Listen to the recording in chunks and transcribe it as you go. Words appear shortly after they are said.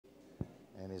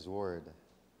His Word.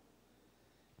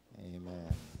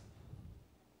 Amen.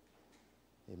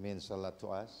 It means a lot to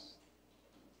us.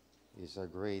 He's a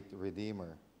great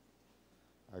Redeemer,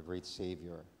 a great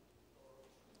Savior.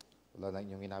 Wala lang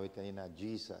yung inawit kanina,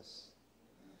 Jesus.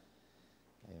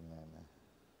 Amen.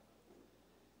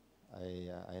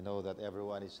 I know that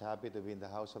everyone is happy to be in the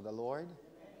house of the Lord.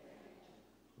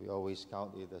 We always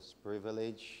count it as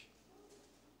privilege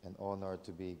and honor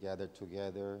to be gathered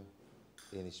together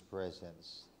in His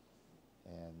presence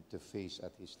and to feast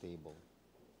at His table.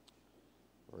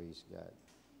 Praise God.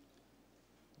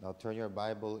 Now turn your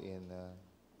Bible in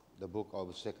the book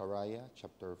of Zechariah,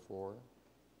 chapter 4.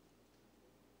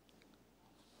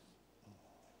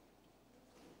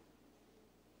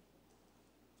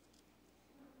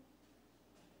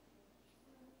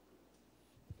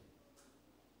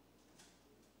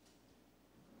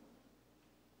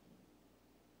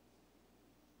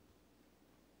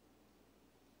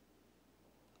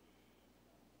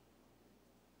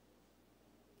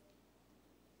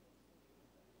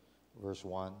 Verse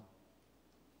 1.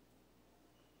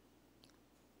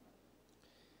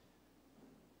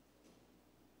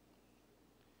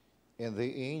 And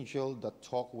the angel that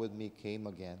talked with me came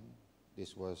again.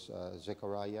 This was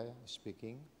Zechariah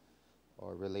speaking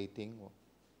or relating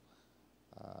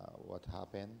what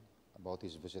happened about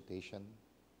his visitation.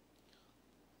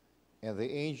 And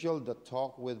the angel that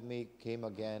talked with me came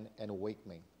again and waked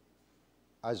me,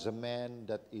 as a man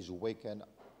that is wakened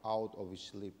out of his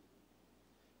sleep,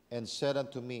 and said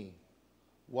unto me,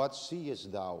 What seest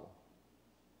thou?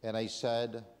 And I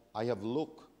said, I have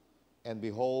looked, and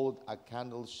behold, a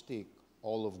candlestick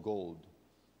all of gold,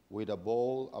 with a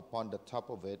bowl upon the top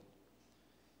of it,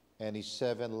 and his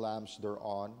 7 lamps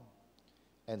thereon,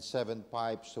 and 7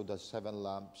 pipes to the 7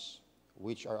 lamps,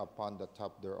 which are upon the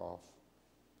top thereof,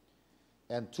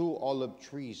 and 2 olive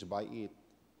trees by it,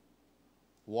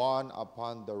 one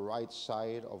upon the right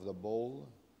side of the bowl,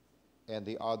 and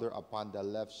the other upon the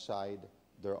left side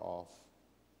thereof.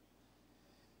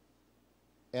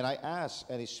 And I asked,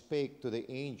 and he spake to the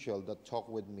angel that talked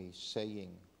with me, saying,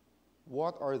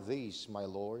 What are these, my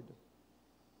Lord?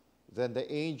 Then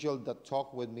the angel that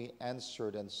talked with me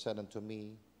answered and said unto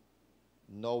me,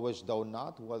 Knowest thou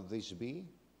not what these be?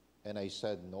 And I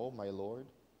said, No, my Lord.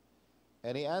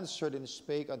 And he answered and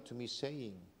spake unto me,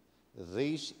 saying,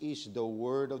 This is the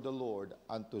word of the Lord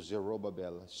unto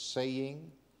Zerubbabel,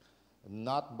 saying,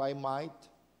 Not by might,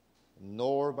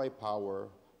 nor by power,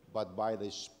 but by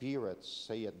the Spirit,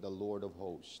 saith the Lord of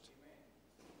hosts.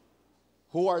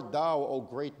 Who art thou, O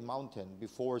great mountain,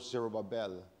 before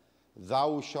Zerubbabel?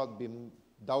 Thou shalt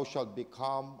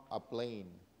become a plain,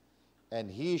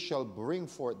 and he shall bring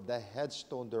forth the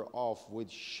headstone thereof with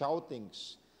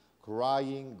shoutings,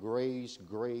 crying, Grace,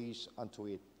 grace unto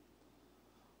it.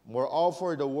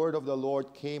 Moreover, the word of the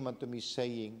Lord came unto me,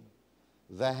 saying,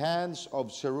 The hands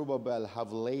of Zerubbabel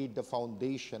have laid the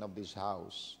foundation of this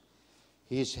house.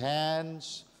 His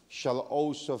hands shall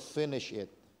also finish it,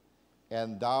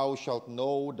 and thou shalt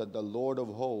know that the Lord of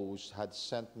hosts hath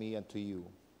sent me unto you.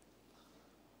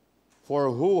 For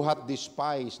who hath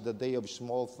despised the day of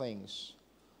small things?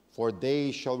 For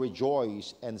they shall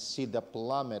rejoice and see the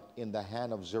plummet in the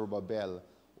hand of Zerubbabel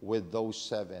with those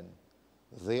 7.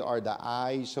 They are the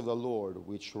eyes of the Lord,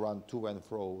 which run to and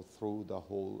fro through the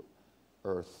whole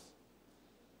earth.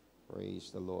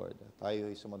 Praise the Lord.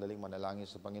 Tayo ay sumadaling manalangin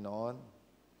sa Panginoon.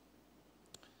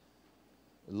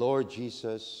 Lord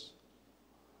Jesus,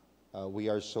 we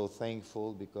are so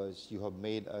thankful because you have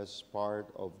made us part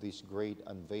of this great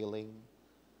unveiling,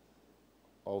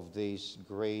 of this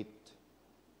great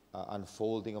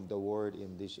unfolding of the Word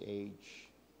in this age.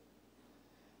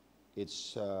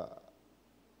 It's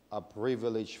a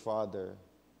privilege, Father,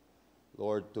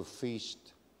 Lord, to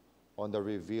feast on the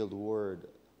revealed Word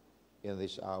in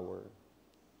this hour.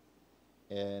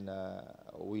 And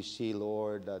we see,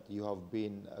 Lord, that you have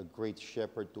been a great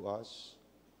shepherd to us,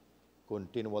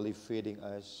 continually feeding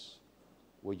us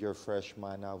with your fresh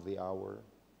manna of the hour.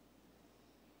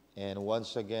 And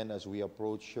once again, as we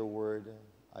approach your word,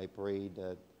 I pray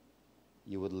that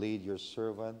you would lead your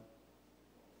servant.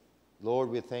 Lord,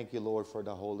 we thank you, Lord, for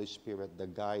the Holy Spirit, the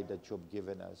guide that you have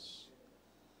given us,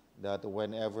 that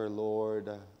whenever, Lord,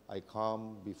 I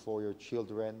come before your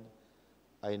children,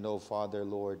 I know, Father,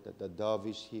 Lord, that the dove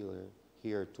is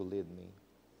here to lead me.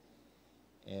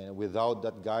 And without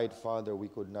that guide, Father, we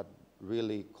could not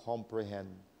really comprehend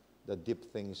the deep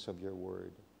things of your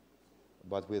word.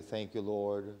 But we thank you,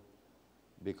 Lord,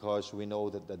 because we know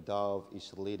that the dove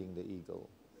is leading the eagle.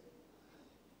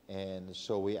 And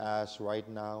so we ask right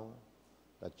now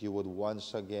that you would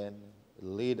once again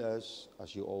lead us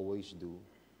as you always do.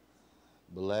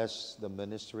 Bless the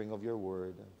ministering of your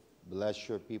word. Bless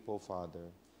your people,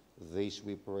 Father. This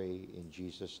we pray in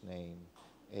Jesus' name.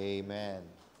 Amen.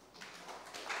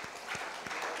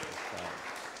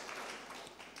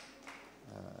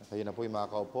 Kayo na po yung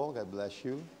makakaupo. God bless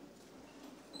you.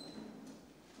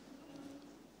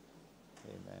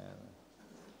 Amen.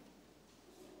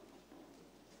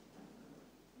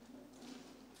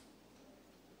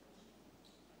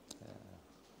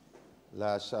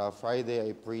 Last Friday,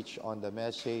 I preached on the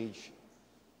message,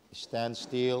 stand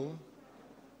still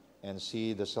and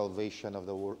see the salvation of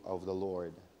the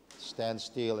Lord. Stand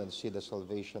still and see the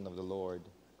salvation of the Lord.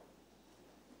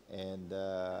 And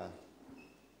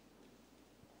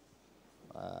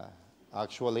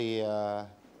actually, I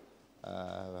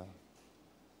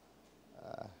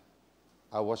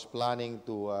was planning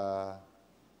to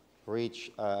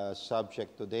preach a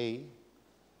subject today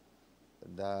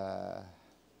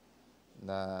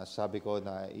na sabi ko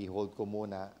na i-hold ko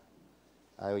muna.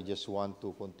 I just want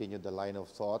to continue the line of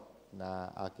thought na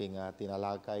aking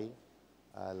tinalakay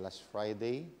last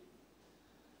Friday.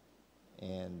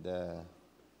 And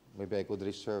maybe I could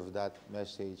reserve that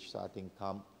message sa ating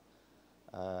camp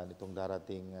itong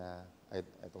darating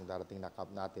na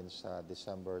camp natin sa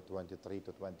December 23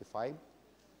 to 25.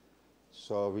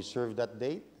 So reserve that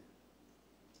date.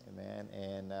 Amen.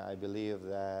 And I believe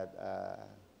that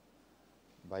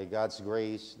by God's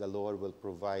grace, the Lord will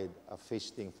provide a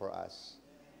feasting for us,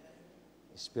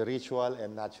 spiritual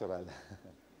and natural.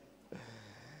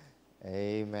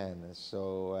 Amen.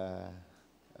 So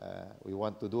we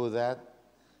want to do that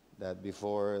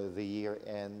before the year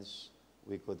ends,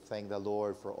 we could thank the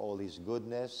Lord for all His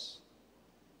goodness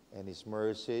and His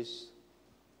mercies.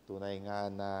 Tunay nga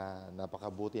na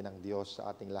napakabuti ng Diyos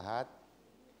sa ating lahat,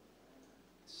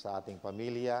 sa ating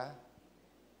pamilya,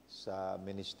 sa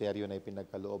ministeryo na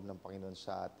ipinagkaloob ng Panginoon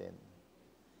sa atin.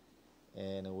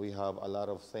 And we have a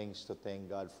lot of things to thank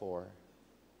God for.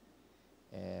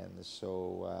 And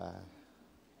so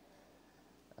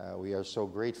we are so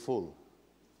grateful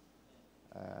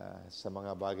sa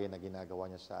mga bagay na ginagawa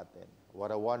niya sa atin.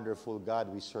 What a wonderful God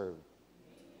we serve.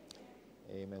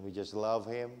 Amen. We just love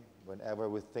Him. Whenever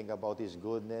we think about His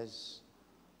goodness,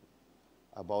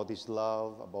 about His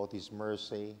love, about His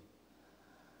mercy,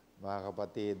 mga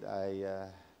kapatid,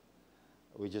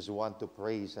 we just want to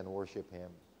praise and worship Him.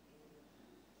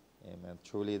 Amen.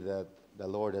 Truly that the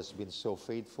Lord has been so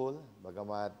faithful.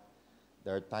 Bagamat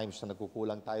there are times na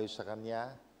nagkukulang tayo sa Kanya,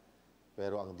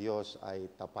 pero ang Diyos ay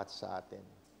tapat sa atin.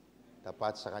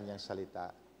 Tapat sa Kanyang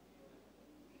salita.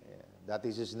 Yeah. That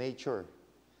is His nature.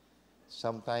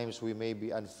 Sometimes we may be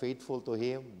unfaithful to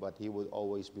Him, but He will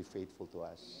always be faithful to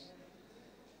us.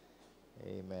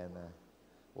 Amen.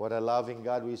 What a loving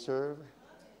God we serve.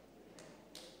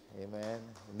 Amen.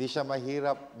 Hindi siya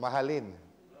mahirap mahalin.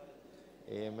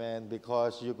 Amen.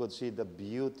 Because you could see the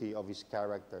beauty of His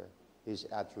character, His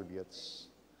attributes.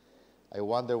 I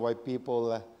wonder why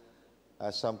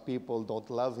some people don't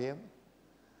love Him.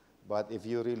 But if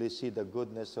you really see the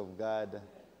goodness of God,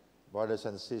 brothers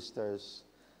and sisters,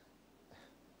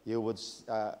 you would,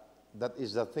 that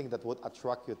is the thing that would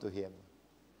attract you to Him.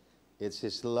 It's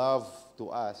His love to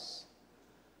us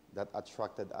that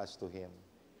attracted us to Him.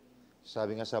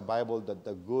 Sabi nga sa Bible that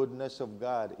the goodness of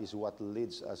God is what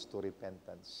leads us to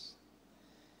repentance.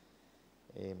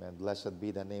 Amen. Blessed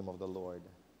be the name of the Lord.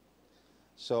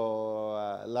 So,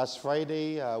 last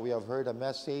Friday, we have heard a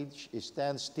message,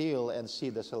 stand still and see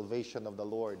the salvation of the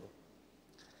Lord.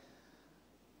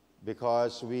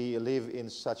 Because we live in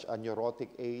such a neurotic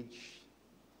age,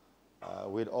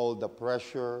 with all the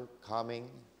pressure coming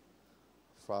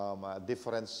from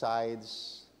different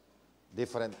sides,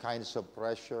 different kinds of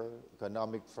pressure,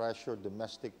 economic pressure,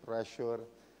 domestic pressure,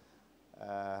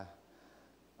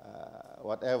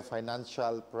 whatever,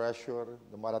 financial pressure,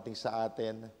 dumarating sa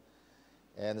atin.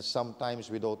 And sometimes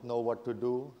we don't know what to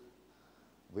do.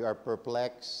 We are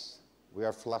perplexed. We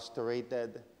are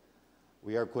frustrated.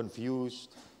 We are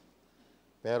confused.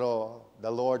 Pero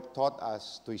the Lord taught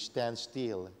us to stand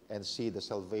still and see the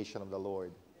salvation of the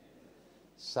Lord.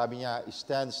 Sabi niya,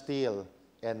 stand still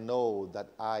and know that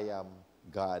I am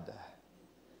God.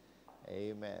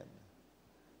 Amen.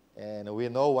 And we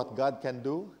know what God can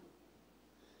do.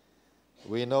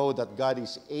 We know that God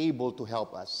is able to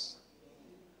help us.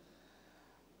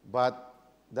 But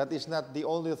that is not the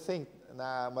only thing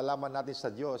na malaman natin sa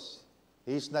Diyos.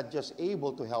 He is not just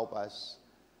able to help us,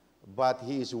 but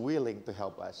He is willing to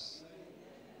help us.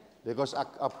 Because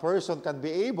a person can be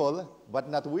able, but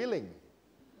not willing.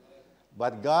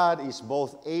 But God is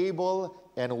both able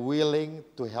and willing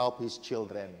to help His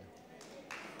children.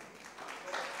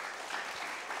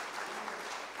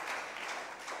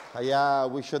 Kaya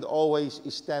we should always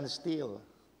stand still.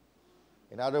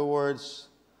 In other words,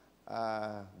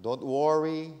 don't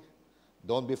worry,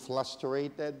 don't be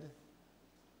frustrated,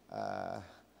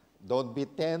 don't be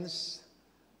tense.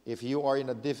 If you are in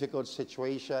a difficult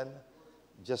situation,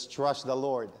 just trust the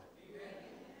Lord.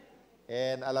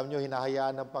 And alam nyo,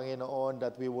 hinahayaan ng Panginoon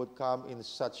that we would come in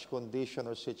such condition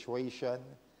or situation,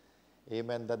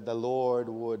 amen, that the Lord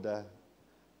would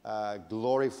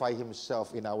glorify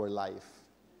Himself in our life.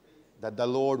 That the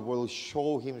Lord will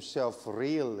show Himself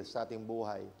real sa ating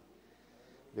buhay.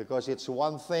 Because it's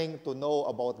one thing to know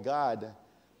about God,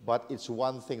 but it's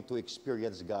one thing to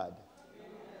experience God.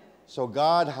 So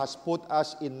God has put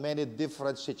us in many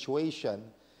different situations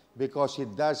because He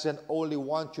doesn't only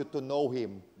want you to know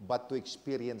Him, but to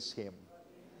experience Him.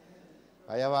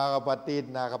 Kaya mga kapatid,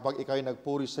 na kapag ikaw ay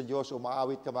nagpuri sa Diyos,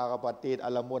 umaawit ka mga kapatid,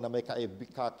 alam mo na may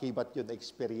kakibat yun na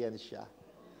experience siya.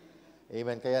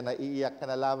 Amen. Kaya naiiyak ka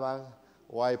na lamang.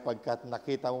 Why? Pagkat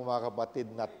nakita mo mga kapatid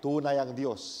na tunay ang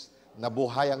Diyos, na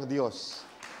buhay ang Diyos,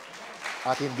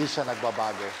 at hindi siya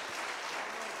nagbabago.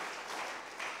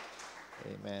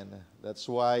 Amen. That's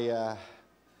why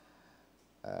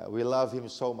we love Him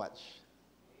so much.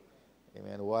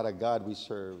 Amen. What a God we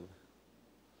serve.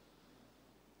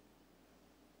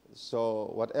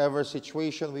 So, whatever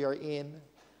situation we are in,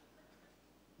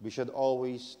 we should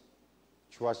always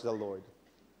trust the Lord.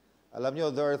 Alam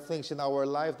nyo, there are things in our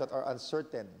life that are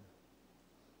uncertain.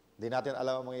 Hindi natin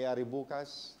alam ang mangyayari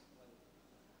bukas.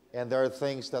 And there are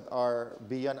things that are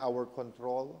beyond our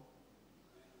control.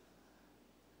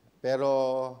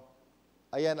 Pero,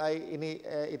 ayan ay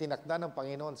itinakda ng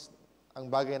Panginoon ang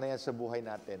bagay na yan sa buhay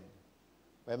natin.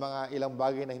 May mga ilang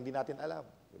bagay na hindi natin alam.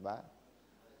 Diba?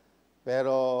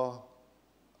 Pero,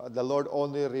 the Lord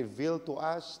only revealed to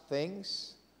us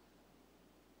things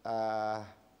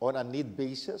on a need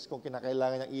basis. Kung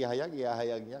kinakailangan niyang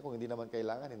ihayag niya. Kung hindi naman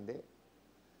kailangan, hindi.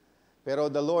 Pero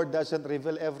the Lord doesn't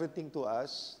reveal everything to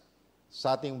us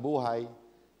sa ating buhay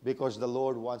because the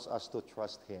Lord wants us to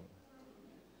trust Him.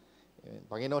 Amen.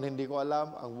 Panginoon, hindi ko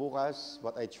alam ang bukas,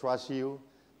 but I trust You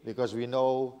because we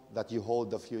know that You hold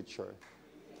the future.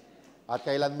 At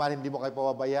kailanman hindi mo kayo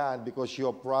pababayaan because You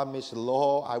promised,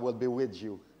 Lo, I will be with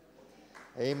You.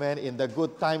 Amen. In the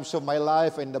good times of my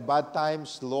life, in the bad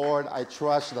times, Lord, I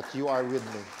trust that You are with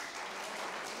me.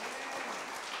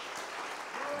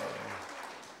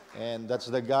 And that's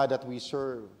the God that we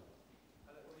serve.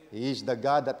 He is the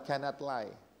God that cannot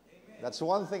lie. That's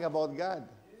one thing about God.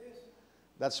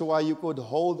 That's why you could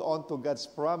hold on to God's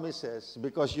promises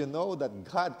because you know that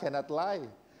God cannot lie.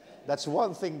 That's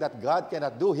one thing that God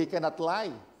cannot do. He cannot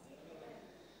lie.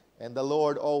 And the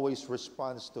Lord always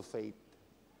responds to faith.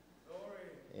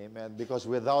 Amen. Because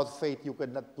without faith, you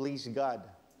could not please God.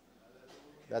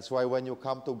 That's why when you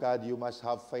come to God, you must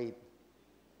have faith.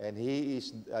 And He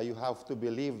is, you have to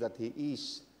believe that He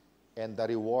is and the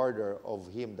rewarder of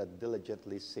him that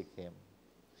diligently seek Him.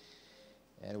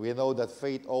 And we know that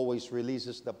faith always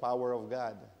releases the power of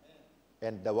God.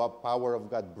 And the power of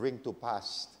God bring to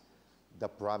pass the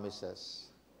promises.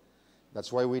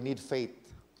 That's why we need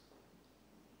faith.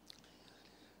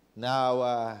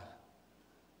 Now,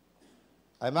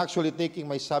 I'm actually taking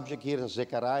my subject here as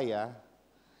Zechariah.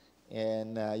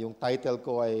 And yung title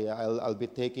ko ay, I'll be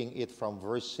taking it from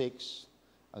verse 6.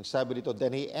 Ang sabi dito,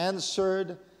 Then he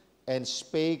answered and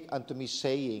spake unto me,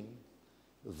 saying,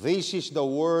 This is the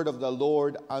word of the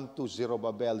Lord unto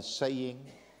Zerubbabel, saying,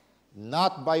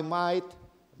 Not by might,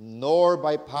 nor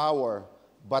by power,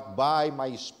 but by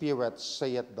my Spirit,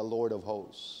 saith the Lord of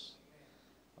hosts.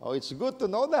 Oh, it's good to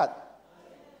know that.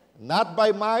 Not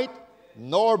by might,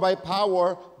 nor by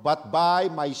power, but by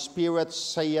my Spirit,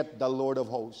 saith the Lord of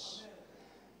hosts.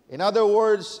 In other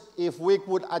words, if we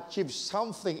could achieve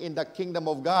something in the kingdom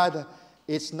of God,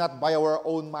 it's not by our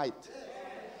own might.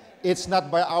 It's not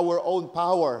by our own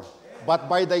power, but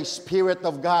by the Spirit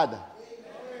of God.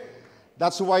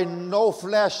 That's why no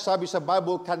flesh, sabi sa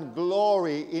Bible, can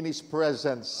glory in His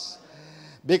presence.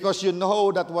 Because you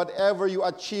know that whatever you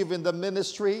achieve in the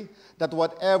ministry, that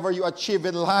whatever you achieve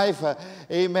in life,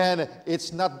 amen,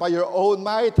 it's not by your own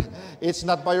might, it's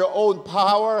not by your own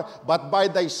power, but by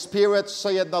the Spirit,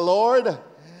 saith the Lord.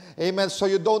 Amen. So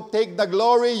you don't take the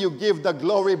glory, you give the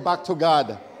glory back to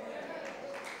God.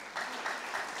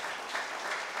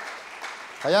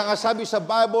 Kaya nga sabi sa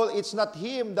Bible, it's not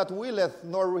him that willeth,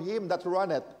 nor him that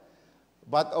runneth,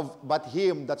 but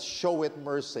him that showeth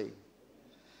mercy.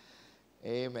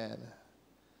 Amen.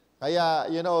 Kaya,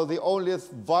 you know, the only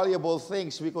valuable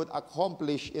things we could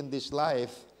accomplish in this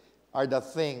life are the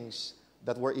things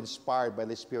that were inspired by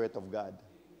the Spirit of God,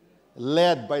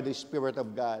 led by the Spirit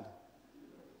of God.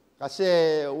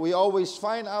 Kasi we always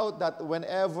find out that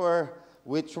whenever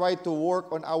we try to work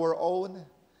on our own,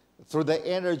 through the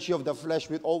energy of the flesh,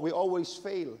 we always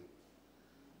fail.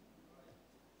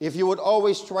 If you would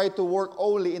always try to work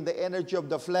only in the energy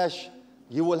of the flesh,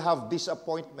 you will have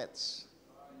disappointments.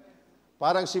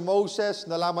 Parang si Moses,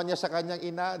 nalaman niya sa kanyang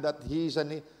ina that he is a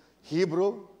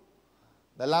Hebrew.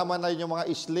 Nalaman na yung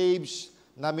mga slaves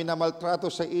na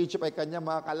minamaltrato sa Egypt ay kanyang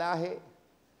mga kalahi.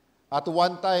 At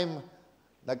one time,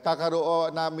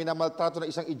 nagkakaroon na minamaltrato na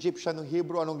isang Egyptian ng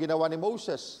Hebrew. Anong ginawa ni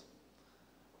Moses?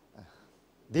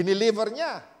 Dineliver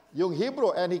niya yung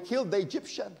Hebrew and he killed the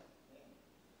Egyptian.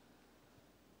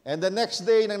 And the next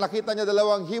day, nang nakita niya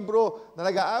dalawang Hebrew na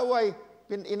nag-aaway,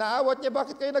 inaawat niya,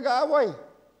 bakit kayo nag-aaway?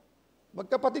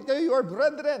 Magkapatid kayo, you are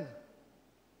brethren.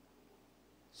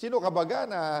 Sino ka baga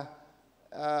na,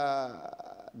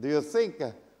 do you think,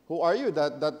 who are you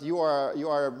that you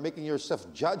are making yourself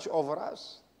judge over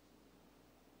us?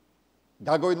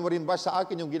 Gagawin mo rin ba sa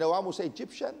akin yung ginawa mo sa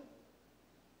Egyptian?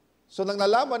 So nang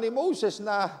nalaman ni Moses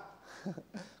na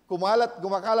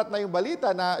kumakalat na yung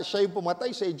balita na siya yung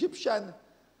pumatay sa Egyptian,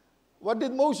 what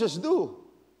did Moses do?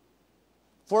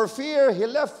 For fear, he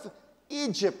left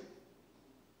Egypt.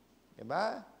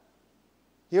 Diba?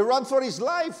 He ran for his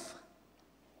life.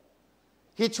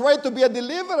 He tried to be a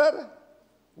deliverer.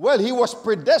 Well, he was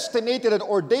predestinated and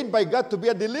ordained by God to be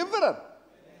a deliverer.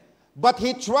 But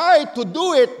he tried to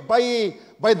do it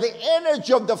by the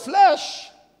energy of the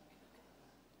flesh.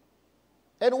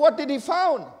 And what did he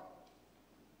found?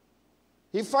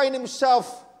 He find himself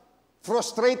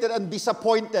frustrated and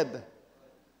disappointed.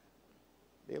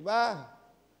 Diba?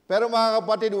 Pero mga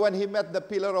kapatid, when he met the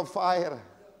pillar of fire,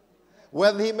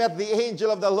 when he met the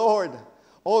angel of the Lord,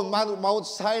 on Mount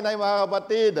Sinai, mga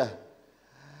kapatid,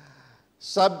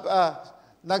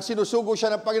 nang sinusugo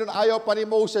siya ng Panginoon, ayaw pa ni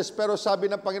Moses, pero sabi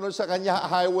ng Panginoon sa kanya,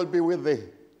 I will be with thee.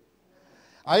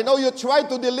 I know you tried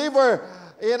to deliver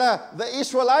the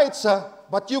Israelites,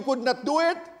 but you could not do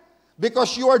it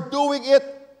because you are doing it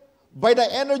by the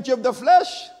energy of the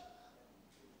flesh.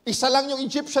 Isa lang yung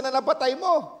Egyptian na napatay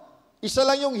mo. Isa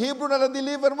lang yung Hebrew na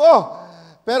na-deliver mo.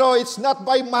 Pero it's not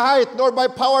by might nor by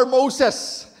power,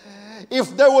 Moses.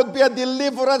 If there would be a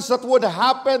deliverance that would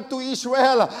happen to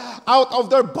Israel out of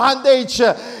their bondage,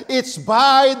 it's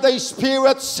by the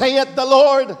Spirit, saith the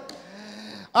Lord.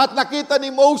 At nakita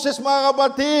ni Moses, mga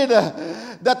kapatid,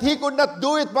 that he could not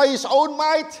do it by his own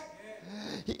might.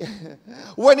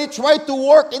 When he tried to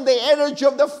work in the energy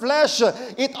of the flesh,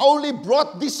 it only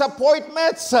brought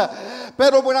disappointments.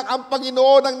 Pero ang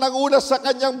Panginoon ang nanguna sa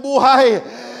kanyang buhay,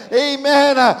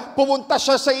 amen, pumunta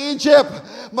siya sa Egypt.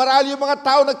 Marami yung mga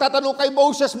tao nagtatanong kay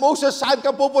Moses, Moses, saan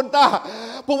ka pupunta?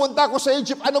 Pumunta ako sa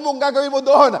Egypt. Ano mong gagawin mo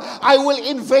doon? I will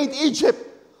invade Egypt.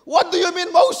 What do you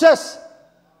mean, Moses?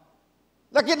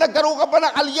 Nagkaroon ka pa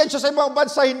ng alyansya sa ibang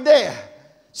bansa? Hindi.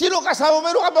 Sino kasama?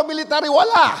 Meron ka ba military?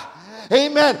 Wala.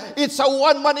 Amen. It's a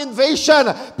one-man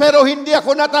invasion. Pero hindi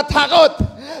ako natatakot.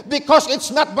 Because it's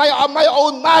not by my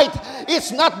own might.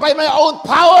 It's not by my own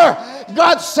power.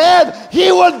 God said,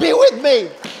 He will be with me.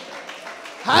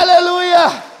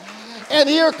 Hallelujah. And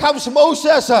here comes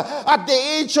Moses at the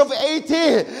age of 80.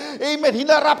 Amen.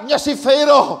 Hinarap niya si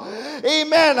Pharaoh.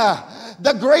 Amen.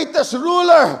 The greatest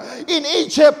ruler in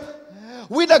Egypt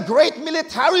with a great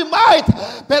military might.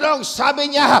 Pero ang sabi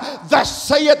niya, thus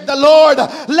saith the Lord,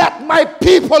 let my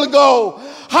people go.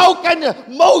 How can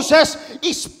Moses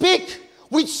speak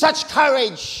with such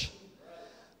courage?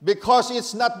 Because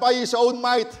it's not by his own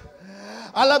might.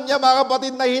 Alam niya, mga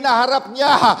kapatid, na hinaharap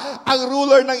niya ang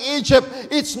ruler ng Egypt.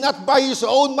 It's not by his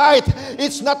own might.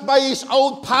 It's not by his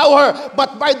own power,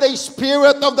 but by the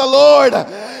Spirit of the Lord.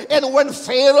 And when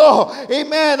Pharaoh,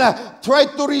 amen,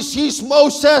 tried to resist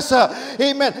Moses,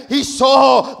 amen, he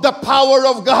saw the power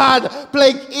of God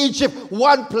plague Egypt,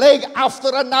 one plague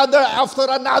after another, after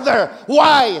another.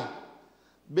 Why?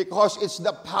 Because it's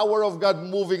the power of God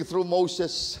moving through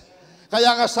Moses.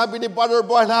 Kaya nga sabi ni Brother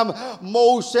Branham,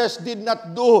 Moses did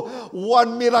not do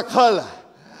one miracle.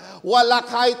 Wala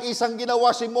kahit isang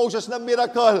ginawa si Moses na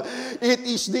miracle. It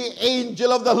is the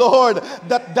angel of the Lord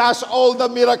that does all the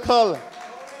miracle.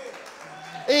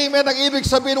 Amen. Ang ibig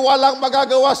sabihin, walang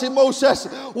magagawa si Moses.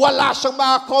 Wala siyang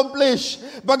ma-accomplish.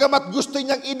 Bagamat gusto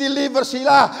niyang i-deliver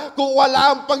sila, kung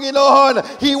wala ang Panginoon,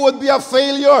 he would be a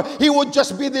failure. He would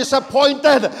just be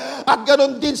disappointed. At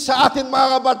ganun din sa atin, mga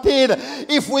kapatid.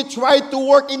 If we try to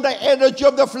work in the energy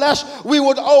of the flesh, we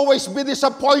would always be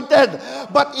disappointed.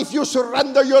 But if you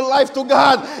surrender your life to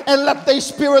God and let the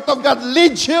Spirit of God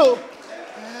lead you,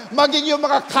 Maging yung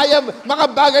mga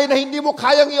bagay na hindi mo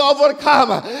kayang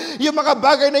i-overcome, yung mga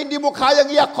bagay na hindi mo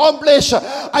kayang i-accomplish,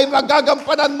 ay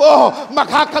magagampanan mo,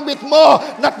 makakamit mo,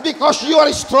 not because you are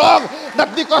strong,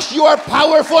 not because you are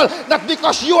powerful, not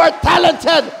because you are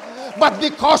talented, but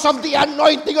because of the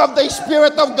anointing of the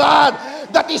Spirit of God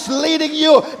that is leading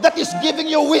you, that is giving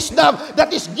you wisdom,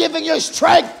 that is giving you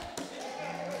strength.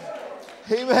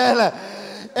 Amen.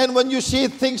 And when you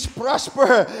see things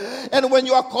prosper, and when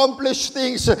you accomplish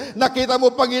things, nakita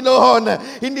mo, Panginoon,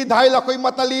 hindi dahil ako'y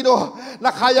matalino,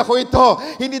 na kaya ko ito,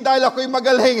 hindi dahil ako'y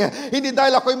magaling, hindi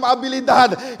dahil ako'y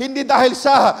maabilidad, hindi dahil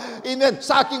sa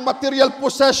aking material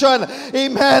possession.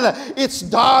 Amen. It's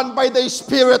done by the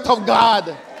Spirit of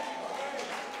God.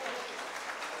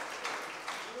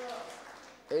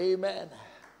 Amen.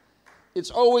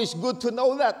 It's always good to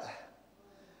know that.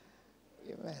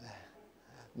 Amen.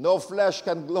 No flesh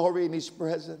can glory in His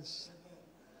presence.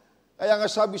 Kaya nga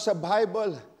sabi sa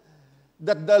Bible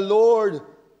that the Lord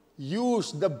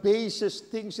used the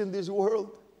basest things in this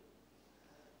world.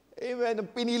 Amen.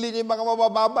 Pinili niya yung mga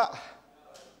mabababa.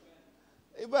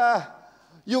 Diba?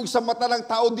 Yung sa mata ng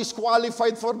tao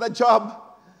disqualified for the job.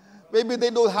 Maybe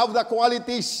they don't have the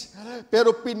qualities.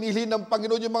 Pero pinili ng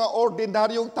Panginoon yung mga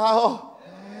ordinaryong tao.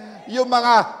 Yung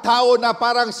mga tao na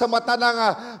parang sa mata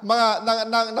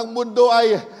ng mundo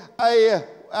ay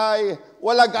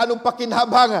wala ganong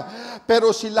pakinabang,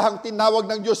 pero sila ang tinawag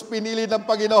ng Diyos, pinili ng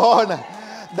Panginoon,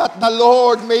 that the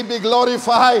Lord may be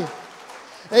glorified.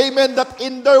 Amen. That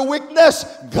in their weakness,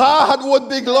 God would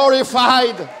be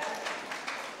glorified.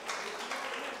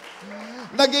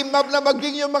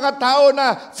 Maging yung mga tao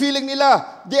na feeling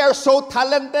nila they are so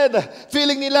talented,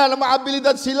 feeling nila na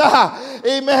maabilidad sila.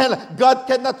 Amen. God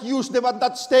cannot use them at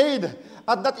that stage.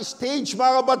 At that stage,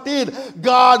 mga kapatid,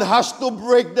 God has to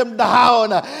break them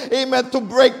down. Amen. To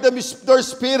break them, their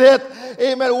spirit.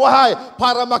 Amen. Why?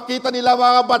 Para makita nila,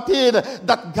 mga kapatid,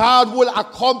 that God will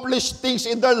accomplish things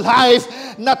in their life,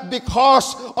 not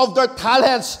because of their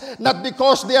talents, not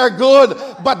because they are good,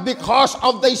 but because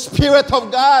of the Spirit of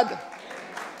God.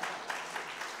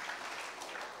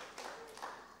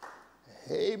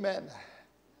 Amen.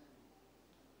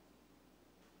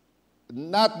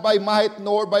 Not by might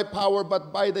nor by power,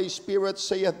 but by the Spirit,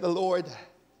 saith the Lord.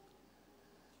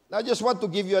 Now, I just want to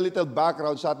give you a little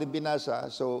background sa ating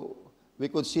binasa so we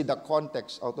could see the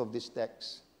context out of this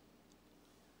text.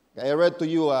 I read to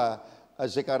you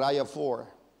Zechariah 4.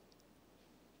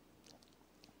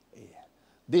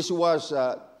 This was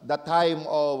the time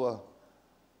of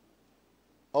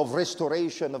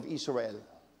restoration of Israel.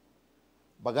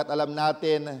 Bagat alam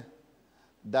natin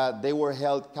that they were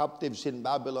held captives in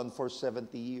Babylon for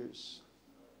 70 years.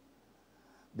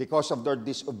 Because of their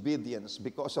disobedience,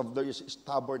 because of their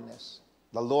stubbornness.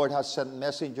 The Lord has sent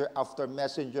messenger after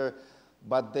messenger,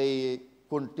 but they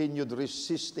continued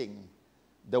resisting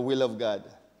the will of God.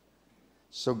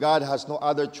 So God has no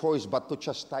other choice but to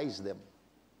chastise them.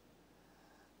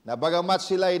 Na bagamat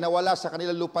sila ay nawala sa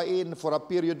kanilang lupain for a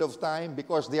period of time,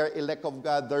 because they are elect of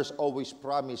God, there's always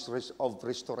promise of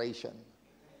restoration.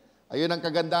 Ayun ang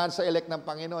kagandahan sa elect ng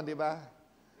Panginoon, di ba?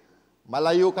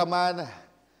 Malayo ka man,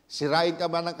 sirain ka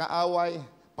man ng kaaway,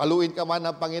 paluin ka man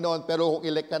ng Panginoon, pero kung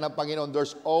elect ka ng Panginoon,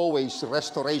 there's always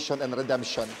restoration and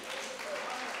redemption.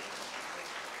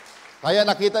 Kaya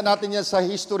nakita natin yan sa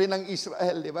history ng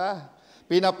Israel, di ba?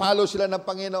 Pinapalo sila ng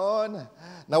Panginoon,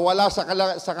 nawala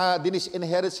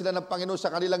dinis-inherit sila ng Panginoon sa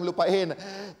kanilang lupain.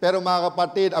 Pero mga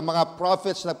kapatid, ang mga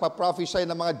prophets nagpa-prophesy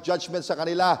ng mga judgment sa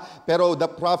kanila, pero the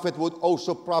prophet would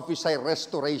also prophesy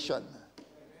restoration.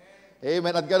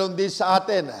 Amen. At ganoon din sa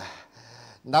atin.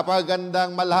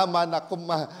 Napagandang malaman na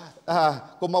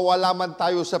kung mawala man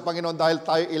tayo sa Panginoon dahil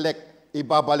tayo elect,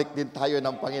 ibabalik din tayo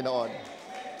ng Panginoon.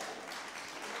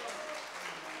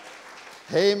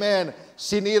 Amen.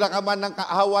 Sinira ka man ng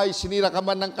kaaway, sinira ka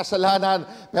man ng kasalanan,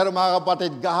 pero mga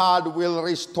kapatid, God will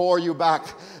restore you back.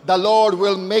 The Lord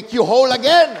will make you whole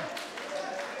again.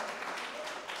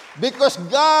 Because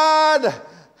God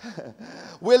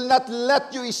will not let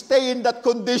you stay in that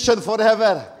condition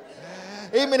forever.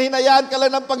 Amen. Hinayaan ka lang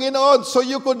ng Panginoon so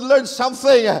you could learn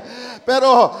something.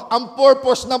 Pero ang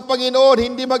purpose ng Panginoon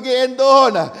hindi mag-i-end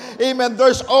doon. Amen.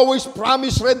 There's always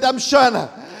promised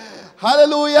redemption.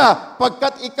 Hallelujah!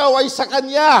 Pagkat ikaw ay sa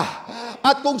Kanya,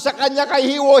 at kung sa Kanya ka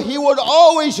He will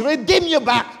always redeem you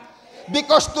back.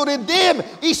 Because to redeem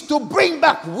is to bring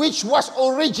back which was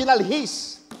original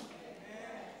His.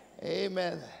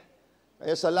 Amen.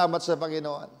 Kaya salamat sa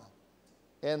Panginoon.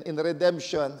 And in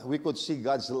redemption, we could see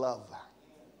God's love.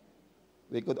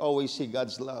 We could always see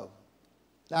God's love.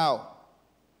 Now,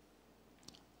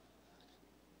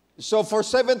 so for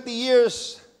 70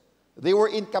 years, they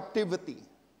were in captivity.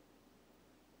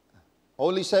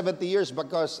 Only 70 years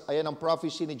because ayan ang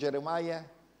prophecy ni Jeremiah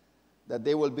that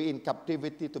they will be in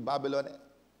captivity to Babylon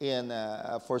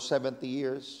for 70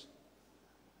 years.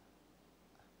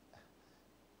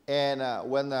 And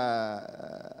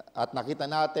at nakita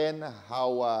natin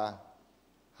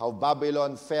how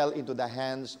Babylon fell into the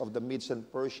hands of the Medes and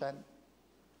Persian.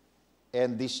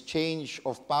 And this change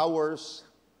of powers,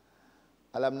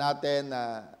 alam natin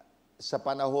na sa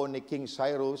panahon ni King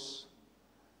Cyrus,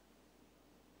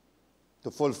 to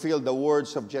fulfill the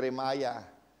words of Jeremiah,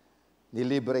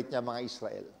 niliberate niya mga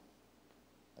Israel.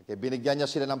 Okay, binigyan niya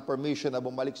sila ng permission na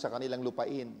bumalik sa kanilang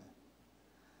lupain.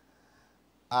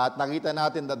 At nakita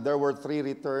natin that there were 3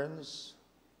 returns.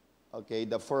 Okay,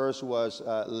 the first was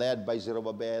led by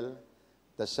Zerubbabel,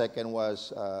 the second was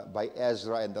by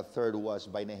Ezra, and the third was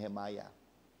by Nehemiah.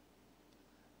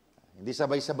 Hindi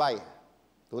sabay-sabay.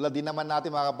 Tulad din naman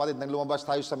natin mga kapatid, nang lumabas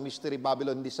tayo sa Mystery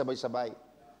Babylon, hindi sabay-sabay.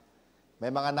 May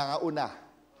mga nangauna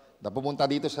na pumunta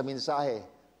dito sa mensahe,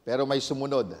 pero may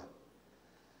sumunod.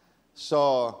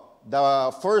 So,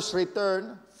 the first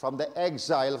return from the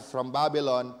exile from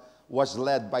Babylon was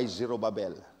led by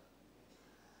Zerubbabel.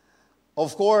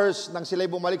 Of course, nang sila'y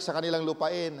bumalik sa kanilang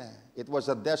lupain, it was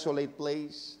a desolate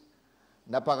place.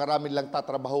 Napakarami lang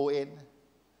tatrabahuin.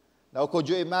 Now, could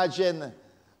you imagine,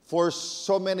 for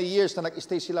so many years na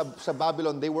nag-stay sila sa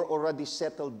Babylon, they were already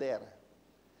settled there.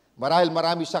 Marahil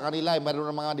marami sa kanila,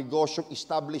 mayroon ng mga negosyong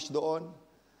established doon.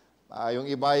 Yung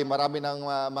iba ay marami ng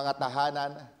mga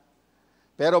tahanan.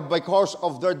 Pero because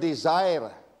of their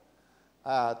desire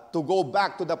to go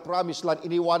back to the promised land,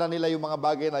 iniwanan nila yung mga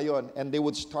bagay na yon, and they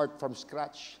would start from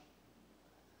scratch.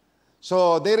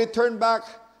 So they returned back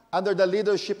under the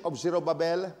leadership of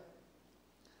Zerubbabel.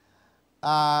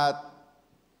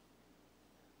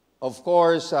 Of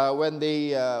course, when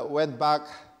they went back,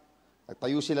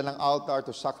 nagtayo sila ng altar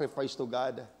to sacrifice to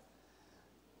God.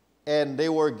 And they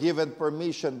were given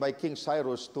permission by King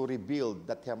Cyrus to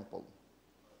rebuild the temple.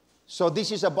 So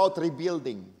this is about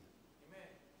rebuilding. Amen.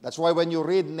 That's why when you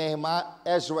read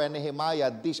Ezra and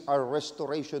Nehemiah, these are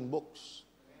restoration books.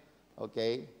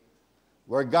 Okay?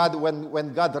 Where God,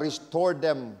 when God restored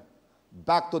them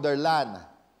back to their land,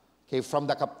 okay, from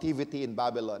the captivity in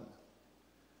Babylon.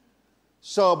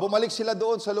 So bumalik sila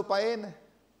doon sa lupain.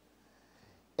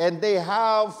 And they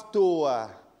have to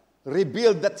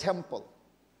rebuild the temple.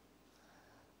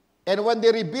 And when they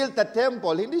rebuild the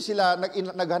temple, hindi sila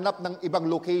naghanap ng ibang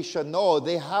location. No,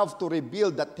 they have to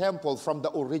rebuild the temple from the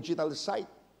original site.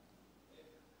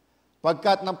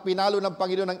 Pagkat nang pinalo ng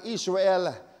Panginoon ng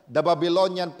Israel, the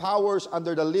Babylonian powers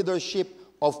under the leadership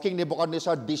of King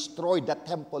Nebuchadnezzar destroyed the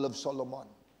temple of Solomon.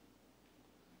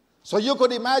 So you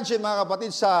could imagine, mga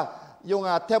kapatid, sa yung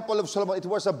Temple of Solomon, it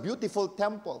was a beautiful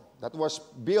temple that was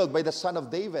built by the son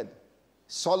of David,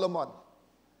 Solomon.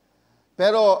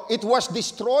 Pero it was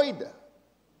destroyed.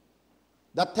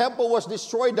 The temple was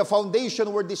destroyed, the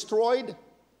foundation were destroyed.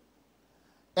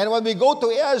 And when we go to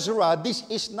Ezra, this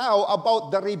is now about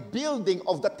the rebuilding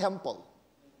of the temple.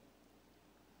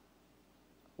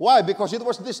 Why? Because it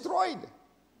was destroyed.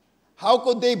 How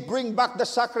could they bring back the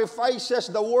sacrifices,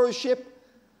 the worship?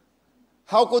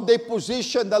 How could they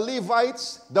position the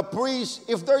Levites, the priests,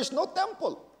 if there is no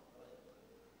temple?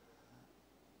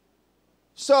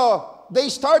 So, they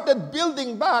started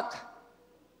building back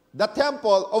the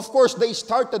temple. Of course, they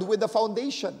started with the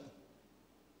foundation.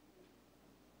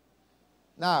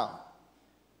 Now,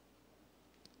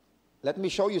 let me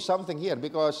show you something here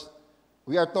because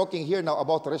we are talking here now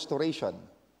about restoration,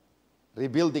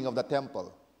 rebuilding of the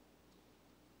temple.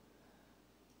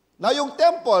 Now, yung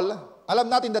temple, alam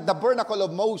natin that the tabernacle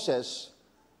of Moses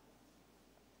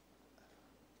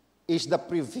is the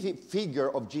figure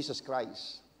of Jesus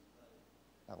Christ.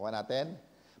 Nakuha natin?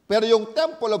 Pero yung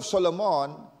temple of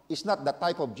Solomon is not the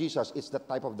type of Jesus, it's the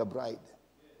type of the bride.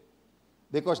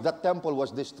 Because that temple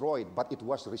was destroyed, but it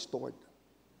was restored.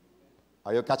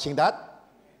 Are you catching that?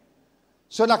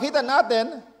 So nakita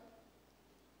natin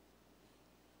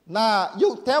na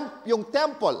yung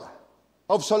temple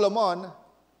of Solomon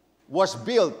was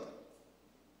built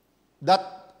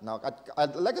now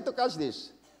I'd like you to catch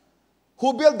this.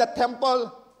 Who built the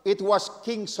temple? It was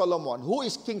King Solomon. Who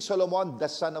is King Solomon? The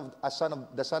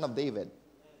son of David.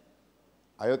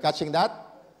 Are you catching that?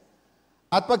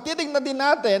 At pag titingnan din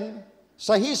natin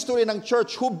sa history ng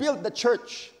church, who built the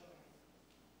church?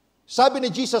 Sabi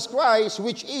ni Jesus Christ,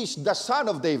 which is the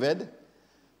son of David,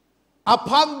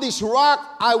 upon this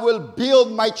rock I will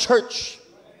build my church.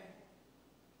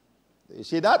 Do you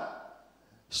see that?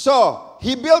 So,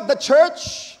 he built the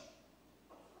church,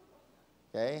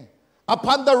 okay,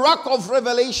 upon the rock of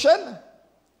revelation.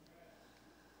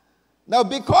 Now,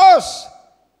 because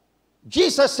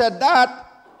Jesus said that,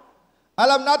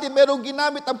 alam natin merong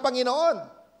ginamit ang Panginoon.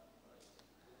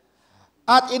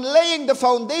 At in laying the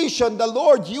foundation, the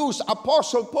Lord used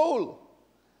Apostle Paul.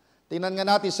 Tingnan nga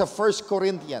natin sa 1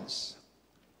 Corinthians.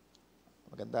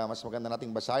 Mas maganda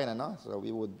nating basahin, ano? So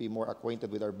we would be more acquainted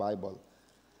with our Bible.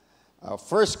 1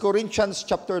 Corinthians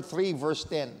chapter 3, verse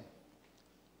 10.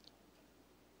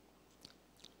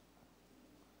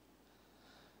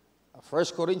 1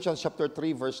 Corinthians chapter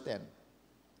 3, verse 10.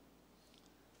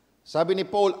 Sabi ni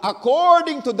Paul,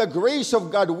 according to the grace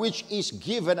of God which is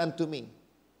given unto me.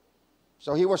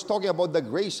 So he was talking about the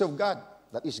grace of God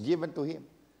that is given to him.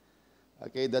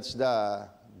 Okay, that's the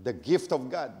gift of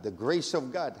God, the grace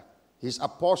of God, his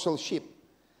apostleship.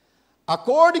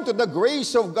 According to the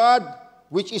grace of God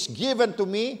which is given to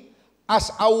me,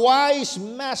 as a wise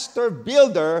master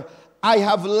builder, I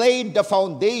have laid the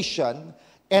foundation,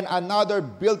 and another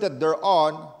built it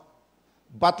thereon.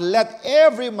 But let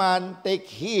every man take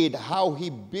heed how he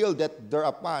buildeth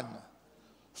thereupon.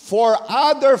 For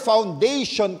other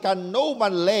foundation can no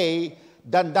man lay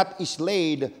than that is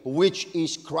laid, which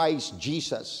is Christ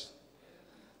Jesus.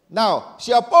 Now,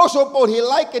 si Apostle Paul, he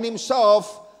likened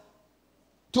himself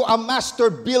to a master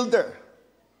builder.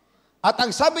 At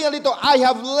ang sabi niya dito, I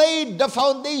have laid the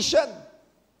foundation.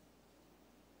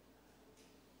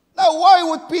 Now, why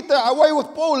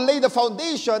would Paul lay the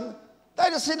foundation?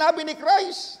 Dahil sinabi ni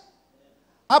Christ,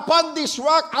 upon this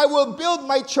rock, I will build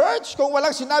my church. Kung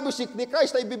walang sinabi ni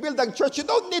Christ na ibibuild ang church, you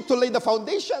don't need to lay the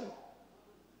foundation.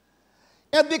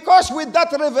 And because with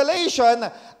that revelation,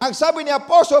 ang sabi ni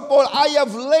Apostle Paul, I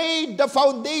have laid the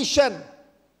foundation.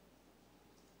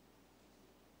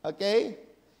 Okay?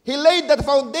 He laid that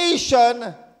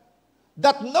foundation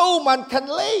that no man can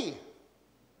lay.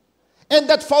 And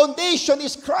that foundation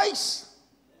is Christ.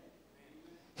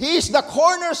 He is the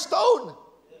cornerstone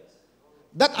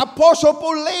that Apostle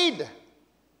Paul laid.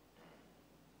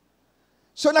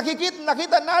 So nakita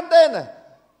natin,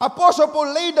 Apostle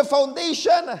Paul laid the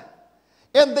foundation,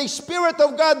 and the Spirit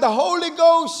of God, the Holy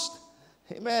Ghost,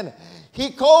 amen, He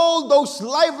called those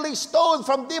lively stones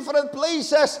from different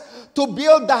places to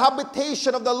build the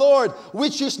habitation of the Lord,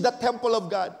 which is the temple of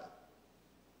God.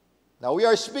 Now we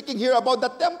are speaking here about the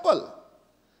temple.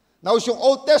 Now yung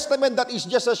Old Testament, that is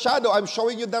just a shadow. I'm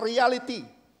showing you the reality.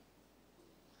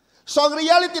 So ang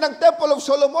reality ng Temple of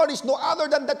Solomon is no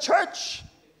other than the church.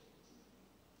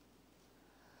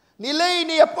 Nilay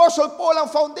ni Apostle Paul ang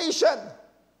foundation.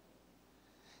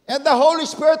 And the Holy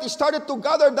Spirit started to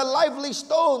gather the lively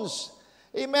stones,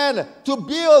 amen, to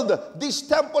build this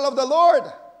temple of the Lord.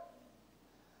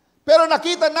 Pero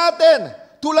nakita natin,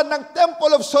 tulad ng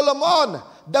Temple of Solomon,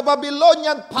 the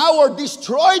Babylonian power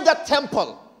destroyed that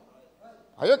temple.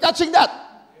 Are you catching that?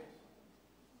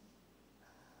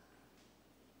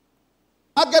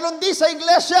 At ganun din sa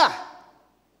iglesia,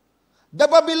 the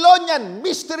Babylonian,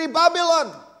 Mystery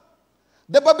Babylon,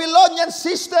 the Babylonian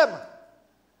system,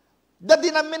 the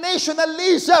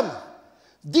denominationalism,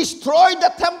 destroyed the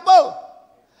temple.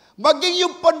 Maging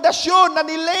yung pundasyon na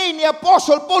nilay ni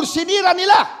Apostle Paul, sinira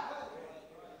nila.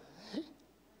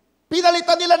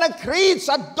 Pinalitan nila ng creeds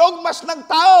at dogmas ng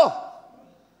tao.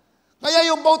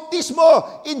 Kaya yung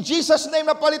bautismo, in Jesus' name,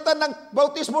 napalitan ng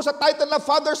bautismo sa title ng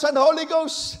Father, Son, Holy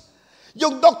Ghost.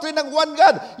 Yung doctrine ng one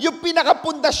God, yung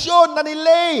pinakapundasyon na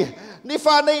nilay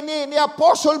ni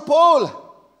Apostle Paul,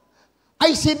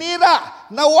 ay sinira,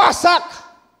 nawasak.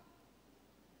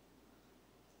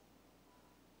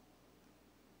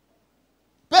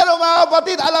 Pero mga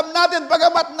kapatid, alam natin,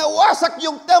 bagamat nawasak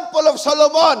yung Temple of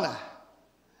Solomon,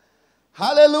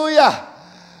 hallelujah,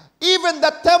 even the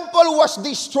temple was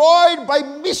destroyed by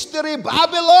Mystery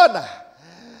Babylon,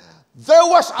 there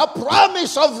was a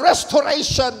promise of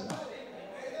restoration.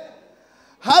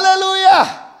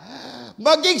 Hallelujah!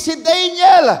 Maging si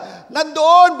Daniel,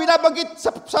 nandoon, binabagit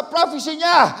sa prophecy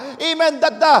niya, amen,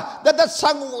 that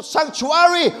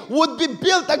sanctuary would be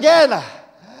built again.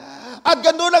 At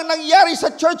ganun ang nangyari sa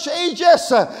church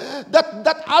ages,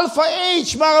 that alpha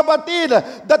age, mga kapatid,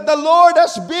 that the Lord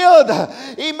has built,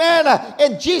 amen,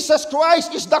 and Jesus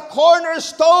Christ is the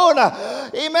cornerstone,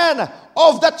 amen,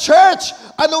 of the church.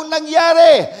 Anong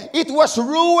nangyari? It was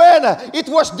ruined, it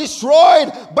was destroyed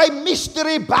by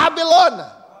Mystery Babylon.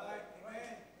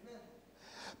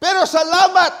 Pero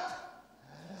salamat,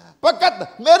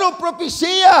 pagkat merong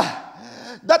propesya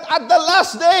that at the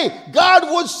last day,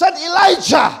 God would send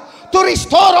Elijah to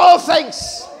restore all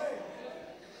things.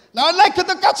 Now, I'd like you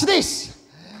to catch this.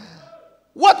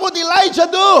 What would Elijah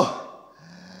do?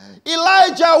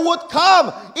 Elijah would come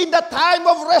in the time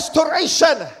of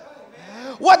restoration,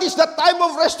 What is the time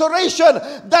of restoration?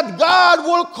 That God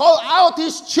will call out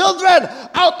His children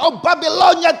out of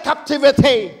Babylonian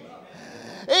captivity.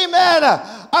 Amen.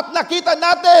 At nakita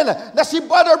natin na si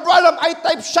Brother Branham ay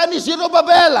type siya ni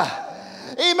Zerubbabel.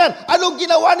 Amen. Anong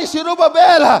ginawa ni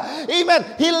Zerubbabel? Amen.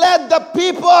 He led the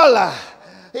people,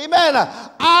 amen,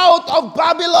 out of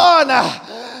Babylon.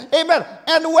 Amen.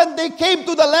 And when they came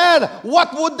to the land,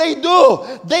 what would they do?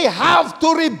 They have to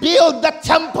rebuild the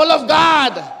temple of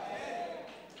God.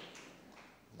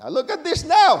 Now look at this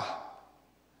now.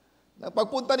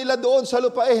 Pagpunta nila doon sa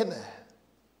lupain,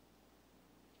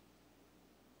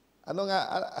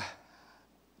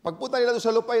 pagpunta nila doon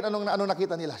sa lupain, ano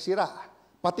nakita nila? Sira.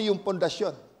 Pati yung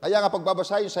pundasyon. Kaya nga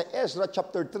pagbabasahin sa Ezra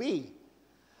chapter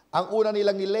 3, ang una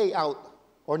nilang ni-layout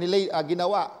or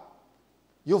ginawa,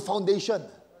 yung foundation.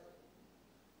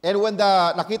 And when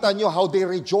nakita nyo how they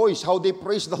rejoice, how they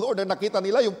praise the Lord, na nakita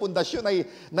nila yung pundasyon ay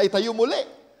naitayo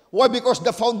muli. Why? Because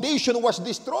the foundation was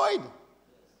destroyed.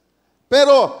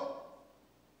 Pero,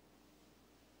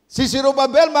 si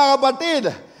Zerubbabel, mga kapatid,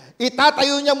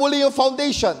 itatayo niya muli yung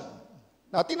foundation.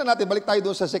 Now, tingnan natin, balik tayo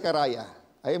doon sa Zechariah.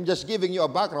 I am just giving you a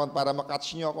background para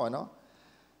makatch nyo ako, no?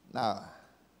 Now,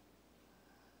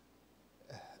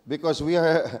 because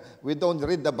we don't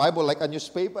read the Bible like a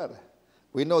newspaper.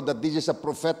 We know that this is a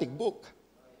prophetic book.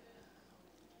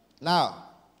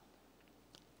 Now,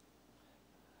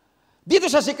 dito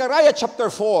sa Zechariah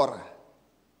chapter 4,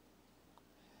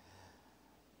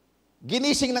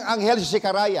 ginising ng anghel si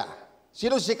Zechariah.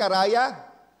 Sino si Zechariah?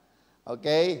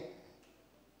 Okay.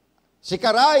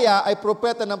 Zechariah ay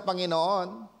propeta ng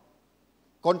Panginoon.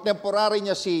 Contemporary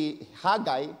niya si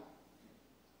Haggai.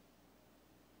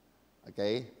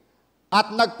 Okay. At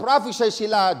nag-prophesy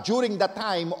sila during the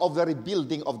time of the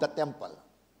rebuilding of the temple.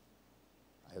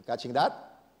 Are you catching that?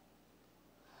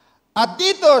 At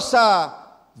dito sa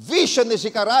vision ni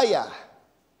Zechariah,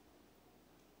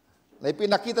 na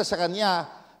ipinakita sa kanya,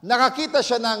 nakakita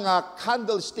siya ng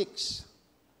candlesticks.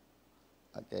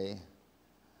 Okay.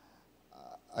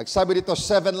 Sabi dito,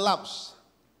 7 lamps.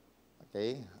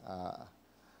 Okay.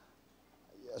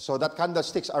 So that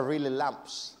candlesticks are really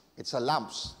lamps. It's a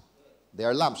lamps. They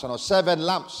are lamps, 7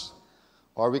 lamps.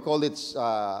 Or we call it 7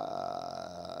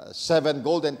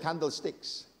 golden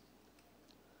candlesticks.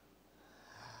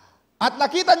 At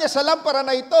nakita niya sa lampara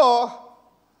na ito,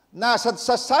 na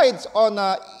sa sides, on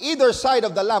either side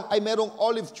of the lamp, ay merong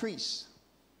olive trees.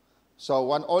 So,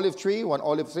 one olive tree on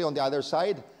the other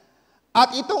side.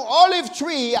 At itong olive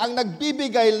tree ang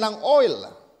nagbibigay ng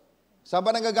oil. Saan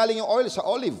ba nanggagaling yung oil? Sa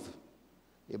olive.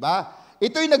 Diba?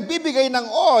 Ito'y nagbibigay ng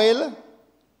oil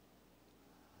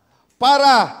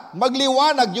para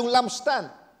magliwanag yung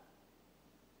lampstand.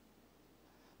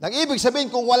 Nag-ibig sabihin,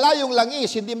 kung wala yung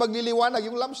langis, hindi magliliwanag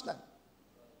yung lampstand.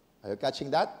 Are you catching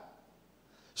that?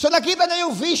 So nakita niya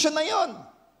yung vision na yon.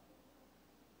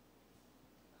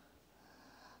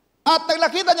 At nang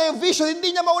nakita niya yung vision, hindi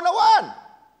niya maunawaan.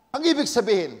 Ang ibig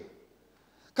sabihin.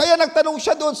 Kaya nagtanong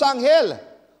siya doon sa anghel,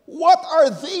 "What are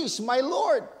these, my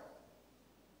Lord?"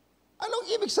 Anong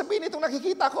ibig sabihin itong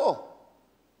nakikita ko?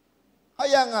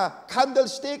 Ayang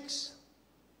candlesticks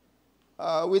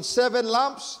with 7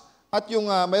 lamps at yung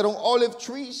mayroong olive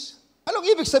trees. Anong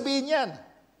ibig sabihin yan?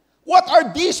 What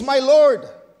are these, my Lord?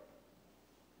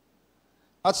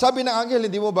 At sabi ng anghel,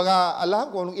 hindi mo ba nga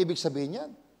alam kung anong ibig sabihin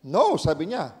yan? No, sabi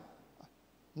niya.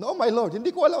 No, my Lord,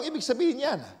 hindi ko alam ang ibig sabihin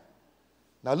yan.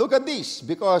 Now look at this,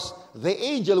 because the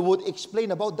angel would explain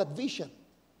about that vision.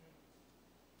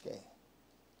 Okay.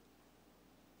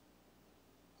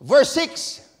 Verse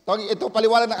 6. Ito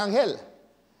paliwanag ng anghel.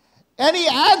 And he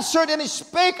answered and he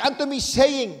spake unto me,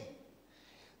 saying,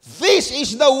 "This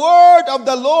is the word of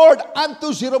the Lord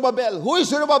unto Zerubbabel." Who is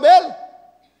Zerubbabel?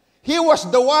 He was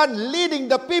the one leading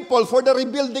the people for the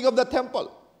rebuilding of the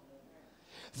temple.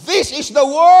 "This is the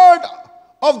word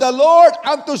of the Lord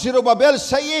unto Zerubbabel,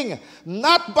 saying,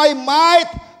 Not by might,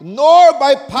 nor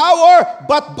by power,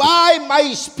 but by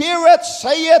my spirit,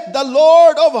 saith the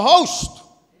Lord of hosts."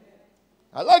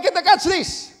 I like it, catch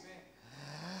this.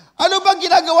 Ano bang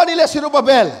ginagawa nila si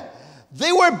Zerubbabel? They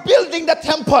were building the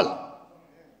temple.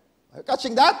 Are you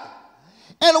catching that?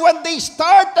 And when they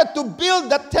started to build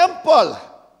the temple,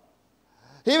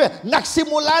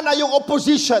 nagsimula na yung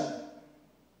opposition.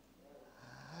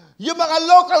 Yung mga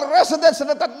local residents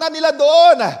na natatna nila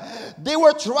doon, they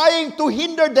were trying to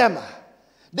hinder them.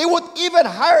 They would even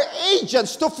hire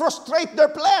agents to frustrate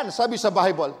their plans, sabi sa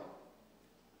Bible.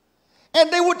 And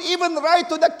they would even write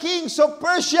to the kings of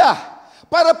Persia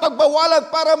para pagbawalan,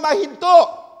 para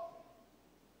mahinto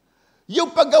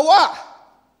yung paggawa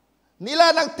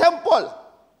nila ng temple.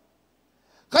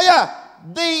 Kaya,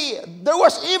 there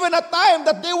was even a time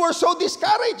that they were so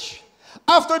discouraged.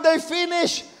 After they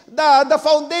finished the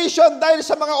foundation, dahil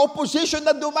sa mga opposition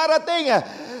na dumarating,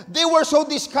 they were so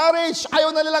discouraged.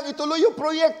 Ayaw na nilang ituloy yung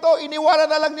proyekto. Iniwanan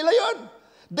na lang nila yon.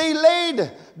 They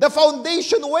laid the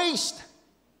foundation waste.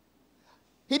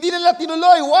 Hindi nila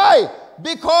tinuloy. Why?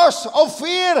 Because of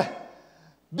fear.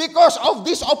 Because of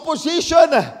this opposition.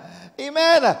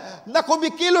 Amen. Na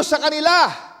kumikilos sa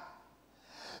kanila.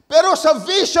 Pero sa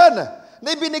vision na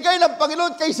ibinigay ng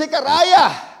Panginoon kay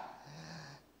Zechariah,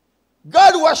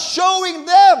 God was showing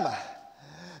them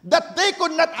that they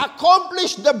could not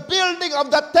accomplish the building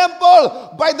of the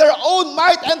temple by their own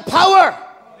might and power.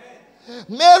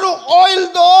 Merong oil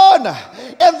doon,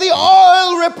 and the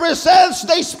oil represents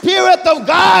the Spirit of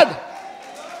God.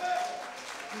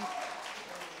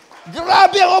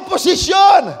 Grabe ang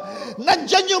oposisyon.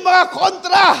 Nandyan yung mga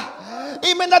kontra.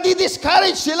 Amen,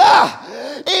 nadi-discourage sila.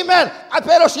 Amen. At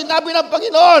pero sinabi ng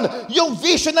Panginoon, yung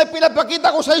vision na pinapakita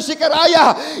ko sa iyo,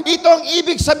 Zechariah, ito ang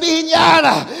ibig sabihin niyan.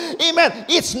 Amen.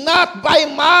 It's not by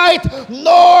might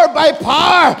nor by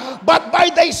power, but by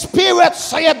the Spirit,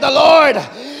 saith the Lord.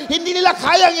 Hindi nila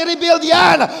kayang i-rebuild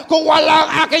yan. Kung walang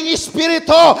aking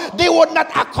Espiritu, they would not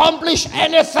accomplish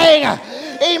anything.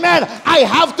 Amen. I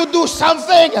have to do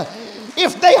something.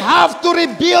 If they have to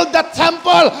rebuild the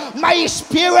temple, my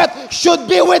Spirit should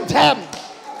be with them.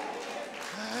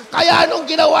 Kaya anong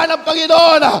ginawa ng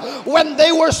Panginoon when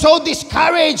they were so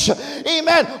discouraged?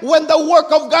 Amen. When the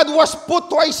work of God was put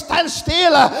to a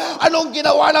standstill, anong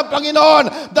ginawa ng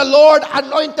Panginoon? The Lord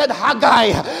anointed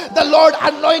Haggai. The Lord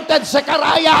anointed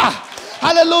Zechariah.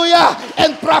 Hallelujah!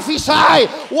 And prophesy.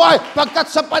 Why? Pagkat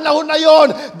sa panahon na yon,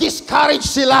 discouraged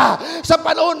sila. Sa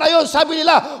panahon na yon, sabi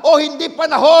nila, hindi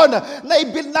panahon na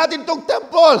i-build natin itong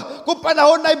temple. Kung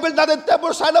panahon na i-build natin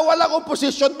temple, sana walang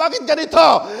opposition. Bakit ganito?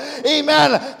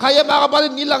 Amen. Kaya mga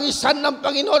kapatid, nilangisan ng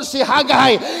Panginoon si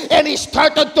Haggai, and he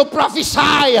started to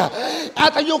prophesy.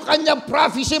 At yung kanyang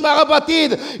prophecy, mga kapatid,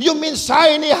 yung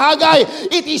mensahe ni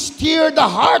Haggai, it stirred the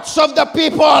hearts of the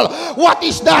people. What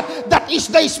is that? That is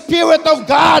the Spirit of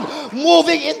God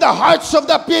moving in the hearts of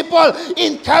the people,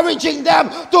 encouraging them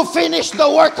to finish the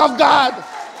work of God.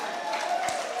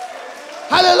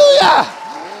 Hallelujah!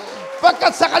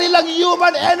 Pagkat sa kanilang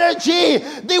human energy,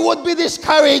 they would be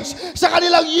discouraged. Sa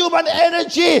kanilang human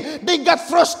energy, they got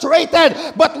frustrated.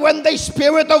 But when the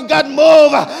Spirit of God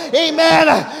moved, amen,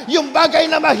 yung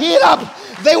bagay na mahirap,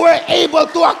 they were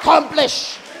able to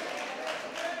accomplish.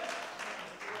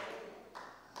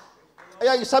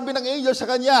 Kaya sabi ng angel sa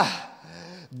kanya,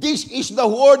 this is the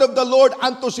word of the Lord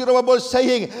unto Zerubbabel,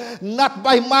 saying, not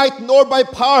by might nor by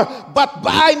power, but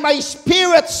by my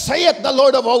Spirit, saith the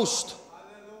Lord of hosts.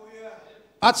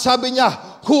 At sabi niya,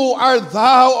 who art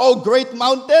thou, O great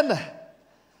mountain?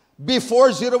 Before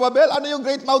Zerubbabel. Ano yung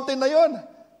great mountain na yun?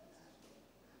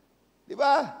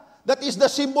 Diba? That is the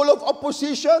symbol of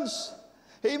oppositions.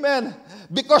 Amen.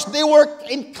 Because they were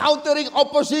encountering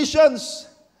oppositions.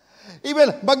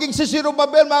 Even maging si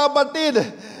Zerubbabel, mga kapatid,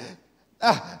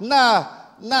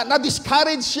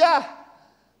 na-discourage siya.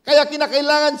 Kaya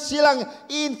kinakailangan silang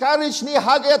i-encourage ni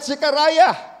Haggai at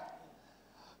Zechariah.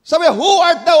 Sabi, who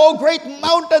art thou, O great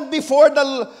mountain,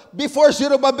 before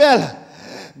Zerubbabel?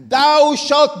 Thou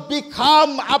shalt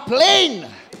become a plain.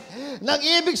 Nang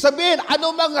ibig sabihin,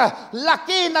 anumang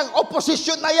laki ng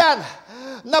opposition na yan,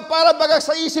 na para baga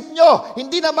sa isip nyo,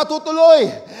 hindi na matutuloy.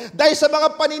 Dahil sa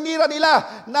mga paninira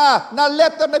nila na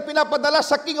letter na pinapadala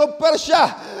sa King of Persia,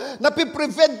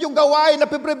 napiprevent yung gawain,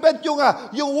 napiprevent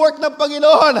yung work ng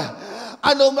Panginoon.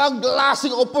 Ano mang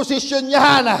klaseng opposition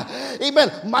yan.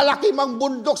 Amen. Malaki mang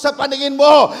bundok sa paningin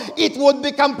mo, it would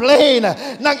become plain.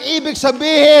 Nang ibig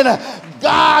sabihin,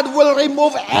 God will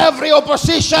remove every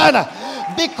opposition.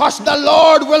 Because the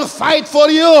Lord will fight for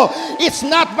you. It's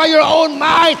not by your own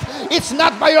might. It's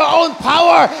not by your own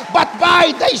power. But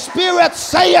by the Spirit,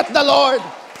 saith the Lord.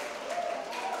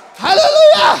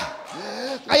 Hallelujah!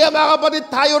 Kaya mga kapatid,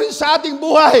 tayo rin sa ating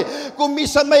buhay, kung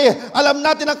minsan may alam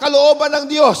natin ang kalooban ng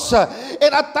Diyos,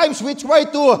 and at times we try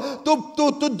to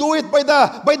do it by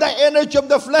the energy of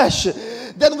the flesh,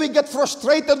 then we get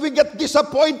frustrated, we get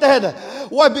disappointed.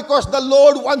 Why? Because the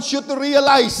Lord wants you to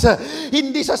realize,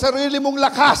 hindi sa sarili mong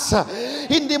lakas,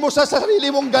 hindi mo sa sarili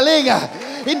mong galing,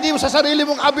 hindi mo sa sarili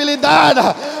mong abilidad,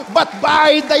 but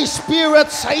by the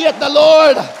Spirit, saith the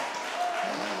Lord.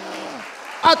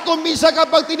 At kung minsan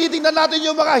kapag tinitingnan natin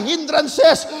yung mga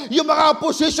hindrances, yung mga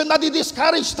opposition, na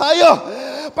di-discourage tayo.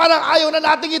 Parang ayaw na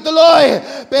nating ituloy.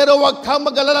 Pero huwag kang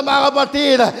mag-alala mga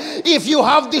kapatid. If you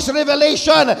have this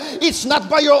revelation, it's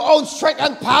not by your own strength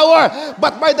and power,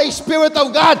 but by the Spirit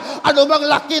of God. Ano mang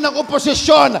laki ng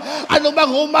oposisyon, ano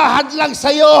mang humahadlang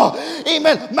sa'yo,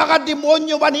 amen, mga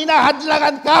demonyo man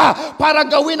hinahadlangan ka para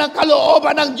gawin ang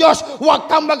kalooban ng Diyos, huwag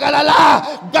kang mag-alala.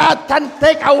 God can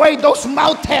take away those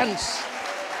mountains.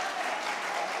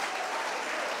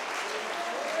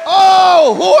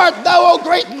 Oh, who art thou, O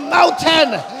great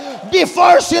mountain?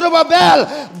 Before Zerubbabel,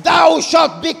 thou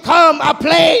shalt become a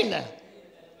plain.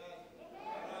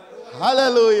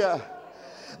 Hallelujah.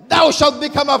 Thou shalt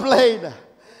become a plain.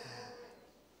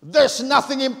 There's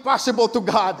nothing impossible to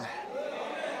God.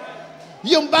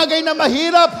 Yung bagay na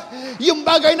mahirap, yung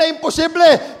bagay na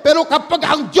imposible, pero kapag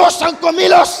ang Diyos ang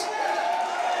kumilos,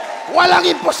 walang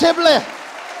imposible.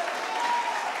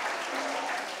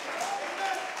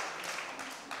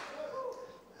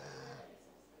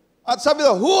 At sabi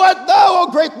daw, who art thou, O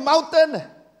great mountain?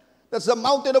 That's the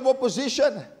mountain of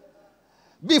opposition.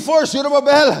 Before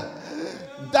Zerubbabel,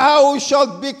 thou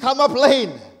shalt become a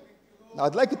plain.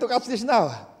 Now, I'd like you to catch this now.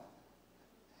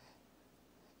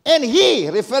 And he,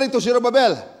 referring to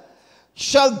Zerubbabel,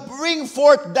 shall bring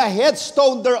forth the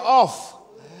headstone thereof,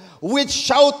 with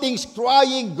shoutings,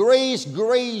 crying, grace,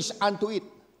 grace unto it.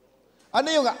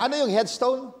 Ano yung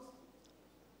headstone?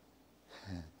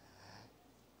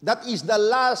 That is the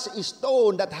last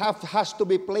stone that has to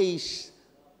be placed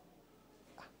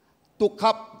to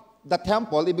cap the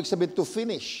temple, ibig sabihin to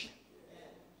finish.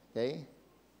 Okay?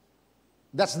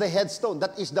 That's the headstone.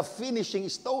 That is the finishing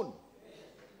stone.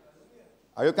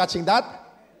 Are you catching that?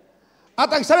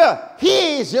 At ang sabi,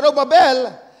 he,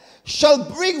 Zerubbabel, shall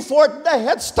bring forth the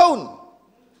headstone.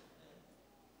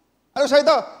 Ano sabi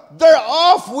ito?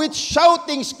 Thereof with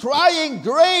shoutings, crying,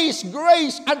 grace,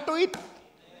 grace unto it.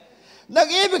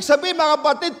 Nag-ibig sabihin mga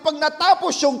kapatid, pag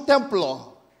natapos yung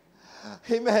templo,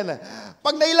 amen,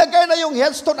 pag nailagay na yung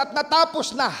headstone at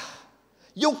natapos na,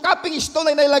 yung capping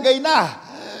stone ay nailagay na,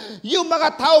 yung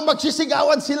mga tao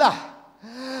magsisigawan sila.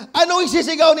 Ano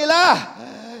isisigaw nila?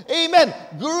 Amen.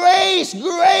 Grace,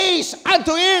 grace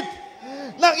unto it.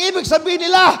 Nang ibig sabihin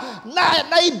nila,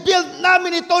 na-build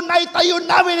namin ito, naitayo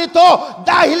namin ito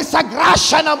dahil sa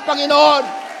grasya ng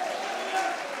Panginoon.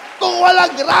 Kung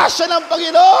walang grasya ng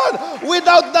Panginoon,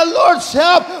 without the Lord's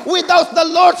help, without the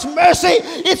Lord's mercy,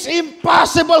 it's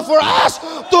impossible for us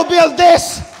to build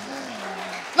this.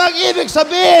 Nang ibig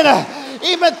sabihin,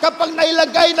 amen, kapag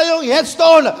nailagay na yung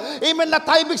headstone, amen,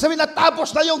 ibig sabihin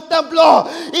natapos na yung templo,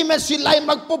 amen, sila'y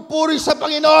magpupuri sa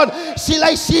Panginoon,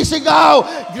 sila'y sisigaw,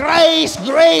 grace,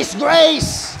 grace,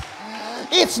 grace.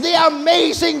 It's the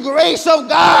amazing grace of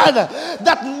God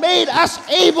that made us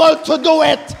able to do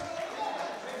it.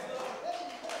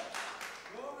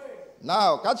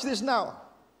 Now, catch this now.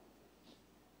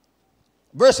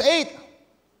 Verse 8.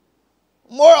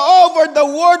 Moreover, the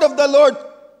word of the Lord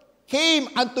came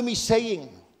unto me, saying,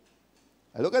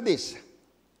 look at this.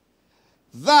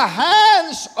 The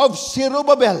hands of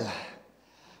Zerubbabel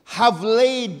have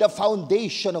laid the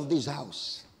foundation of this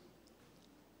house.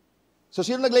 So,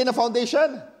 sino naglay na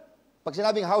foundation? Pag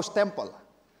sinabing house, temple.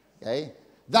 Okay?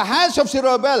 The hands of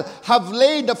Zerubbabel have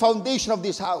laid the foundation of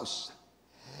this house.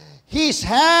 His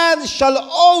hands shall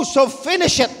also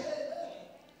finish it.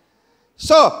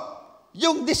 So,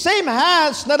 yung the same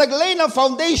hands na naglay ng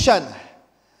foundation,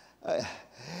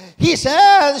 his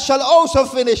hands shall also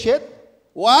finish it.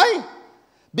 Why?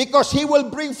 Because he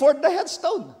will bring forth the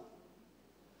headstone.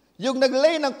 Yung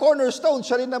naglay ng cornerstone,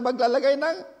 siya rin na maglalagay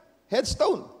ng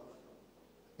headstone.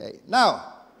 Okay.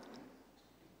 Now,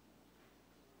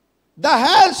 the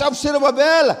hands of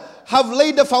Zerubbabel have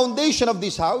laid the foundation of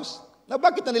this house. Na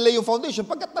bakit na nila yung foundation?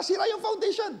 Pagkat nasira yung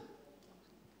foundation.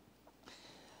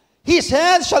 His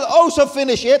hands shall also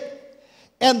finish it,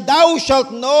 and thou shalt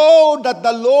know that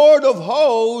the Lord of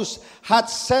hosts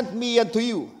hath sent me unto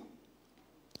you.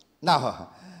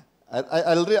 Now,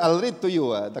 I'll read to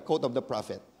you the quote of the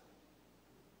prophet.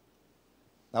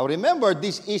 Now remember,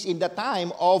 this is in the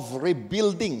time of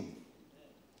rebuilding.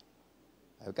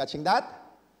 Are you catching that?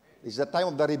 This is the time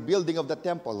of the rebuilding of the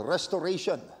temple,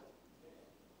 restoration.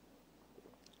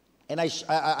 And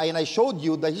I showed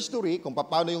you the history kung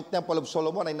paano yung Temple of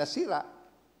Solomon ay nasira.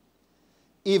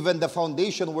 Even the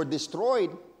foundation were destroyed.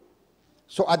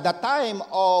 So at the time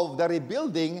of the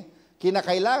rebuilding,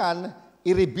 kinakailangan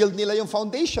i-rebuild nila yung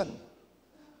foundation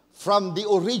from the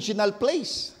original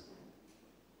place.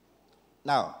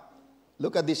 Now,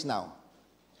 look at this now.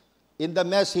 In the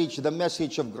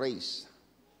message of grace.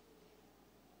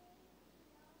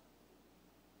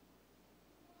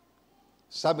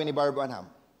 Sabi ni Barbanham,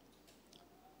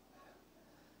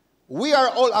 we are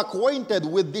all acquainted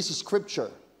with this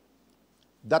scripture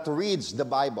that reads the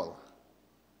Bible.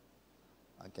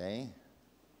 Okay?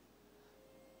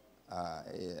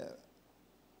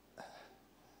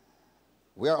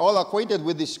 We are all acquainted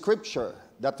with this scripture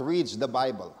that reads the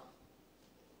Bible.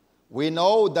 We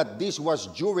know that this was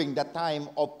during the time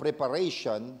of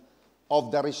preparation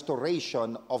of the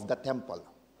restoration of the temple.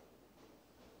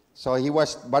 So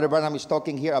Brother Branham is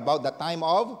talking here about the time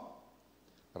of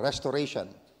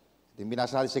restoration. Ito yung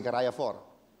binasa natin sa Zechariah 4.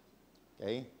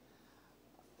 Okay?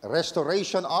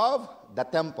 Restoration of the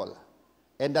temple.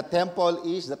 And the temple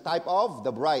is the type of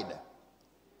the bride.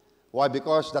 Why?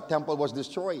 Because the temple was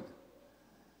destroyed.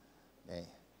 Okay.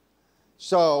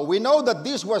 So, we know that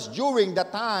this was during the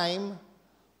time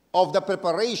of the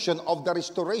preparation of the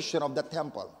restoration of the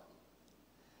temple.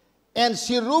 And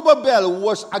Zerubbabel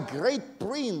was a great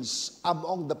prince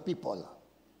among the people.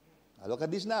 Now, look at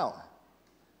this now.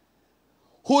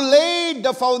 Who laid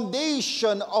the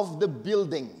foundation of the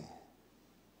building.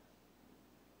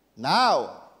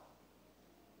 Now,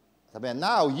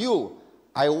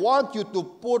 I want you to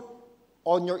put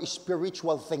on your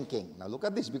spiritual thinking. Now, look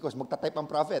at this because magta-type ang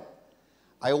prophet.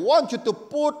 I want you to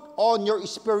put on your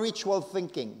spiritual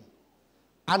thinking.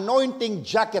 Anointing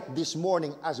jacket this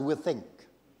morning as we think.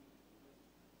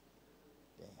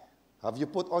 Okay. Have you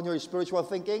put on your spiritual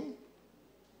thinking?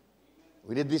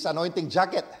 We need this anointing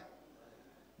jacket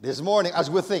this morning as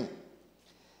we think.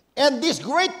 And this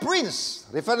great prince,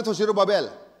 referring to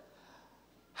Zerubbabel,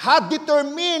 had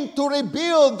determined to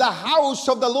rebuild the house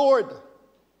of the Lord.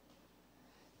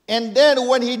 And then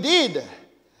when he did,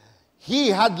 he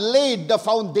had laid the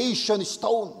foundation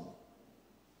stone.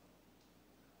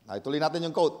 Ituloy natin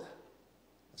yung quote.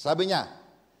 Sabi niya,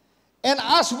 and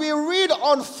as we read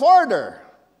on further,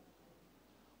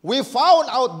 we found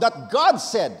out that God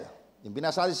said, yung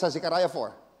binasa sa Zechariah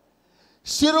 4,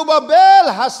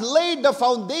 Zerubbabel has laid the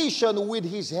foundation with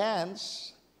his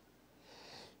hands.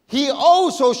 He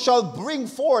also shall bring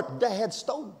forth the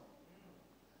headstone.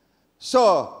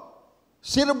 So,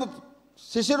 si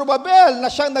Zerubbabel na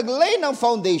siyang naglay ng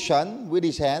foundation with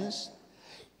his hands,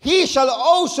 he shall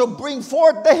also bring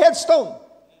forth the headstone.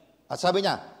 At sabi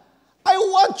niya, I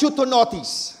want you to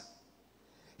notice,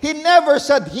 he never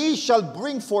said he shall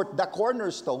bring forth the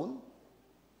cornerstone.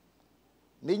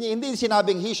 Hindi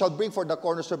sinabing he shall bring forth the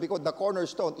cornerstone because the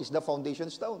cornerstone is the foundation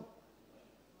stone.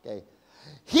 Okay.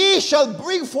 He shall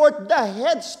bring forth the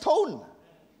headstone.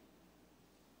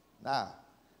 Now,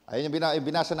 ayun yung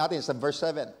binasa natin sa verse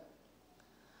 7.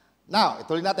 Now,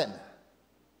 ituloy natin.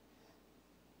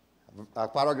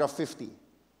 Paragraph 50.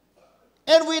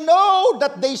 And we know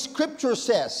that the scripture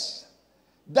says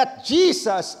that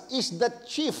Jesus is the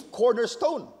chief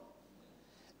cornerstone.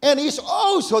 And he's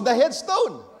also the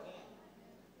headstone.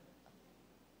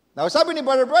 Now, sabi ni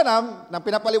Brother Branham, nang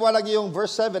pinapaliwanag niya yung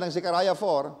verse 7 ng Zechariah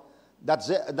 4,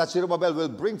 that Zerubbabel will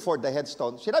bring forth the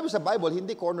headstone. Sinabi sa Bible,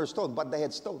 hindi cornerstone, but the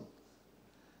headstone.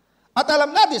 At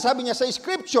alam natin, sabi niya sa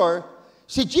scripture,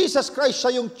 si Jesus Christ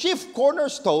siya yung chief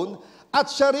cornerstone at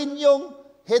siya rin yung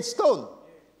headstone.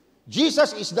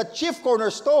 Jesus is the chief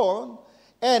cornerstone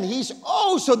and he's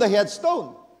also the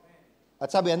headstone. At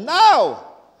sabi niya,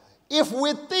 now, if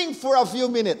we think for a few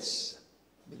minutes,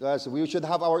 because we should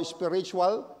have our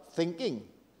spiritual thinking.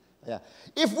 Yeah.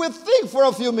 If we think for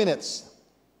a few minutes,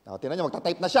 now, tingnan niyo,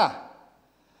 magta-type na siya,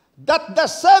 that the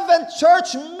seventh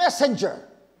church messenger,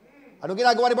 anong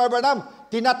ginagawa ni Brother Branham?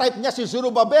 Tina-type niya si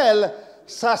Zerubbabel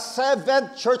sa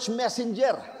seventh church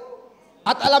messenger.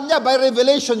 At alam niya, by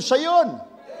revelation, siya yun.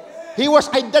 He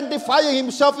was identifying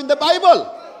himself in the Bible.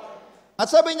 At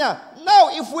sabi niya,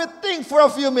 now, if we think for a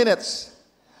few minutes,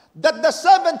 that the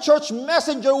seventh church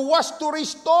messenger was to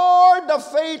restore the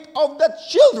faith of the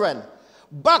children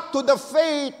back to the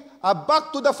faith,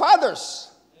 back to the fathers.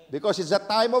 Because it's a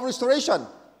time of restoration.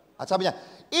 At sabi niya,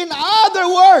 in other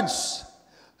words,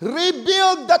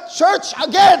 rebuild the church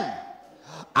again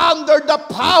under the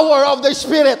power of the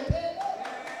Spirit.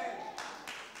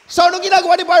 So, anong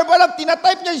ginagawa ni Brother Branham?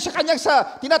 Tinatype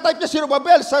niya si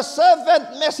Zerubbabel sa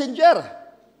seventh messenger,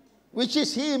 which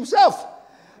is he himself.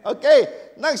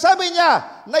 Okay, nang sabi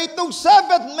niya na itong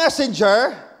seventh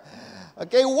messenger,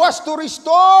 okay, was to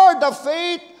restore the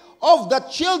faith of the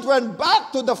children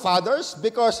back to the fathers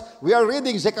because we are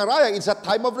reading Zechariah, it's a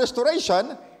time of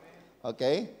restoration.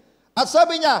 Okay? At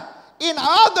sabi niya, in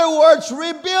other words,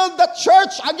 rebuild the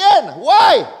church again.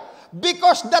 Why?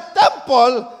 Because the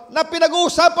temple na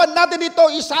pinag-uusapan natin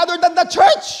dito is other than the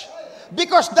church.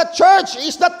 Because the church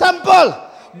is the temple,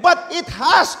 but it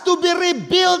has to be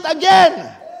rebuilt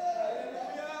again.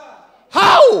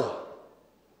 How?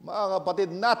 Mga kapatid,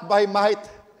 not by might,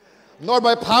 nor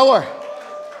by power,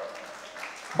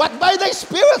 but by the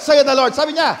Spirit, saith the Lord.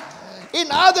 Sabi niya, in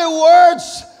other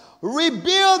words,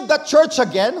 rebuild the church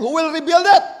again. Who will rebuild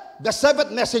it? The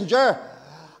seventh messenger.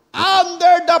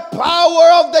 Under the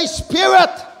power of the Spirit.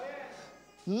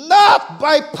 Not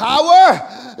by power,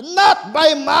 not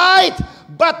by might,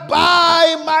 but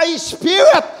by my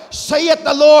Spirit, saith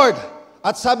the Lord.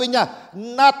 At sabi niya,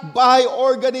 not by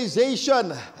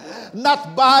organization,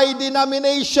 not by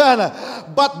denomination,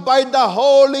 but by the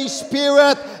Holy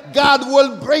Spirit, God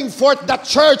will bring forth the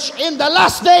church in the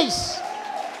last days.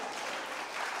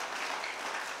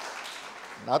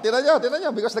 Tinan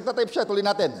niyo, because nagtatype siya, tuloy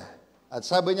natin. At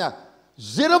sabi niya,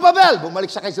 Zerubbabel, bumalik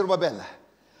siya kay Zerubbabel.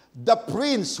 The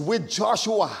prince with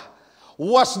Joshua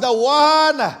was the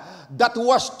one that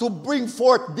was to bring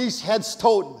forth this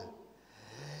headstone.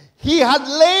 He had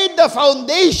laid the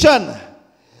foundation.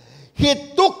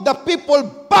 He took the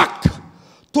people back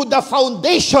to the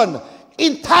foundation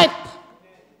in type.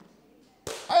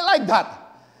 I like that.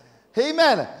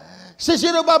 Amen. Si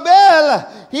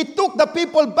Zerubbabel, he took the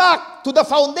people back to the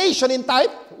foundation in type.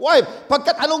 Why?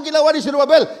 Pagkat anong ginawa ni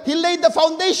Zerubbabel? He laid the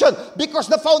foundation because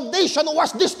the foundation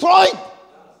was destroyed.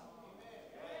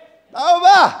 Tama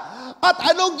ba? At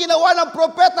anong ginawa ng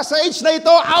propeta sa age na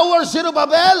ito? Our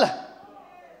Zerubbabel.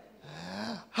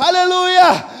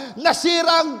 Hallelujah!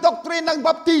 Nasira ang doctrine ng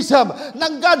baptism,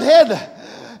 ng Godhead.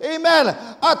 Amen.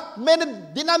 At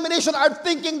many denominations are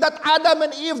thinking that Adam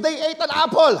and Eve, they ate an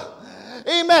apple.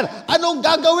 Amen. Anong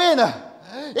gagawin?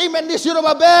 Amen. Ni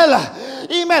Zerubbabel.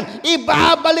 Amen.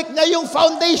 Ibabalik niya yung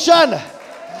foundation.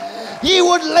 He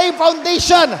would lay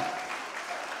foundation.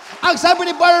 Ang sabi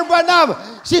ni Brother Branham,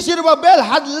 si Zerubbabel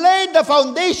had laid the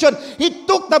foundation. He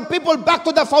took the people back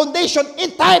to the foundation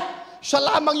in type. Siya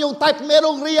lamang yung type,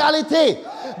 merong reality.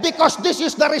 Because this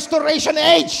is the restoration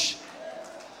age.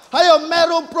 Hayo,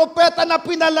 merong propeta na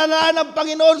pinalalaan ng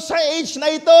Panginoon sa age na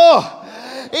ito.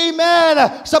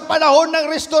 Amen. Sa panahon ng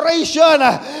restoration,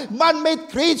 man-made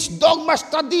creeds, dogmas,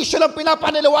 tradition ang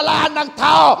pinapaniniwalaan ng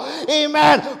tao.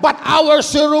 Amen. But our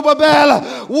Zerubbabel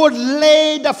would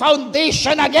lay the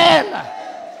foundation again.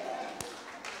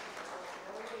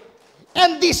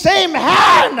 And the same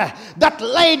hand that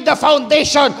laid the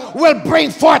foundation will bring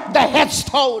forth the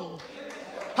headstone.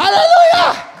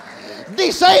 Hallelujah! The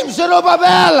same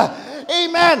Zerubbabel.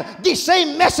 Amen. The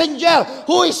same messenger.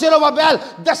 Who is Zerubbabel?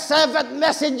 The seventh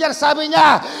messenger, sabi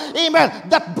niya. Amen.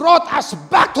 That brought us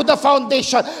back to the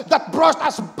foundation. That brought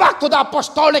us back to the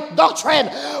apostolic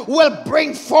doctrine. Will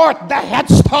bring forth the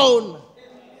headstone.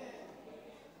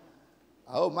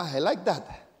 Oh my, I like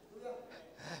that.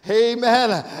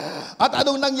 Amen. At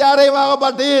anong nangyari mga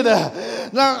kapatid?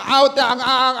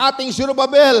 Ang ating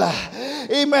Zerubbabel,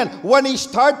 amen, when he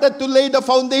started to lay the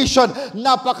foundation,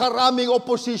 napakaraming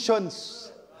oppositions.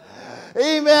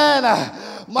 Amen.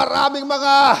 Maraming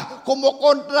mga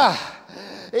kumukontra.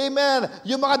 Amen.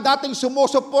 Yung mga dating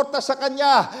sumusuporta sa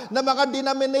kanya na mga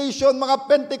denomination, mga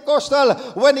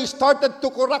Pentecostal, when he started to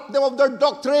correct them of their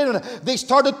doctrine, they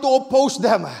started to oppose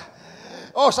them.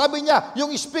 Oh, sabi niya,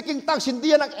 yung speaking tongues,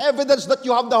 hindi yan ang evidence that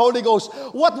you have the Holy Ghost.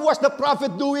 What was the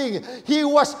prophet doing? He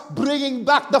was bringing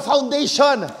back the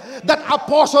foundation that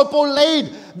Apostle Paul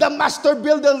laid, the master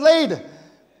builder laid.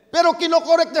 Pero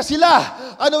kinokorek niya sila.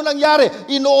 Anong nangyari?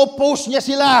 Ino-oppose niya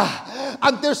sila.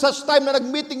 Until such time na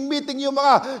nag-meeting yung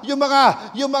mga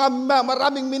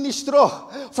maraming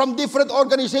ministro from different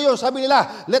organizations. Sabi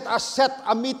nila, let us set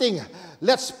a meeting.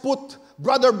 Let's put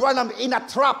Brother Branham in a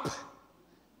trap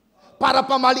para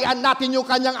pamalian natin yung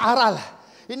kanyang aral.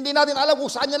 Hindi natin alam kung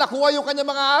saan niya nakuha yung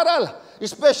kanyang mga aral.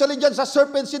 Especially dyan sa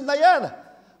serpent seed na yan.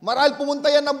 Marahil pumunta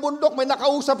yan ng bundok, may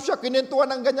nakausap siya, kinentuhan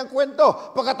ng ganyang kwento.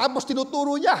 Pagkatapos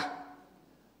tinuturo niya.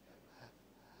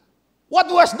 What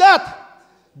was that?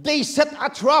 They set a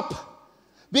trap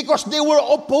because they were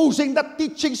opposing the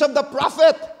teachings of the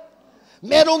prophet.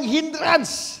 Merong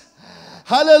hindrance.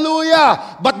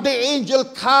 Hallelujah! But the angel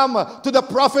come to the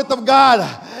prophet of God.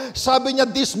 Sabi niya,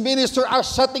 this minister are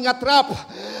setting a trap.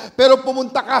 Pero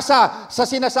pumunta ka sa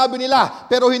sinasabi nila,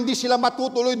 pero hindi sila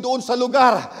matutuloy doon sa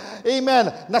lugar. Amen.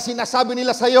 Na sinasabi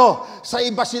nila sa iyo, sa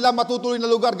iba sila matutuloy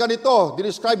na lugar ganito.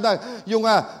 Describe na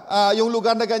yung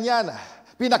lugar na ganyan.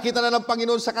 Pinakita na ng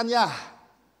Panginoon sa kanya.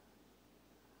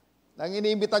 Nang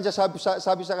iniimbitan siya,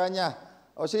 sabi sa kanya,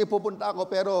 o sige, pupunta ako,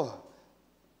 pero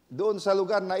doon sa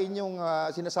lugar na inyong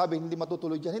sinasabi, hindi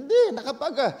matutuloy dyan. Hindi,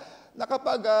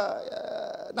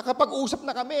 nakapag-usap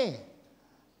na kami.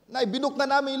 Naibinok na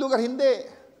namin yung lugar, hindi.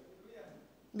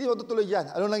 Hindi matutuloy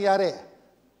dyan. Ano nangyari?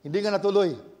 Hindi nga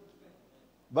natuloy.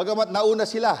 Bagamat nauna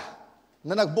sila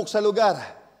na nag-book sa lugar,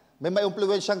 may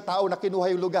impluwensyang tao na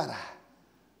kinuha yung lugar.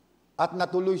 At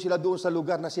natuloy sila doon sa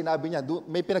lugar na sinabi niya.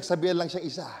 May pinagsabihan lang siyang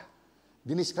isa.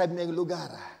 Dinescribe niya yung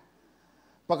lugar.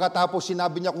 Pagkatapos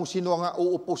sinabi niya kung sino ang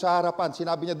uupo sa harapan.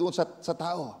 Sinabi niya doon sa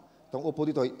tao. Itong upo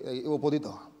dito, upo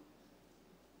dito.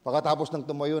 Pagkatapos nang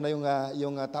tumayo na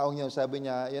yung taong niya, sabi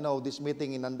niya, this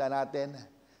meeting, inanda natin.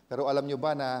 Pero alam niyo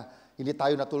ba na hindi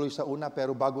tayo natuloy sa una,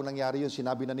 pero bago nangyari yun,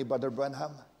 sinabi na ni Brother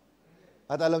Branham.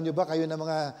 At alam niyo ba, kayo na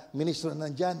mga ministro na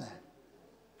nandyan,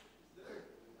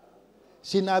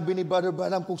 sinabi ni Brother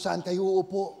Branham kung saan kayo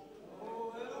uupo.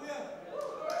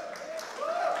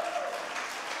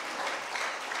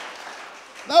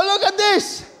 Now look at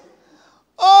this.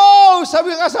 Oh,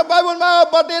 sabi nga sa Bible, mga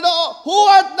kapatid, who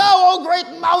art thou, O great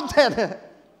mountain?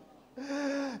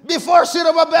 Before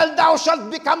Zerubbabel, thou shalt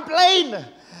become plain.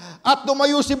 At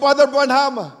tumayo si Brother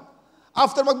Branham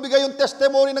after magbigay yung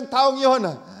testimony ng taong yon.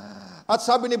 At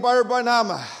sabi ni Brother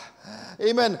Branham,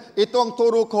 amen, ito ang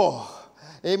turo ko.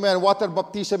 Amen, water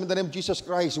baptism in the name of Jesus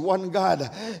Christ, one God.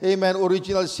 Amen,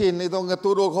 original sin, itong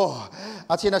turo ko.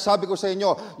 At sinasabi ko sa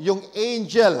inyo, yung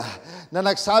angel na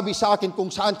nagsabi sa akin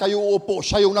kung saan kayo uupo,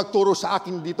 siya yung nagturo sa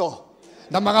akin dito,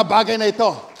 ng mga bagay na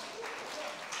ito.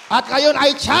 At ngayon,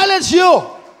 I challenge you,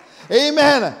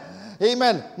 amen,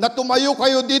 amen, na tumayo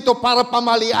kayo dito para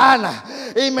pamalian,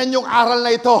 amen, yung aral na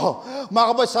ito. Mga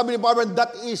kapatid, sabi ni Barbara,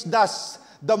 that is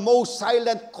the most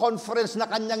silent conference na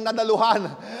kanyang nadaluhan.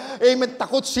 Amen,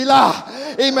 takot sila.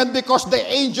 Amen, because the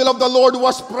angel of the Lord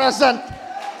was present.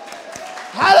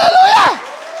 Hallelujah!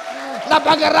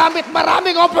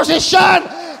 Napagaramit-maraming opposition.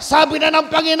 Sabi na ng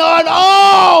Panginoon,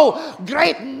 oh,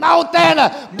 great mountain,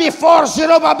 before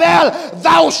Zerubbabel,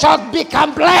 thou shalt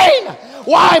become plain.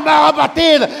 Why, mga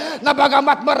kapatid? Na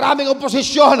bagamat maraming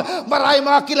oposisyon, maraming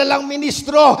mga kilalang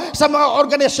ministro sa mga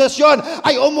organisasyon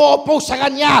ay umuupo sa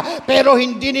kanya, pero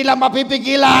hindi nila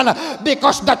mapipigilan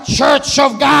because the church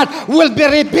of God will be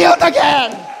rebuilt again.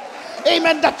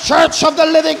 Amen. The church of the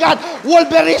living God will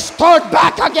be restored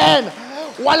back again.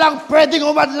 Walang pwedeng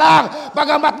umadlang.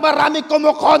 Bagamat maraming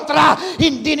kumukontra,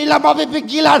 hindi nila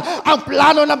mapipigilan ang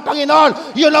plano ng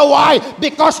Panginoon. You know why?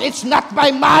 Because it's not by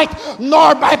might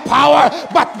nor by power,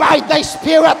 but by the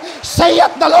Spirit,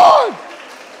 saith the Lord.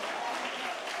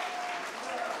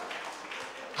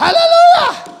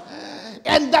 Hallelujah!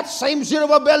 And that same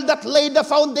Zerubbabel that laid the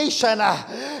foundation.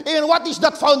 And what is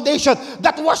that foundation?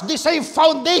 That was the same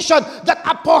foundation that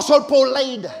Apostle Paul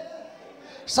laid.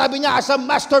 Sabi niya, as a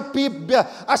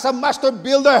master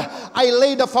builder, I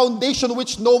laid a foundation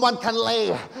which no man can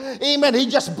lay. Amen. He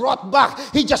just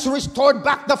restored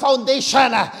back the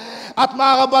foundation. At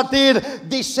mga kapatid,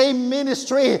 the same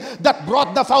ministry that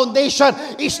brought the foundation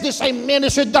is the same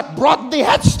ministry that brought the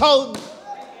headstone.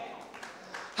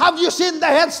 Have you seen the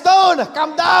headstone?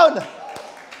 Come down.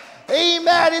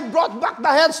 Amen. It brought back the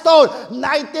headstone.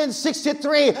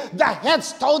 1963, the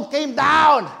headstone came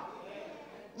down.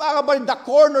 Mga kapatid, the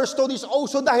cornerstone is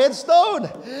also the headstone.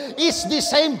 It's the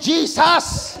same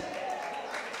Jesus.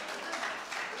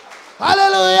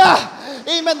 Hallelujah!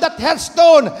 Amen. That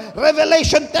headstone,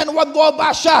 Revelation 10:1, buwaba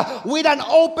siya with an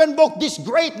open book. This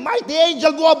great mighty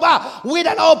angel buwaba with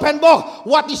an open book.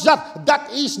 What is that? That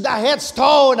is the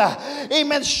headstone.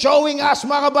 Amen. Showing us,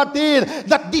 mga kapatid,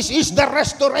 that this is the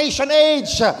restoration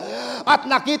age. At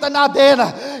nakita natin,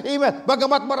 amen,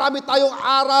 bagamat marami tayong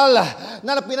aral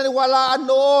na pinaniwalaan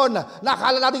noon,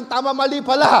 nakala natin tama mali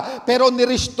pala, pero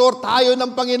nirestore tayo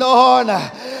ng Panginoon.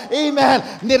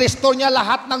 Amen. Nirestore niya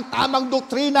lahat ng tamang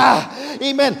doktrina.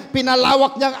 Amen.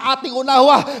 Pinalawak niya ang ating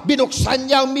unawa, binuksan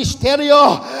niya ang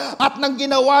misteryo. At nang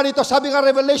ginawa nito, sabi nga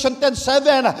Revelation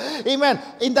 10:7,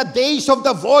 amen, in the days of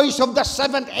the voice of the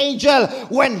seventh angel,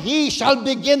 when he shall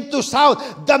begin to sound,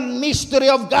 the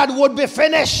mystery of God would be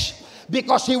finished.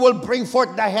 Because He will bring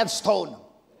forth the headstone.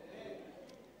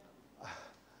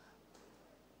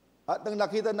 At nang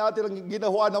nakita natin ang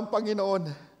ginawa ng Panginoon,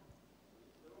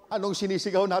 anong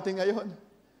sinisigaw natin ngayon?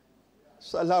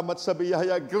 Salamat sa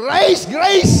biyaya. Grace!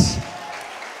 Grace!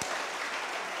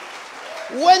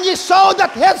 When you saw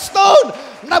that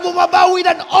headstone, na bumaba with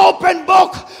an open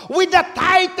book, with the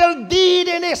title deed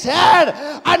in his hand,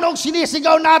 anong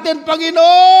sinisigaw natin,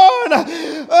 Panginoon?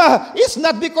 It's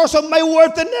not because of my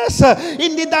worthiness.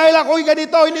 Hindi dahil ako'y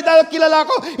ganito, hindi dahil kilala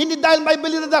ko, hindi dahil may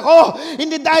abilidad ako,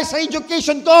 hindi dahil sa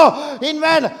education ko.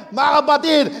 Amen. Mga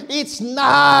kapatid, it's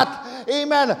not,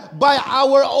 amen, by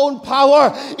our own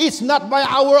power. It's not by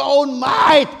our own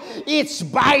might. It's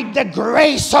by the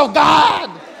grace of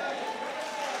God.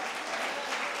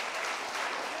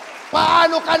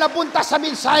 Paano ka napunta sa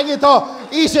mensaheng ito?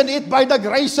 Isn't it by the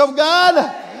grace of God?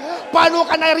 Paano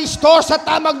ka na-restore sa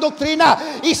tamang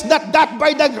doktrina? Is not that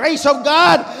by the grace of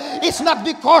God? It's not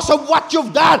because of what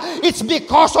you've done. It's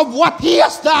because of what He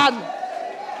has done.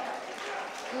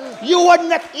 you would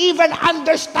not even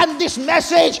understand this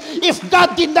message if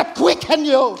God did not quicken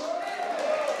you.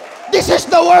 This is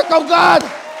the work of God.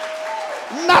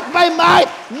 Not by might,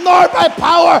 nor by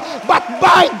power, but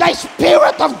by the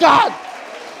Spirit of God.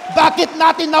 Bakit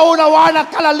natin naunawaan ang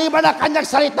kalaliman ng kanyang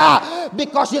salita?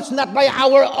 Because it's not by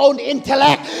our own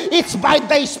intellect. It's by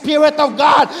the Spirit of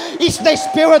God. It's the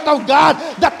Spirit of God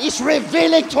that is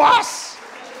revealing to us.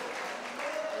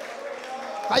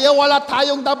 Kaya wala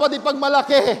tayong dapat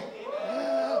ipagmalaki.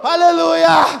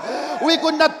 Hallelujah! We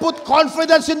could not put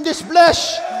confidence in this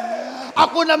flesh.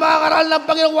 Ako na mga ngaral ng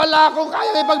Panginoon, wala akong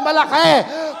kaya ipagmalaki.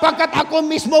 Pagkat ako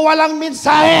mismo walang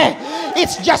mensahe.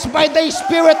 It's just by the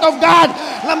Spirit of God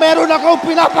na meron akong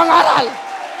pinapangaral.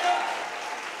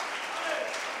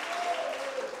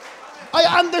 I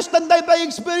understand that by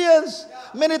experience.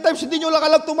 Many times hindi nyo lang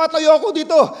alam, tumatayo ako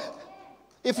dito.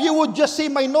 If you would just see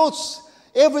my notes,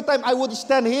 every time I would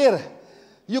stand here,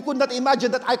 you could not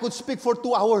imagine that I could speak for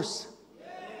 2 hours.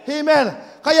 Amen.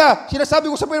 Kaya, sinasabi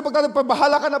ko sa Panginoon,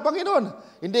 pabahala ka na Panginoon.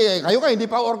 Hindi, kayo ka, hindi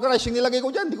pa organize yung nilagay ko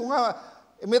dyan. Hindi ko nga,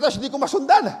 hindi ko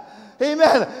masundan.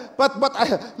 Amen. But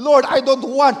Lord, I don't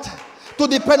want to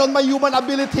depend on my human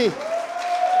ability.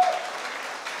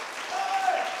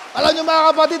 Alam niyo mga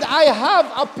kapatid, I have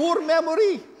a poor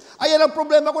memory. Ayan ang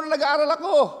problema ko na nag-aaral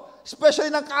ako. Especially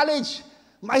ng college.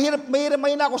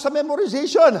 Mahina ako sa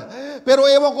memorization. Pero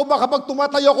ewan ko ba kapag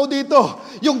tumatayo ako dito,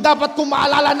 yung dapat kong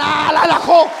maalala, naaalala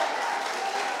ko.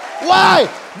 Why?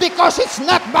 Because it's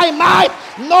not by might,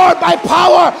 nor by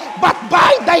power, but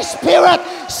by the Spirit,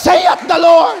 saith the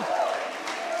Lord.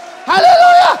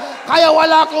 Hallelujah! Kaya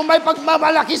wala akong may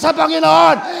pagmamalaki sa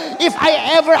Panginoon. If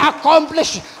I ever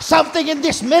accomplish something in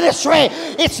this ministry,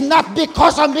 it's not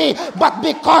because of me, but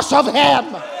because of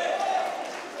Him.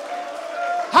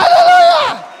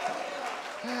 Hallelujah!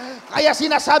 Kaya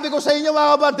sinasabi ko sa inyo mga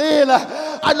kapatid,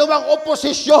 anumang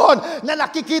oposisyon na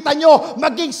nakikita nyo,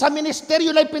 maging sa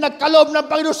ministeryo na pinagkaloob ng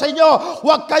Panginoon sa inyo,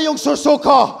 huwag kayong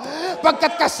susuko.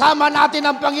 Pagkat kasama natin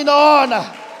ang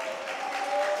Panginoon.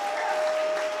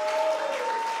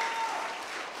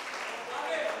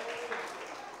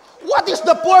 What is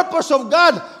the purpose of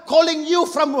God calling you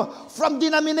from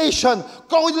denomination,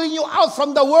 calling you out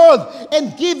from the world,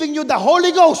 and giving you the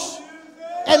Holy Ghost,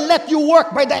 and let you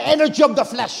work by the energy of the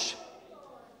flesh?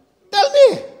 Tell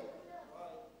me.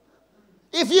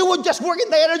 If you would just work in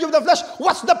the energy of the flesh,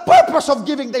 what's the purpose of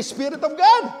giving the Spirit of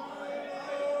God?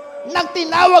 Nang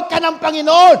tinawag ka ng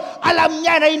Panginoon, alam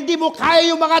niya na hindi mo kaya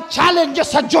yung mga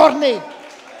challenges sa journey.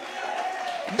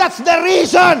 That's the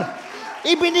reason.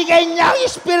 Ibinigay niya ang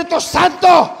Espiritu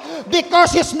Santo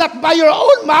because it's not by your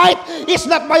own might, it's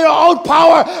not by your own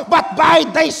power, but by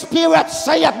the Spirit,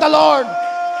 saith the Lord.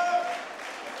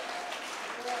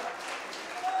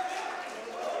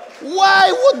 Why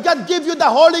would God give you the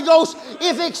Holy Ghost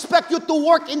if He expect you to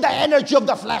work in the energy of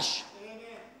the flesh?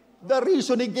 The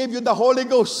reason He gave you the Holy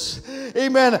Ghost,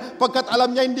 amen, pagkat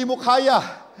alam niya hindi mo kaya.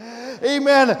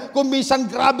 Amen. Kung minsan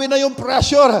grabe na yung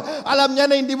pressure, alam niya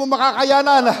na hindi mo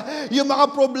makakayanan. Yung mga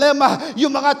problema,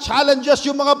 yung mga challenges,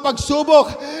 yung mga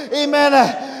pagsubok. Amen.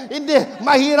 Hindi,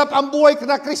 mahirap ang buhay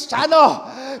na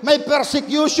Kristiyano. May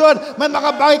persecution, may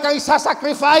mga bagay kang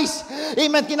isasacrifice.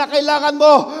 Amen. Kinakailangan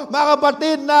mo, mga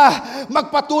kapatid, na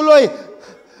magpatuloy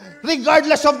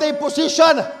regardless of the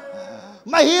position.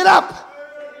 Mahirap.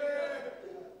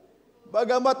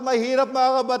 Bagamat mahirap,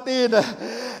 mga kapatid,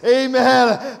 amen,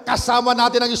 kasama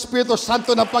natin ang Espiritu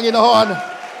Santo ng Panginoon.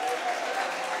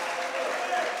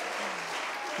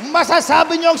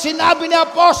 Masasabi niyo ang sinabi ni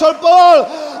Apostle Paul,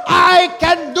 I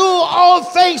can do all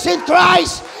things in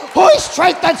Christ who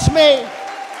strengthens me.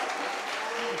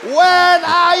 When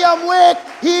I am weak,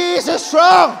 He is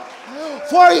strong.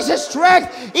 For His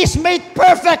strength is made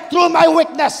perfect through my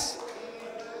weakness.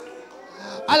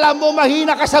 Alam mo,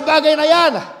 mahina ka sa bagay na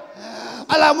yan.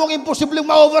 Alam mong imposibleng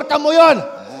ma-overcome mo yun.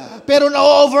 Pero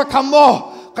na-overcome mo.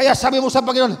 Kaya sabi mo sa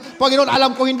Panginoon, Panginoon,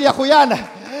 alam ko hindi ako yan.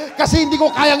 Kasi hindi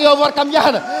ko kayang i-overcome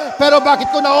yan. Pero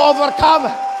bakit ko na-overcome?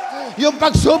 Yung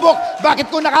pagsubok, bakit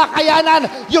ko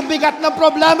nakakayanan? Yung bigat ng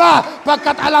problema,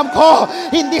 pagkat alam ko,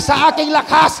 hindi sa aking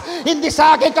lakas, hindi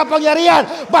sa aking kapangyarihan,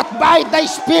 but by the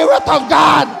Spirit of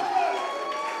God.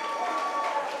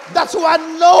 That's why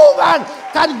no man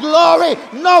can glory,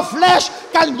 no flesh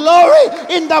can glory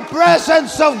in the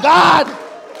presence of God.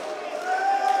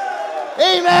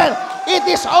 Amen. It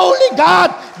is only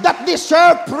God that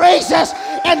deserves praises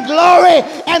and glory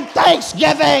and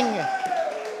thanksgiving.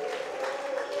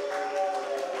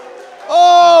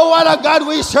 Oh, what a God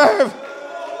we serve.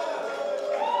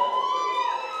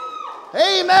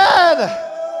 Amen.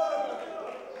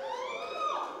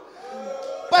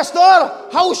 Pastor,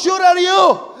 how sure are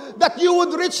you that you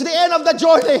would reach the end of the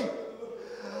journey.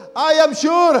 I am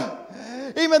sure,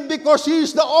 even because He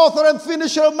is the author and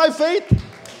finisher of my faith.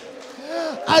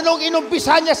 Anong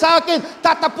inumpisa niya sa akin,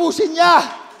 tatapusin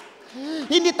niya.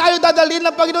 Hindi tayo dadalhin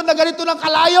ng Panginoon na ganito ng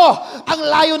kalayo. Ang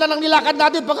layo na ng nilakad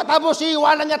natin, pagkatapos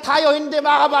iiwanan niya tayo, hindi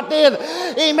mga kapatid.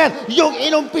 Amen. Yung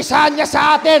inumpisa niya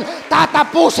sa atin,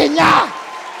 tatapusin niya.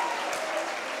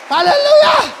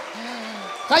 Hallelujah!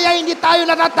 Kaya hindi tayo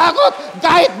natatakot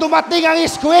kahit dumating ang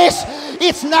squeeze.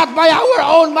 It's not by our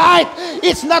own might,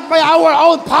 it's not by our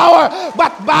own power,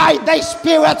 but by the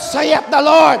Spirit, saith the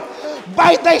Lord.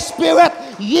 By the Spirit,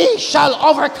 ye shall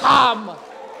overcome.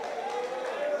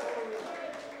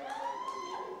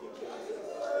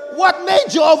 What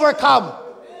made you overcome?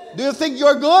 Do you think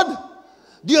you're good?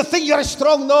 Do you think you're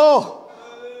strong? No.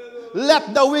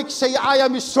 Let the weak say, I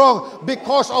am strong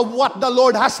because of what the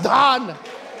Lord has done.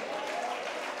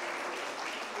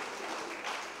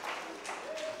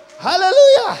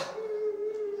 Hallelujah.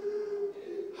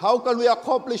 How can we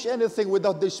accomplish anything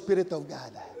without the Spirit of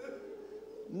God?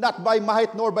 Not by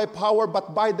might nor by power,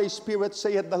 but by the Spirit,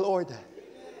 saith the Lord.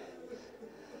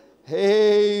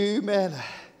 Amen.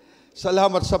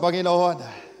 Salamat sa Panginoon.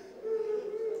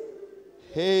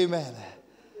 Amen.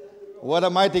 What a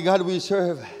mighty God we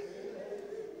serve.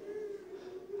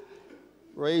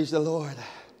 Praise the Lord.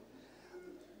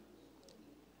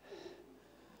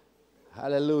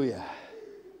 Hallelujah.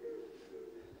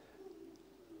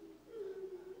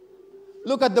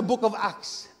 Look at the book of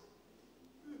Acts.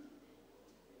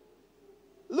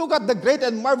 Look at the great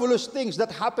and marvelous things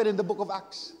that happen in the book of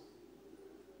Acts.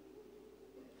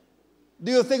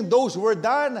 Do you think those were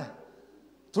done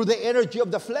through the energy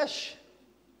of the flesh?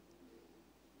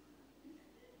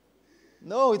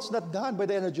 No, it's not done by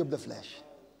the energy of the flesh.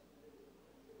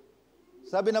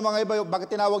 Sabi ng mga iba, bakit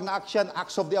tinawag na Acts yan?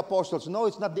 Acts of the Apostles. No,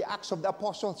 it's not the Acts of the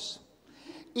Apostles.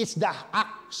 It's the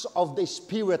acts of the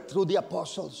Spirit through the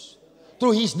Apostles,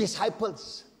 through His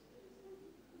disciples.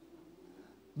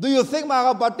 Do you think,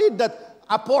 mga kapatid, that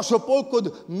Apostle Paul could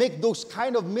make those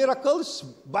kind of miracles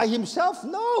by himself?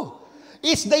 No.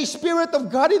 It's the Spirit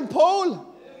of God in Paul.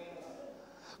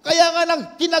 Kaya nga nang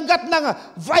kinagat ng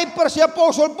viper si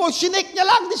Apostle Paul, sinake niya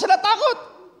lang, hindi siya natakot.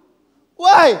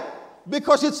 Why?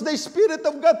 Because it's the Spirit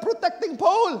of God protecting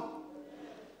Paul.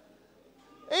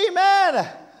 Amen.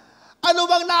 Ano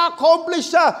bang na-accomplish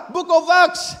sa Book of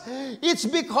Acts? It's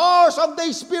because of the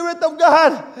Spirit of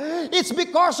God. It's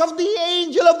because of the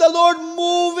angel of the Lord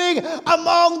moving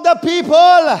among the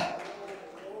people.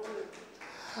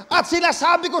 At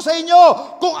sinasabi ko sa inyo,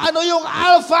 kung ano yung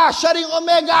Alpha, siya rin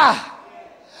Omega.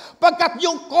 Pagkat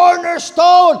yung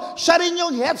cornerstone, siya rin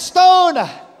yung headstone.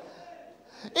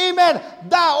 Amen.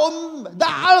 The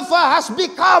Alpha has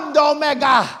become the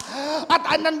Omega. At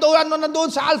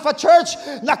nandoon sa Alpha Church,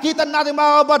 nakita natin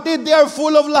mga kapatid, they are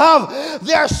full of love.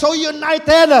 They are so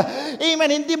united. Amen.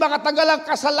 Hindi makatagal ang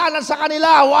kasalanan sa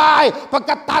kanila. Why?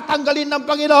 Pagkat tatanggalin ng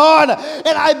Panginoon.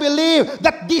 And I believe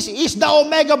that this is the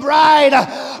Omega Bride.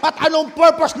 At anong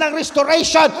purpose ng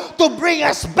restoration? To bring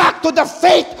us back to the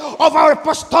faith of our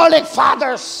apostolic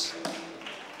fathers.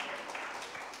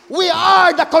 We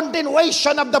are the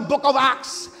continuation of the book of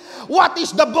Acts. What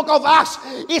is the book of Acts?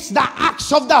 It's the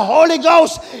acts of the Holy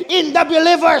Ghost in the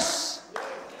believers.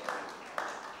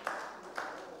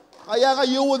 Kaya nga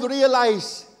you would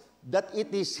realize that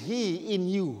it is He in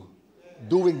you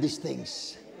doing these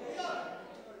things.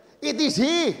 It is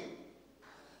He.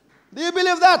 Do you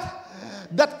believe that?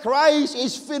 That Christ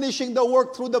is finishing the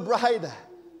work through the bride.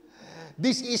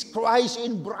 This is Christ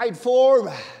in bride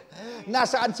form.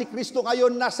 Nasaan si Kristo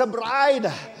ngayon? Nasa bride.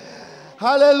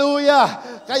 Hallelujah!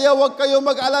 Kaya huwag kayong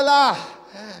mag-alala.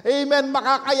 Amen.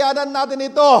 Makakayanan natin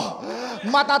ito.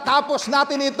 Matatapos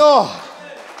natin ito.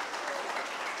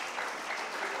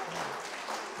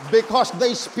 Because the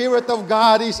Spirit of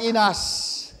God is in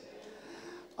us.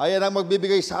 Ayan ang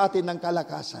magbibigay sa atin ng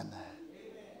kalakasan.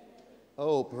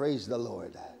 Oh, praise the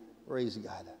Lord. Praise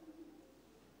God.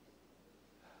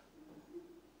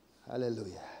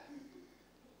 Hallelujah.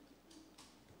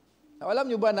 Now, alam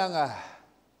nyo ba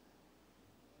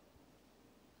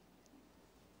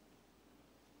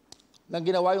nang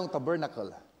ginawa yung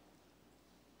tabernacle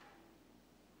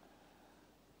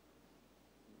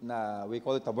na we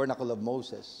call it tabernacle of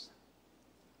Moses.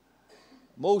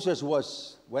 Moses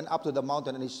went up to the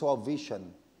mountain and he saw a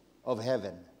vision of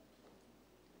heaven.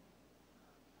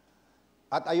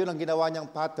 At ayun ang ginawa niyang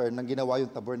pattern ng ginawa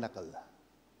yung tabernacle.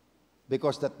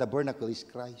 Because that tabernacle is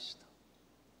Christ.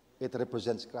 It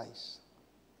represents Christ.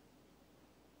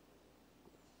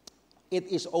 It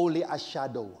is only a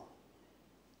shadow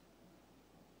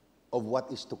of what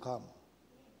is to come.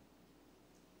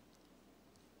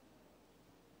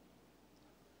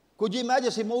 Could you imagine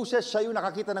si Moses, siya yung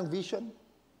nakakita ng vision?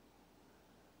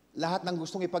 Lahat ng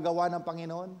gustong ipagawa ng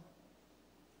Panginoon.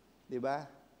 Di ba?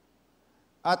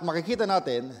 At makikita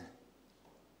natin,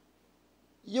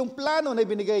 yung plano na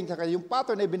ibinigay sa kanya, yung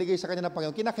pattern na ibinigay sa kanya ng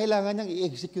Panginoon, kinakailangan niyang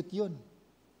i-execute yun.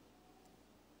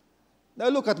 Now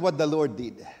look at what the Lord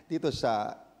did dito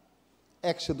sa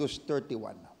Exodus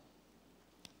 31.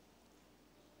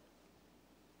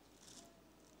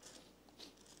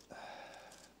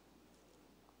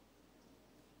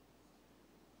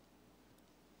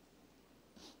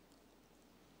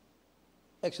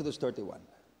 Exodus 31.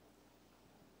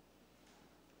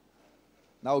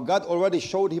 Now God already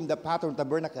showed him the pattern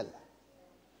tabernacle.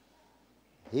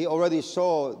 He already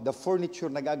saw the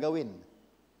furniture na gagawin.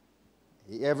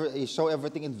 He saw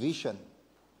everything in vision.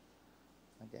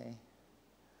 Okay?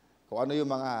 Kung ano yung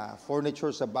mga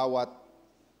furniture sa bawat,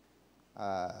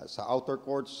 sa outer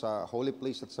courts, sa holy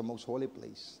place at sa most holy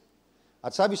place.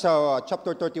 At sabi sa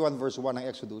chapter 31 verse 1 ng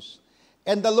Exodus,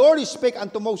 "And the Lord spake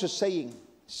unto Moses, saying,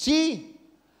 See,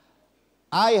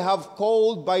 I have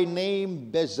called by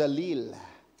name Bezalel,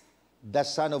 the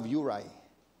son of Uri,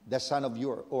 the son of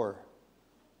Ur,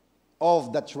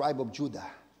 of the tribe of Judah."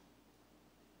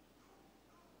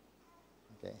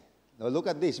 Okay. Now look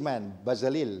at this man,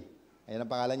 Bezalel. Ayan ang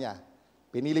pangalan niya.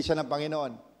 Pinili siya ng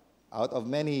Panginoon. Out of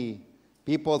many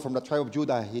people from the tribe of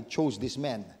Judah, He chose this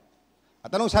man.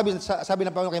 At anong sabi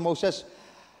ng Panginoon kay Moses?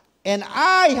 "And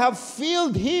I have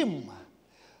filled him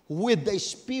with the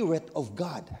Spirit of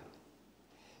God,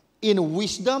 in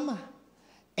wisdom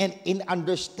and in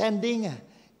understanding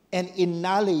and in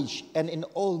knowledge and in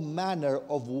all manner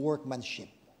of workmanship,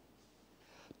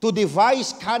 to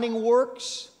devise cunning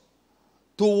works,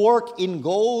 to work in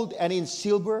gold and in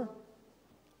silver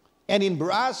and in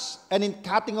brass and in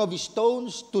cutting of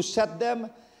stones, to set them,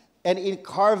 and in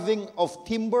carving of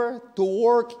timber, to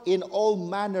work in all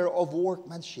manner of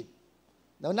workmanship."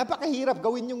 Now, napakahirap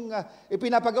gawin yung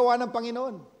ipinapagawa ng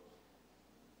Panginoon.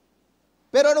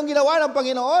 Pero anong ginawa ng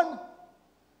Panginoon?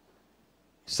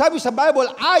 Sabi sa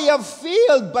Bible, "I have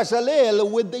filled Bezalel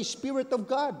with the Spirit of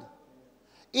God,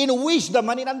 in wisdom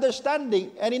and in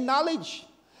understanding and in knowledge,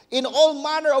 in all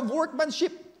manner of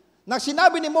workmanship." Nang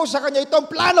sinabi ni Moses sa kanya itong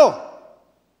plano,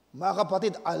 mga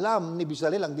kapatid, alam ni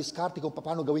Bezalel ang diskarte kung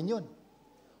paano gawin yun.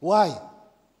 Why?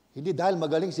 Hindi dahil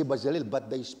magaling si Bezalel, but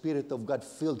the Spirit of God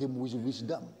filled him with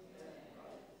wisdom.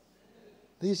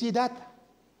 Do you see that?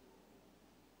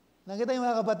 Nakita niyo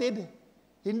mga kapatid?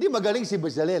 Hindi magaling si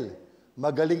Bezalel.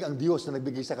 Magaling ang Diyos na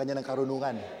nagbigay sa kanya ng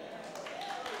karunungan.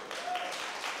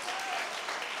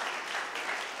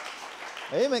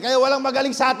 Amen. Kaya walang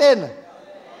magaling sa atin.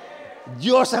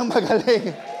 Diyos ang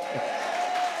magaling.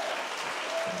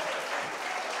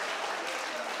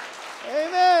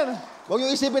 Amen. Huwag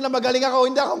yung isipin na magaling ako,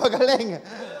 hindi ako magaling.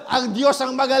 Ang Diyos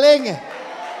ang magaling.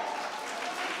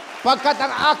 Pagkat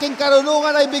ang aking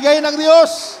karunungan ay bigay ng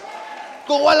Diyos.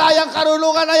 Kung wala yung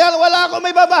karunungan na yan, wala akong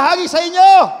may babahagi sa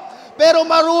inyo. Pero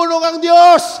marunong ang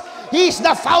Diyos. He is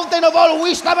the fountain of all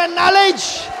wisdom and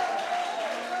knowledge.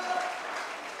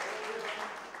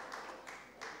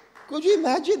 Could you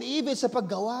imagine, even sa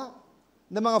paggawa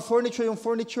ng mga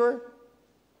furniture,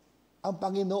 ang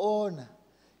Panginoon,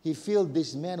 He filled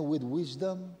this man with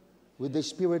wisdom, with the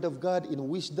Spirit of God, in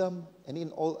wisdom and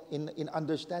in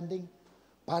understanding,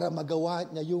 para magawa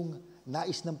niya yung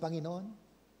nais ng Panginoon.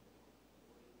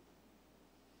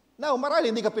 Now, marahil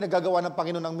hindi ka pinagagawa ng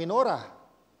Panginoon ng minora,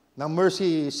 ng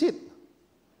mercy seat.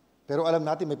 Pero alam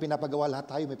natin, may pinapagawa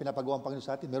lahat tayo, may pinapagawa ang Panginoon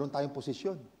sa atin, meron tayong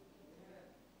posisyon.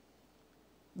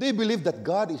 Do you believe that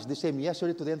God is the same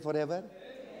yesterday, today, and forever?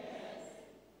 Yes.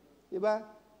 Diba?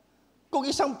 Kung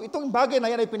itong bagay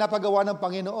na yan ay pinapagawa ng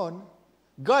Panginoon,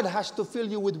 God has to fill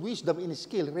you with wisdom and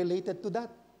skill related to that.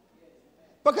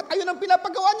 Pagkat ayun ang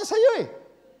pinapagawa niya sa iyo eh.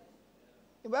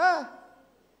 Diba?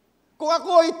 Kung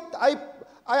ako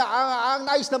ang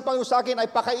nais ng Panginoon sa akin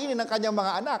ay pakainin ng kanyang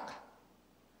mga anak,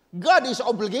 God is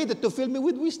obligated to fill me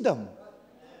with wisdom,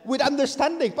 with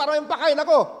understanding, para may pakain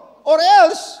ako. Or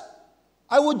else,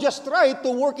 I would just try to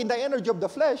work in the energy of the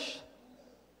flesh.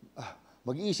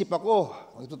 Mag-iisip ako,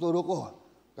 magtuturo ko.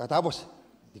 Katapos,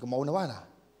 hindi ko maunawa na.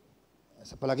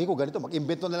 Sa palagi ko ganito,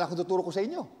 mag-invento na lang ako tuturo ko sa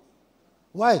inyo.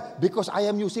 Why? Because I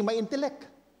am using my intellect.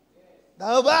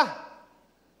 Tama ba?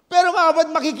 Pero mga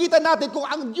kapatid, makikita natin kung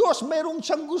ang Diyos mayroong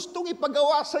siyang gustong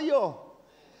ipagawa sa iyo.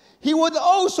 He would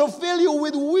also fill you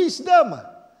with wisdom,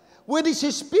 with His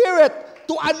Spirit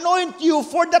to anoint you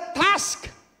for the task.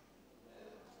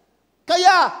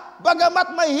 Kaya,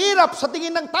 bagamat mahirap sa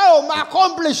tingin ng tao,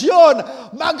 ma-accomplish yun,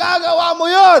 magagawa mo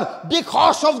yun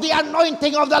because of the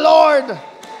anointing of the Lord.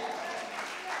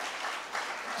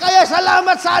 Kaya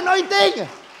salamat sa anointing.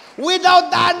 Without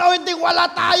the anointing, wala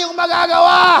tayong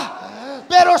magagawa.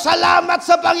 Pero salamat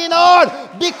sa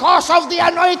Panginoon because of the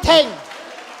anointing.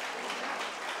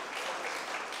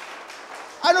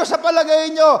 Ano sa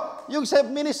palagay nyo, yung sa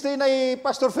ministry ni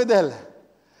Pastor Fidel,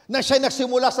 na siya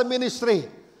nagsimula sa ministry,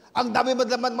 ang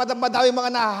madami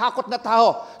mga nahahakot na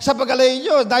tao, sa palagay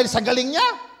nyo, dahil sa galing niya?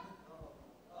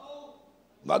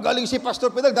 Magaling si Pastor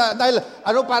Fidel dahil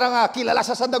parang kilala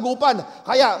sa sandagupan.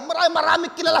 Kaya marami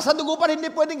kilala sa sandagupan,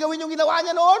 hindi pwedeng gawin yung ginawa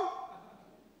niya noon.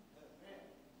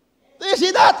 Do you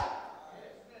see that?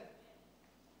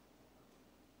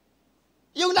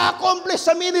 Yung na-accomplish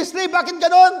sa ministry, bakit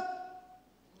ganon?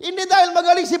 Hindi dahil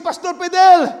magaling si Pastor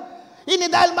Fidel. Hindi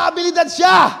dahil mabilidad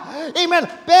siya. Amen.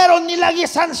 Pero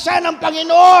nilagisan siya ng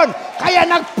Panginoon. Kaya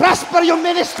nag-prosper yung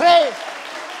ministry.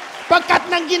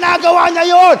 Pagkat nang ginagawa niya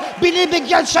yun,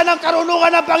 binibigyan siya ng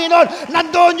karunungan ng Panginoon.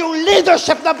 Nandoon yung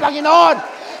leadership ng Panginoon.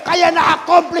 Kaya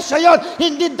na-accomplish siya yun.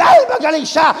 Hindi dahil magaling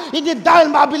siya. Hindi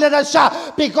dahil mabilidad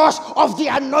siya. Because of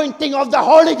the anointing of the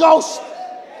Holy Ghost.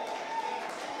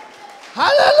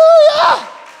 Hallelujah!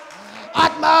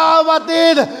 At mga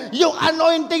kapatid, yung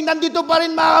anointing nandito pa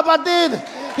rin mga kapatid.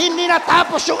 Hindi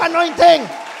natapos yung anointing.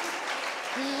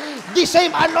 The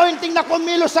same anointing na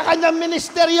kumilos sa kanyang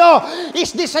ministeryo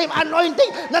is the same anointing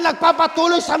na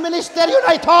nagpapatuloy sa ministeryo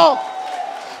na ito.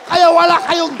 Kaya wala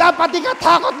kayong dapat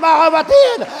ikatakot mga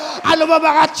kapatid. Ano ba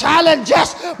mga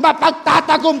challenges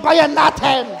mapagtatagumpayan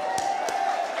natin?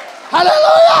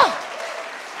 Hallelujah!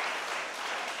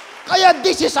 Kaya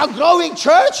this is a growing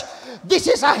church. This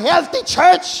is a healthy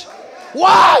church.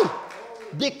 Why?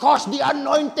 Because the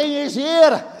anointing is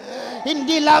here.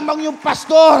 Hindi lamang yung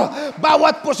pastor,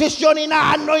 bawat posisyon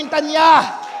ina-anointan niya.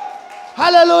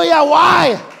 Hallelujah.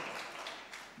 Why?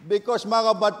 Because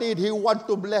mga kapatid, He want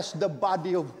to bless the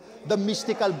body of the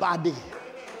mystical body.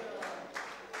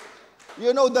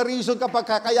 You know the reason kapag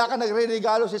kaya ka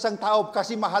nagre-regalo sa isang tao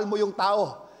kasi mahal mo yung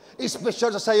tao.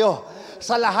 Special sa iyo.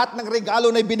 Sa lahat ng regalo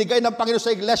na ibinigay ng Panginoon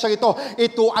sa iglesia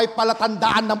ito ay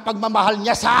palatandaan ng pagmamahal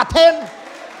niya sa atin.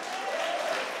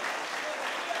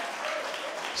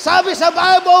 Sabi sa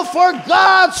Bible, for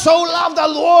God so loved the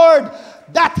Lord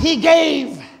that He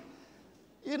gave.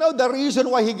 You know, the reason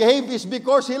why He gave is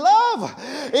because He loved.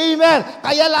 Amen.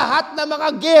 Kaya lahat ng mga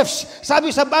gifts, sabi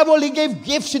sa Bible, He gave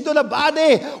gifts into the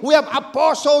body. We have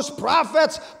apostles,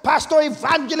 prophets, pastor,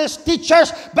 evangelists, teachers.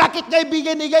 Bakit niya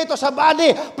ibinigay ito sa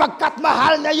body? Pagkat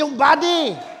mahal na yung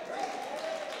body.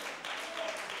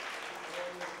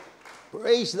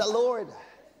 Praise the Lord.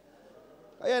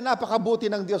 Kaya napakabuti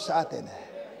ng Diyos sa atin.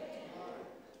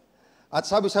 At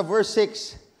sabi sa verse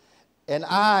 6, and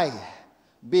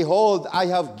behold, I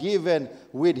have given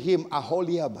with him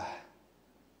Aholiab.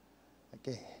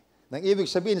 Okay. Nang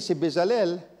ibig sabihin, si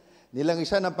Bezalel,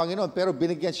 nilangisa ng Panginoon, pero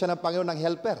binigyan siya ng Panginoon ng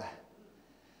helper.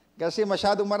 Kasi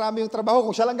masyadong marami yung trabaho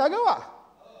kung siya lang gagawa.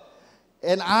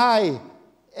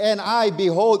 And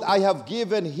behold, I have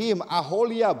given him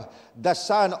Aholiab, the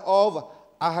son of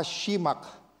Ahashimach,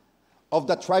 of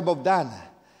the tribe of Dan.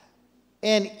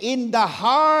 And in the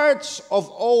hearts of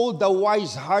all the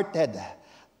wise-hearted,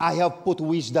 I have put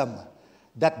wisdom,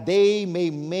 that they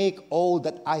may make all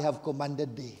that I have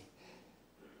commanded thee.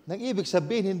 Nang ibig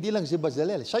sabihin, hindi lang si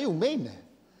Bezalel, siya yung main.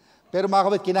 Pero mga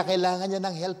kapatid, kinakailangan niya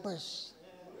ng helpers.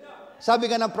 Sabi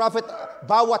nga ng prophet,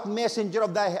 bawat messenger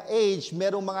of the age,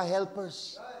 merong mga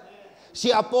helpers. Si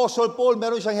Apostle Paul,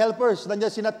 meron siyang helpers. Nandiyan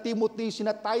sina Timothy,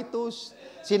 sina Titus,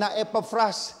 sina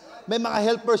Epaphras. May mga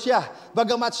helpers siya.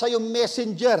 Bagamat siya yung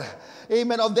messenger,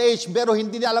 amen, of the age, pero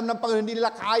hindi nila alam ng Panginoon, hindi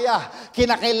nila kaya.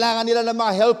 Kinakailangan nila ng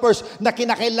mga helpers na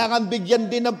kinakailangan bigyan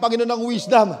din ng Panginoon ng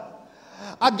wisdom.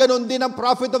 At ganoon din ang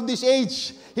prophet of this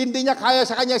age. Hindi niya kaya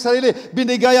sa kanyang sarili.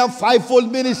 Binigay ang fivefold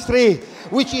ministry,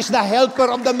 which is the helper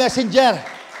of the messenger.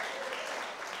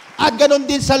 At ganoon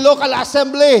din sa local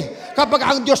assembly. Kapag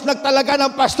ang Diyos nagtalaga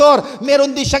ng pastor,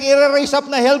 meron din siyang i-raise up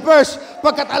na helpers.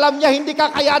 Pagkat alam niya, hindi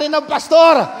kakayanin ng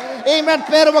pastor. Amen.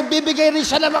 Pero magbibigay rin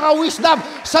siya ng mga wisdom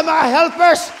sa mga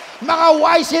helpers, mga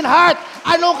wise in heart.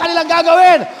 Anong kanilang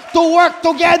gagawin? To work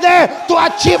together to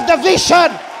achieve the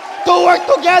vision. To work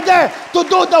together to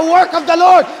do the work of the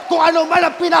Lord. Kung ano man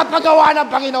ang pinapagawa ng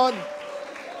Panginoon.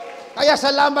 Kaya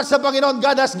salamat sa Panginoon,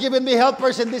 God has given me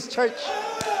helpers in this church.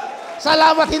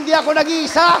 Salamat, hindi ako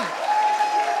nag-iisa.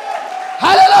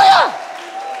 Hallelujah!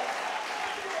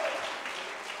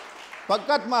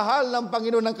 Pagkat mahal ng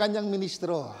Panginoon ng kanyang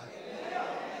ministro,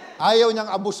 ayaw niyang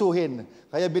abusuhin,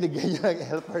 kaya binigyan niya ng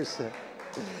helpers.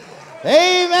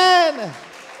 Amen!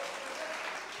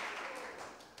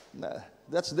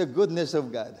 That's the goodness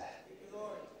of God.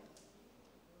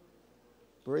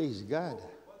 Praise God.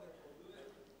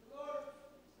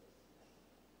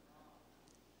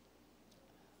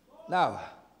 Now,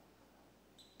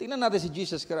 tingnan natin si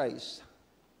Jesus Christ.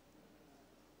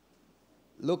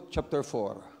 Luke chapter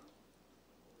 4.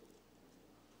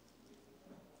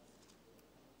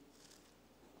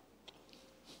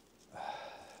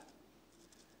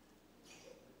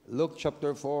 Luke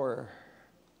chapter 4.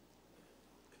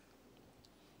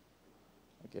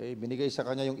 Okay, binigay sa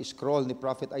kanya yung scroll ni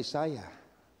Prophet Isaiah.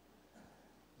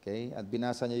 Okay, at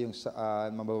binasa niya yung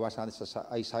mababasa natin sa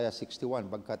Isaiah 61,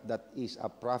 bagkat that is a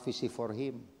prophecy for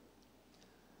him.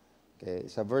 Okay,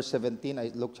 sa verse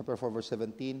 17, Luke chapter 4, verse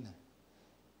 17.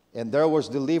 And there was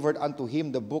delivered unto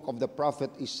him the book of the prophet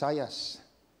Isaiah.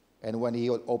 And when he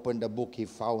opened the book, he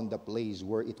found the place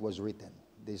where it was written.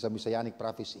 This is a messianic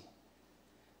prophecy.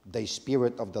 The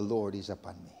Spirit of the Lord is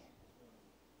upon me.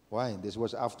 Why? This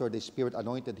was after the Spirit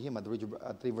anointed him at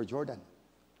River Jordan.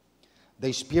 The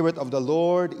Spirit of the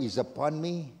Lord is upon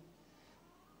me.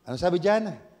 Ano sabi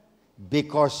dyan?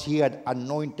 Because He had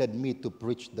anointed me to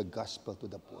preach the gospel to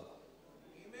the poor.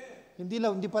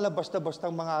 Amen. Hindi pala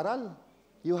basta-bastang mangaral.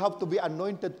 You have to be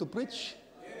anointed to preach.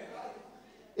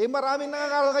 Eh maraming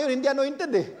nangangaral ngayon, hindi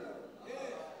anointed eh.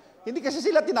 Hindi kasi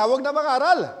sila tinawag na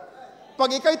mangaral.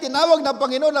 Pag ikaw'y tinawag ng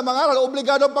Panginoon na mangaral,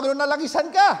 obligado ang Panginoon na langisan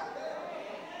ka.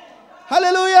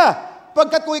 Hallelujah!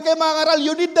 Pagkat kung ikaw'y mangaral,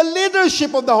 you need the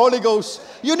leadership of the Holy Ghost.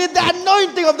 You need the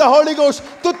anointing of the Holy Ghost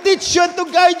to teach you and to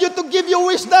guide you, to give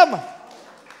you wisdom.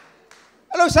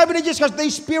 Ano sabi ni Jesus? The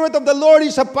Spirit of the Lord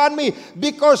is upon me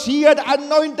because He had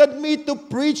anointed me to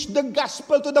preach the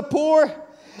gospel to the poor.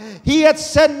 He had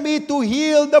sent me to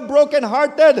heal the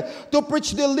brokenhearted, to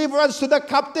preach deliverance to the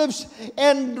captives,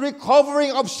 and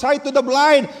recovering of sight to the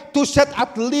blind, to set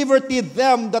at liberty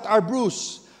them that are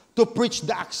bruised, to preach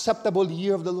the acceptable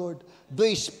year of the Lord.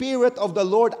 The Spirit of the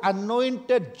Lord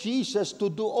anointed Jesus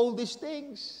to do all these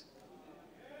things.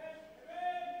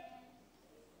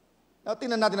 Now,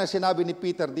 tingnan natin ang sinabi ni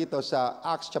Peter dito sa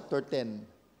Acts chapter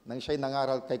 10, nang siya'y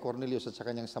nangaral kay Cornelius at sa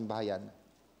kanyang sambahayan.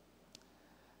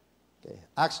 Okay.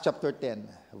 Acts chapter 10,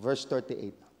 verse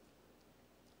 38.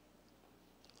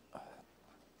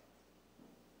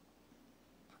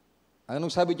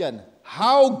 Anong sabi dyan?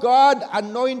 How God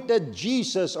anointed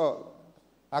Jesus,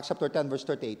 Acts chapter 10, verse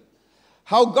 38.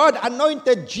 How God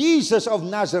anointed Jesus of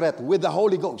Nazareth with the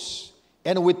Holy Ghost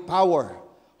and with power,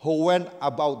 who went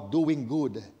about doing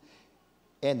good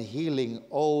and healing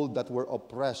all that were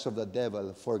oppressed of the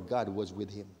devil, for God was with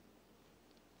him.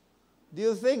 Do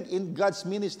you think in God's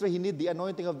ministry, He need the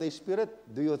anointing of the Spirit?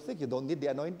 Do you think you don't need the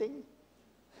anointing?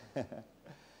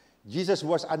 Jesus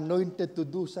was anointed to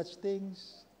do such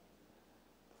things.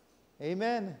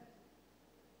 Amen.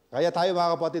 Kaya tayo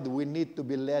mga kapatid, we need to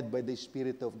be led by the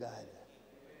Spirit of God.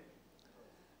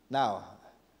 Now,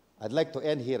 I'd like to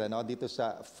end here, dito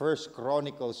sa 1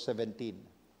 Chronicles 17.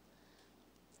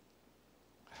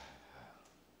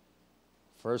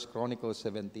 1 Chronicles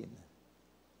 17.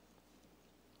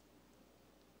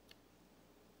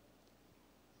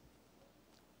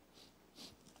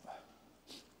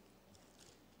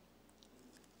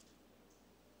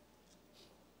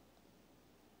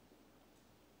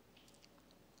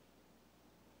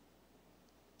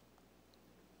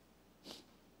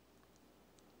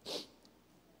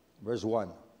 Verse 1.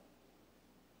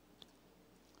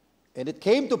 And it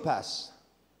came to pass,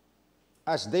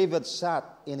 as David sat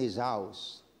in his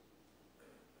house.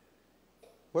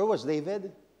 Where was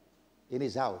David? In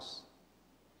his house.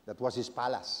 That was his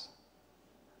palace.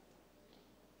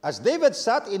 As David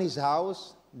sat in his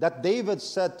house, that David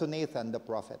said to Nathan the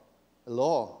prophet,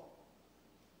 Lo,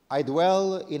 I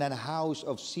dwell in an house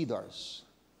of cedars,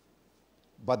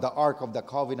 but the ark of the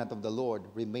covenant of the Lord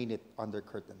remaineth under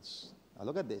curtains. Now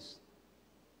look at this.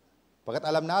 Pagkat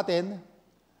alam natin,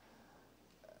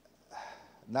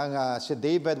 nang si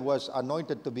David was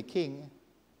anointed to be king,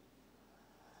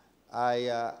 ay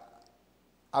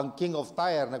ang king of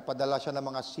Tyre, nagpadala siya ng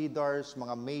mga cedars,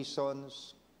 mga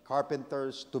masons,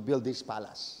 carpenters to build this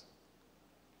palace.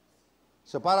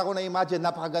 So para ko na-imagine,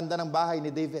 napakaganda ng bahay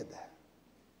ni David.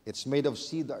 It's made of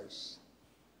cedars.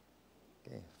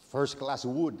 Okay. First class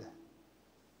wood.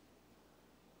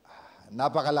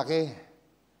 Napakalaki.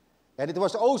 And it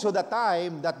was also the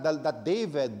time that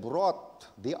David brought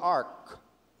the ark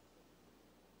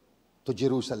to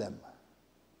Jerusalem.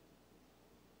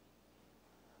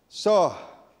 So,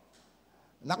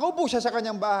 nakaupo siya sa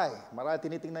kanyang bahay. Marami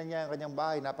tinitingnan niya ang kanyang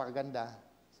bahay, napakaganda.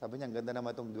 Sabi niya, ang ganda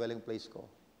naman itong dwelling place ko.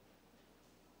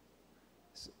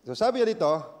 So sabi niya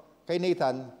dito, kay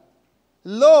Nathan,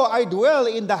 Lo, I dwell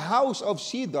in the house of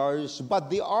cedars, but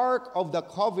the ark of the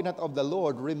covenant of the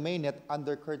Lord remaineth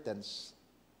under curtains.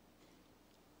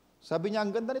 Sabi niya, ang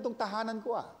ganda nitong tahanan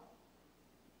ko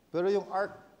Pero yung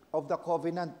ark of the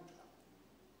covenant,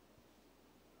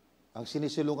 Ang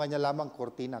sinisilungan niya lamang,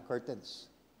 cortina,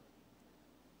 curtains.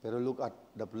 Pero look at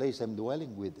the place I'm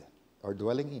dwelling with, or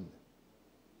dwelling in.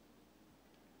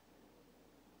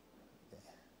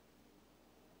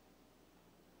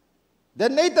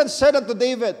 Then Nathan said unto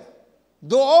David,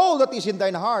 do all that is in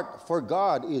thine heart, for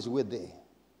God is with thee.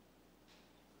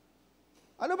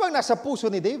 Ano bang nasa puso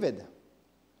ni David?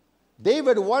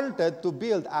 David wanted to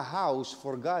build a house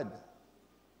for God.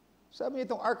 Sabi niya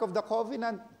itong Ark of the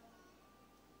Covenant,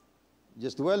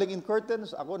 just dwelling in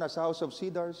curtains, ako nasa house of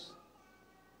cedars.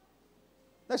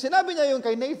 Sinabi niya yung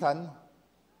kay Nathan,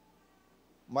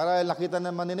 marahil nakita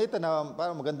naman ni Nathan na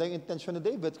parang maganda yung intention ni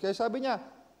David, kaya sabi niya,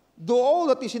 do all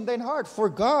that is in thine heart,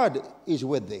 for God is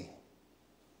with thee.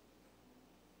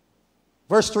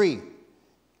 Verse 3,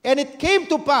 and it came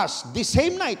to pass the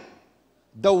same night,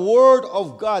 the word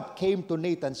of God came to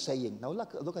Nathan saying, now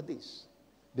look at this,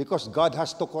 because God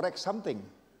has to correct something.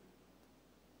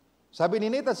 Sabi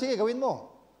ni Nathan, sige, gawin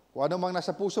mo. Kung ano mang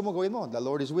nasa puso mo, gawin mo. The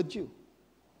Lord is with you.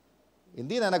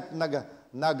 Hindi na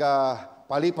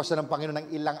palipas na ng Panginoon ng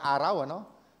ilang araw, ano?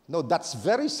 No, that's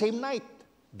very same night,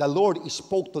 the Lord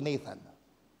spoke to Nathan,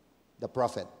 the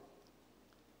prophet.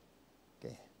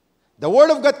 Okay. The word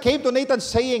of God came to Nathan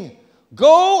saying,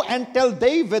 go and tell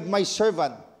David, my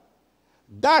servant,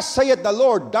 thus saith the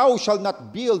Lord, thou shalt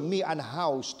not build me an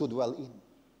house to dwell in.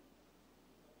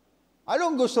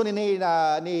 Anong gusto ni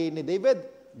David?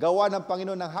 Gawa ng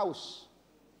Panginoon ng house.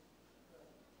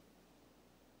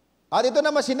 At ito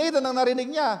naman si Nathan, ang narinig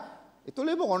niya,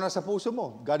 ituloy mo kung nasa puso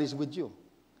mo. God is with you.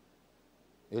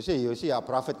 You see, a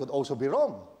prophet could also be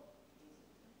wrong.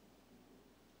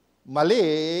 Mali,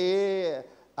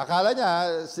 akala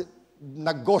niya,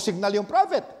 nag-go signal yung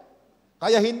prophet.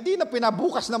 Kaya hindi na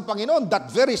pinabukas ng Panginoon, that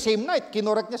very same night,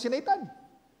 kinorek niya si Nathan.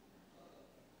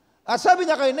 At sabi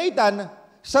niya kay Nathan,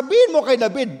 sabihin mo kay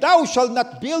David, thou shalt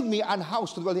not build me an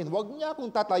house to dwell in. Huwag niya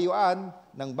akong tatayuan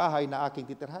ng bahay na aking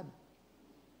titirhan.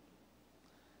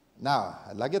 Now,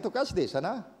 I'd like you to catch this,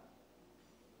 ano?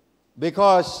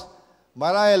 Because,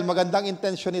 marahil magandang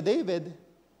intention ni David,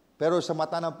 pero sa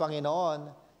mata ng Panginoon,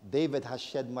 David has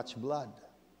shed much blood.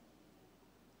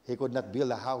 He could not build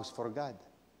a house for God.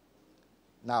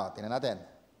 Now, tingnan natin.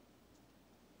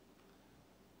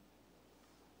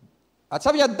 At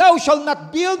sabi niya, thou shalt not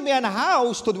build me an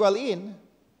house to dwell in,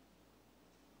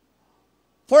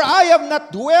 for I have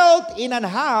not dwelt in an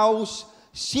house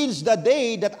since the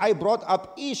day that I brought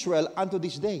up Israel unto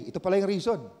this day. Ito pala yung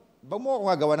reason. Bang mo ako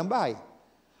gagawa ng bahay?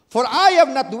 For I have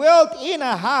not dwelt in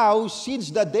a house since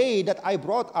the day that I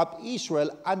brought up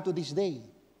Israel unto this day,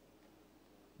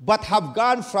 but have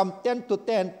gone from tent to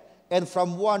tent, and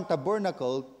from one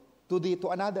tabernacle to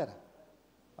another.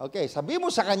 Okay, sabi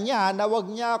mo sa kanya na wag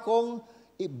niya akong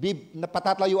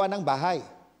patatlayuan ng bahay.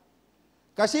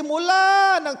 Kasi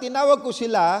mula nang tinawag ko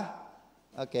sila,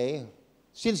 okay,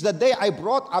 since the day I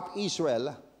brought up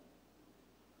Israel,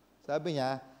 sabi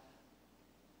niya,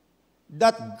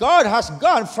 that God has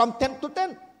gone from tent to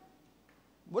tent.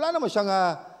 Wala naman siyang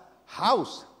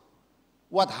house.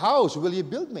 What house will you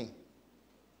build me?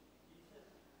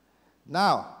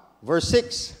 Now, verse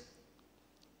 6.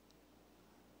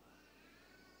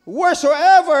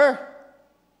 Wheresoever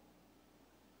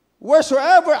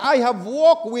I have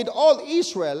walked with all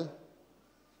Israel,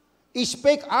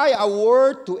 spake I a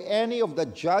word to any of the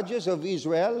judges of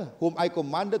Israel, whom I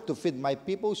commanded to feed my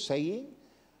people, saying,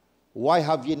 why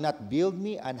have ye not built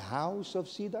me an house of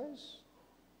cedars?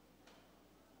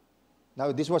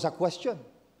 Now, this was a question.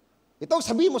 Ito,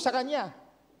 sabihin mo sa kanya.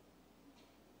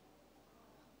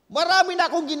 Marami na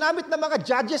akong ginamit na mga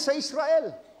judges sa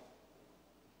Israel.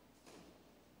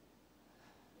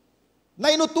 Na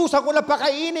inutusan ko na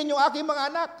pakainin yung aking mga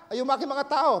anak, ay yung aking mga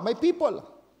tao, my people.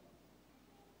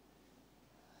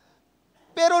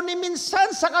 Pero ni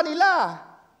minsan sa kanila,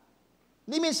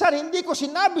 hindi ko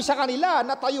sinabi sa kanila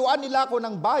na tayuan nila ako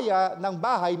ng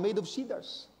bahay made of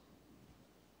cedars.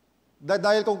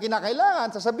 Dahil kung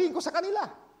kinakailangan, sasabihin ko sa kanila.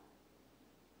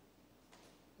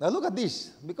 Now look at this,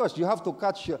 because you have to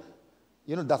catch,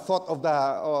 the thought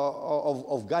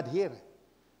of God here.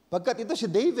 Pagkat ito si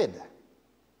David,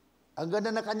 ang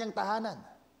ganda ng kanyang tahanan.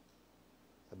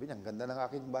 Sabi niya, ang ganda ng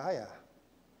aking bahay.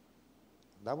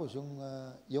 Tapos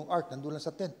yung ark, nandun lang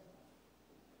sa tent.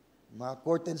 Mga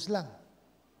curtains lang.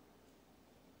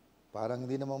 Parang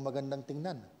hindi namang magandang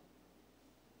tingnan.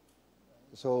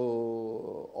 So,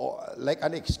 like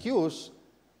an excuse,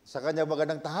 sa kanya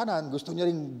magandang tahanan, gusto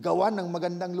niya rin gawan ng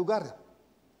magandang lugar.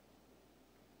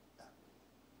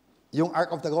 Yung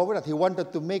Ark of the Covenant, he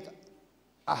wanted to make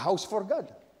a house for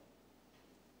God.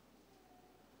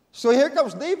 So here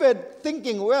comes David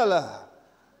thinking, well,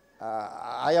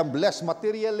 I am blessed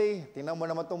materially. Tingnan mo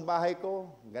naman tong bahay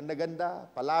ko. Ganda-ganda,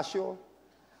 palasyo.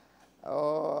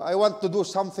 I want to do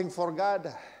something for God.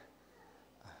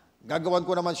 Gagawan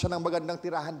ko naman siya ng magandang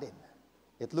tirahan din.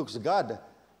 It looks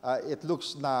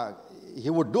na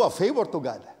he would do a favor to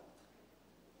God.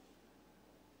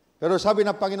 Pero sabi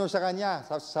ng Panginoon sa kanya,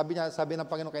 sabi ng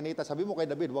Panginoon kay Nathan, sabi mo kay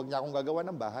David, huwag niya akong gagawa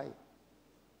ng bahay.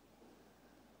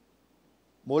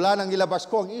 Mula nang ilabas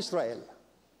ko ang Israel,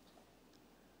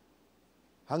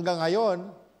 hanggang ngayon,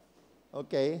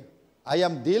 okay, I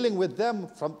am dealing with them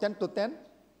from 10 to 10.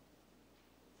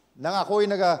 Nang ako'y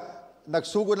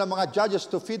nagsugod ng mga judges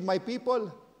to feed my people,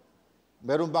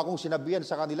 meron ba akong sinabihan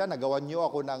sa kanila, nagawan niyo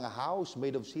ako ng house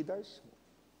made of cedars?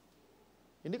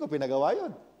 Hindi ko pinagawa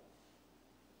yun.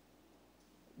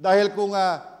 Dahil kung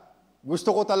gusto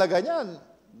ko talaga niyan,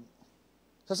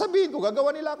 sasabihin ko,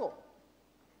 gagawa nila ako.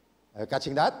 Are you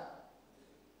catching that?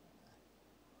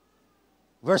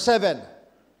 Verse 7.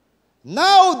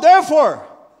 Now, therefore,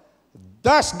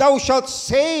 thus thou shalt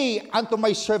say unto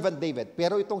my servant David.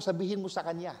 Pero itong sabihin mo sa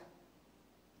kanya.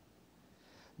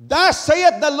 Thus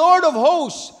saith the Lord of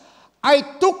hosts,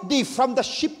 I took thee from the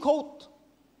sheepcote,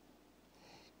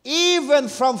 even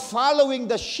from following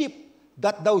the sheep,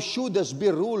 that thou shouldest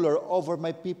be ruler over my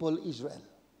people Israel.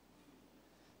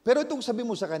 Pero itong sabi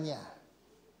mo sa kanya,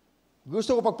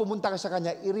 gusto ko pag pumunta ka sa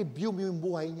kanya, i-review mo yung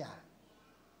buhay niya.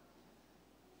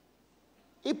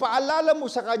 Ipaalala mo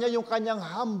sa kanya yung kanyang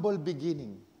humble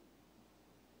beginning.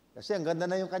 Kasi ang ganda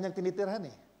na yung kanyang tinitirhan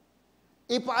eh.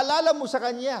 Ipaalala mo sa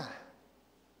kanya,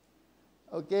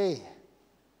 okay,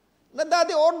 na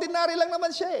dati ordinary lang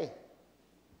naman siya eh.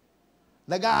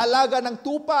 Nag-aalaga ng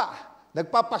tupa,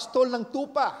 nagpapastol ng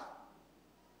tupa,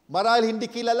 marahil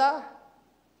hindi kilala,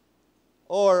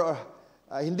 or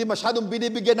hindi masyadong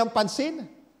binibigyan ng pansin.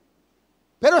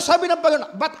 Pero sabi ng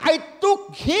Panginoon, but I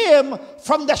took him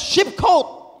from the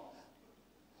sheepcote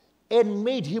and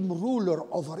made him ruler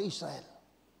over Israel.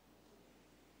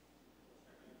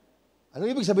 Ano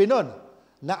ibig sabihin nun?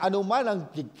 Na anuman ang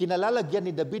kinalalagyan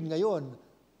ni David ngayon,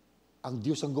 ang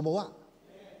Diyos ang gumawa.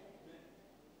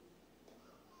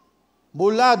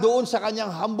 Mula doon sa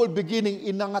kanyang humble beginning,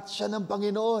 inangat siya ng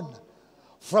Panginoon.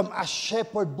 From a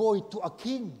shepherd boy to a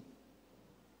king.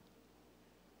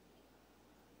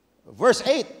 Verse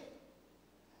 8.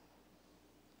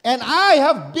 And I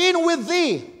have been with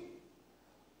thee.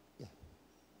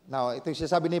 Now, ito yung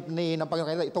sinasabi ng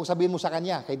Panginoon. Itong sabihin mo sa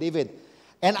kanya, kay David.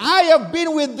 And I have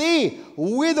been with thee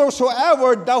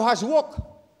whithersoever thou hast walked.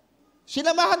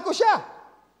 Sinamahan ko siya.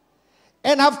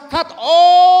 And have cut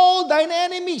all thine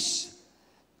enemies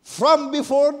from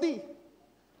before thee.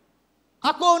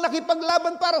 Ako ang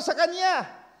nakipaglaban para sa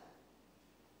kanya.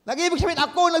 Nag-ibig sabihin,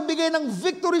 ako ang nagbigay ng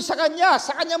victory sa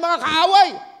kanyang mga kaaway.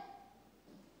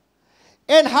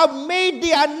 And have made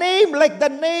thee a name like the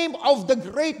name of the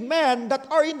great men that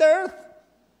are in the earth.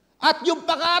 At yung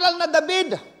pangalan na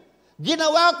David,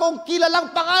 ginawa kong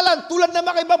kilalang pangalan, tulad ng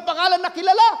mga ibang pangalan na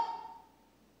kilala.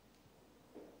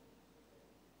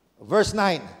 Verse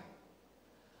 9.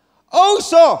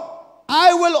 Also, I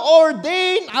will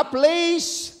ordain a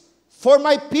place for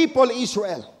my people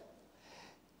Israel,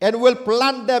 and will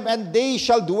plant them, and they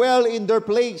shall dwell in their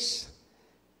place,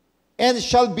 and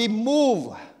shall be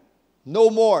moved no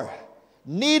more.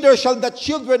 Neither shall the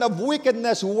children of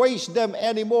wickedness waste them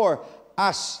anymore,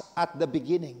 as at the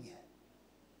beginning.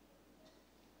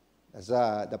 That's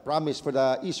the promise for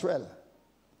the Israel.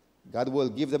 God will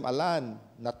give them a land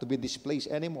not to be displaced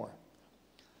anymore.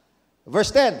 Verse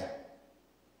 10.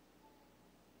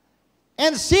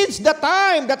 And since the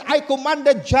time that I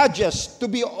commanded judges to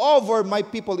be over my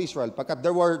people Israel, because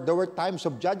there were times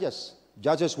of judges.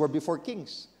 Judges were before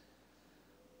kings.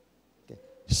 Okay.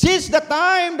 Since the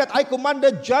time that I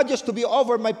commanded judges to be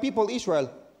over my people Israel,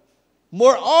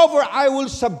 moreover I will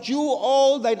subdue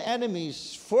all thine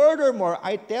enemies. Furthermore,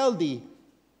 I tell thee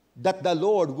that the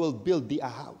Lord will build thee a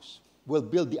house. Will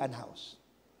build thee an house.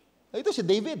 Ito si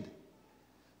David.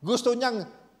 Gusto niyang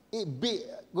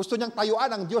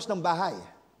tayuan ang Diyos ng bahay.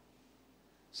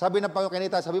 Sabi ng Panginoon kay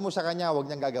Nathan, sabi mo sa kanya, huwag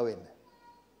niyang gagawin.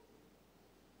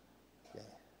 Okay.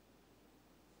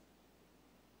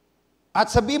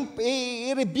 At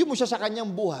i-review mo siya sa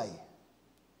kanyang buhay.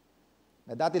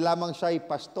 Na dati lamang siya ay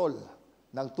pastol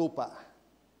ng tupa.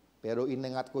 Pero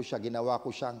inangat ko siya, ginawa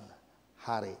ko siyang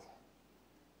hari.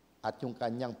 At yung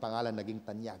kanyang pangalan naging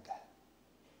tanyag.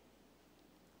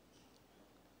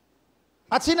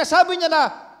 At sinasabi niya na,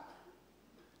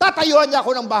 tatayuan niya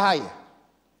ako ng bahay.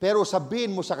 Pero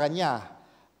sabihin mo sa kanya,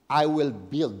 I will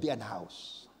build thee an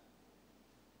house.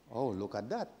 Oh, look at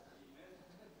that.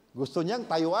 Gusto niyang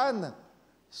tayuan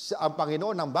ang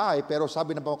Panginoon ng bahay, pero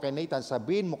sabi na po kay Nathan,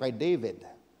 sabihin mo kay David,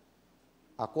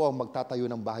 ako ang magtatayo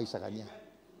ng bahay sa kanya.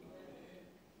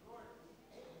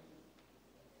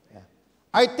 Yeah.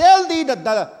 I tell thee that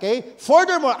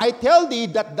furthermore, I tell thee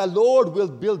that the Lord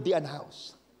will build thee an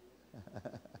house.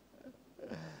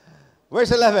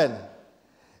 Verse 11.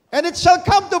 And it shall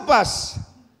come to pass,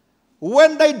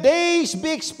 when thy days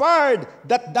be expired,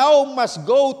 that thou must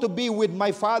go to be with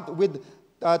my fathers.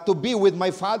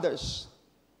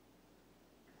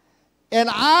 And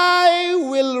I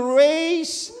will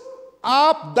raise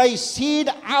up thy seed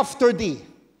after thee,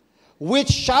 which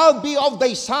shall be of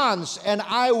thy sons, and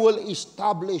I will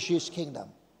establish his kingdom.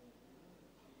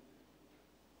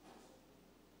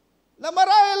 Na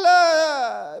marahil,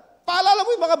 paalala mo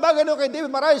yung mga bagay nyo kay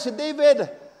David. Marahil si David,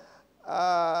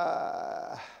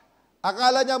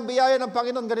 akala niya ang biyaya ng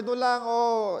Panginoon, ganito lang,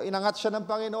 inangat siya ng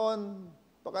Panginoon,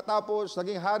 pagkatapos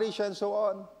naging hari siya and so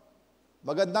on.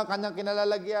 Magandang kanyang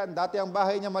kinalalagyan. Dati ang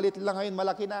bahay niya maliit lang, ngayon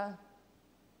malaki na.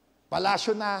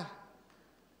 Palasyo na.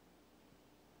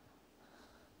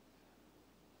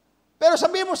 Pero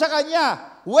sabihin mo sa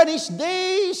kanya, when his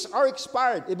days are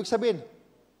expired, ibig sabihin,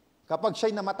 kapag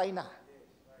siya'y namatay na.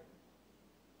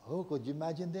 Oh, could you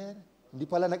imagine there? Hindi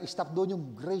pala nag-stop doon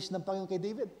yung grace ng Panginoon kay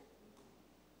David.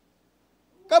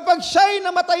 Kapag siya'y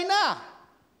namatay na,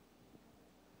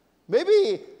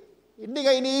 maybe, hindi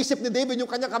nga iniisip ni David yung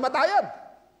kanyang kamatayan.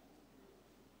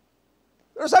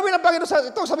 Pero sabi ng Panginoon,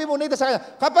 ito sabi mo nito sa kanya,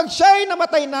 kapag siya'y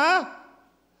namatay na,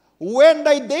 when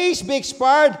thy days be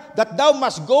expired, that thou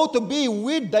must go to be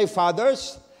with thy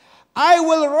fathers, I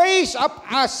will raise up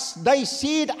as thy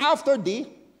seed after thee.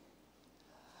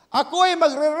 Ako ay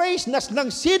magre-raise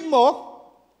ng seed mo,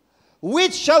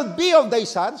 which shall be of thy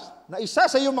sons, na isa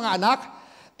sa iyong mga anak,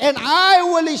 and I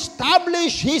will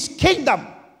establish his kingdom.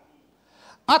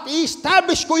 At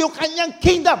i-establish ko yung kanyang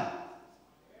kingdom.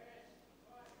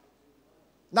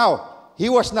 Now, he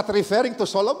was not referring to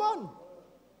Solomon.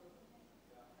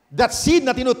 That seed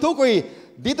na tinutukoy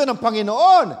dito ng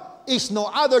Panginoon is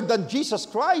no other than Jesus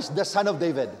Christ, the Son of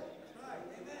David.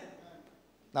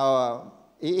 Now,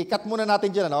 i-cut muna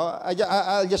natin dyan. Ano?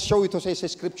 I'll just show you to say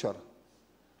sa scripture.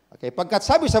 Okay, pagkat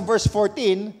sabi sa verse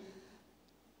 14,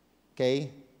 okay,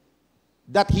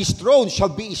 that his throne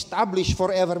shall be established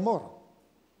forevermore.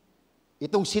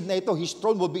 Itong seed na ito, his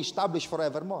throne will be established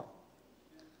forevermore.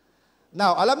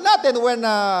 Now, alam natin when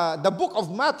the book of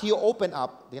Matthew opened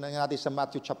up, tingnan natin sa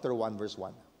Matthew chapter 1, verse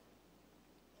 1.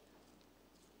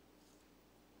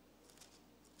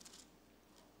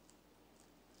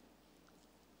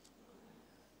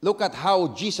 Look at how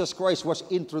Jesus Christ was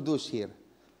introduced here.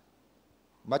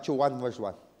 Matthew 1, verse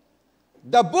 1.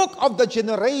 The book of the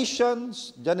generation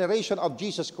of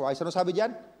Jesus Christ. Ano sabi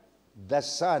diyan? The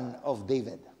Son of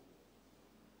David.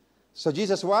 So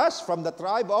Jesus was from the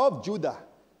tribe of Judah.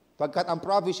 Pagkat ang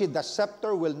prophecy, the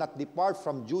scepter will not depart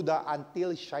from Judah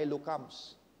until Shiloh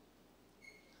comes.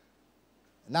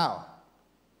 Now,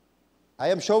 I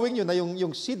am showing you na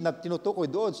yung seed na tinutukoy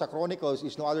doon sa Chronicles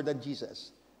is no other than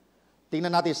Jesus.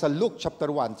 Tingnan natin sa Luke chapter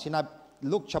 1.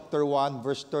 Luke chapter 1,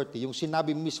 verse 30. Yung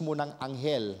sinabi mismo ng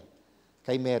anghel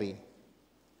kay Mary.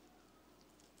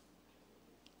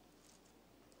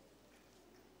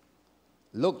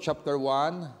 Luke chapter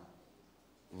 1,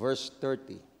 verse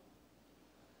 30.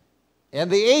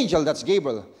 And the angel, that's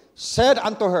Gabriel, said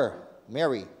unto her,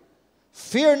 Mary,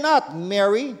 fear not,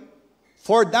 Mary,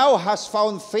 for thou hast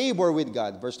found favor with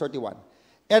God. Verse 31.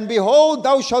 And behold,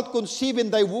 thou shalt conceive in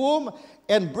thy womb,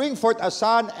 and bring forth a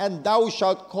son, and thou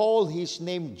shalt call his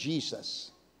name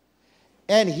Jesus.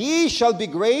 And he shall be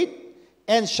great,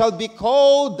 and shall be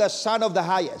called the Son of the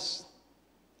Highest.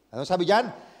 Ano sabi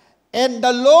diyan? And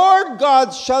the Lord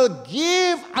God shall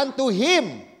give unto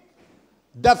him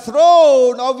the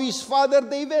throne of his father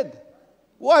David.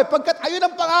 Why? Pagkat ayun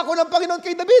ang pangako ng Panginoon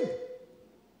kay David.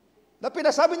 Na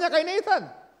pinasabi niya kay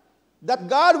Nathan, that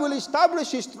God will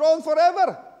establish his throne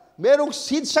forever. Merong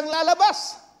seed siyang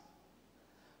lalabas.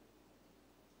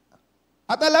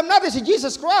 At alam natin si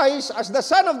Jesus Christ as the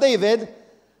Son of David,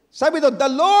 sabi doon,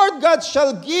 the Lord God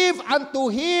shall give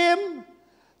unto him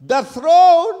the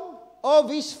throne of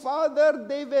his father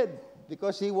David.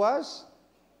 Because he was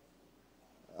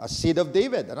a seed of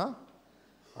David, ano?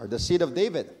 Or the seed of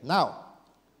David. Now,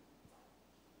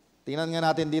 tingnan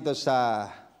nga natin dito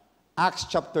sa Acts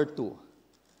chapter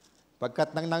 2.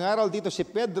 Pagkat nang nangaral dito si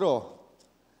Pedro,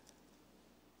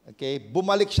 okay,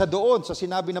 bumalik siya doon sa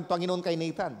sinabi ng Panginoon kay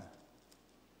Nathan.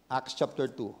 Acts chapter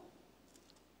 2.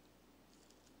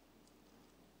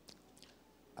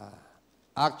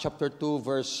 Acts chapter 2,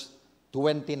 verse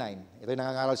 29. Ito yung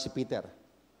nangangaral si Peter.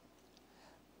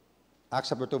 Acts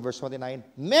chapter 2, verse 29.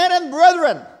 Men and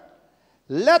brethren,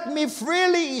 let me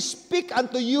freely speak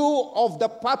unto you of the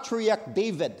patriarch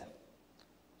David.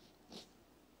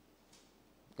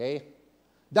 Okay?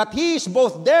 That he is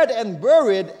both dead and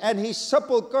buried, and his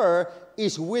sepulchre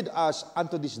is with us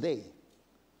unto this day.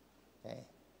 Okay?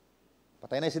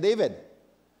 Patay na si David.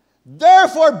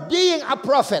 Therefore, being a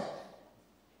prophet.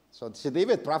 So si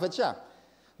David, prophet siya.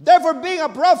 Therefore, being a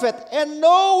prophet, and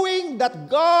knowing that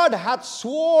God hath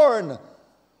sworn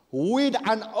with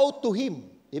an oath to him.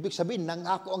 Ibig sabihin,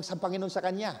 nangako ang Panginoon sa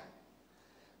kanya.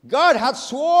 God hath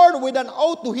sworn with an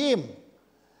oath to him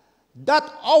that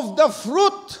of the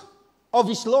fruit of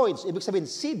his loins, ibig sabihin,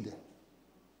 seed.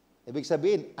 Ibig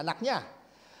sabihin, anak niya.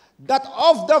 That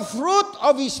of the fruit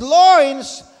of his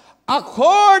loins,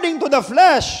 according to the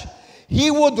flesh, he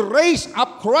would raise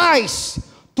up Christ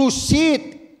to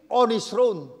sit on his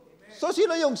throne. So,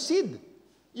 sino yung seed?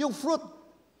 Yung fruit.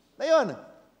 Na yun.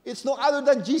 It's no other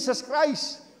than Jesus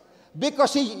Christ.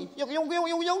 Because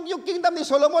yung kingdom ni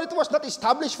Solomon, it was not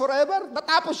established forever.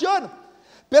 Natapos yun.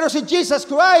 Pero si Jesus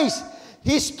Christ,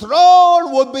 His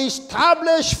throne would be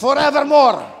established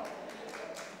forevermore.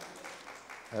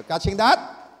 Are you catching that?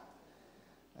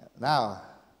 Now,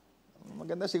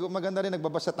 maganda rin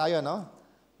nagbabasa tayo, no?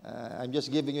 I'm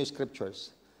just giving you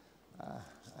scriptures.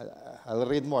 I'll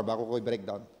read more bago ko i-break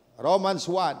down. Romans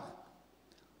 1.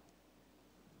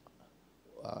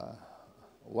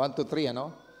 1 to 3,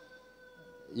 ano?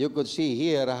 You could see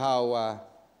here how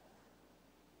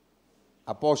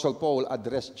Apostle Paul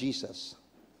addressed Jesus.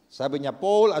 Sabi niya,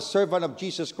 Paul, a servant of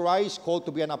Jesus Christ, called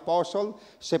to be an apostle,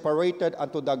 separated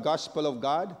unto the gospel of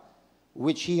God,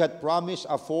 which he had promised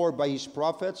afore by his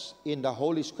prophets in the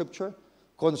Holy Scripture,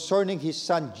 concerning his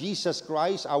Son Jesus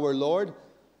Christ, our Lord,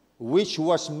 which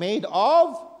was made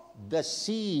of the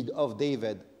seed of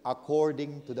David,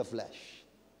 according to the flesh.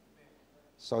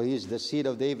 So he is the seed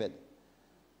of David.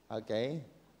 Okay?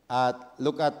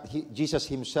 Look at Jesus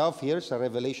himself here sa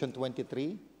Revelation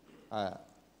 23.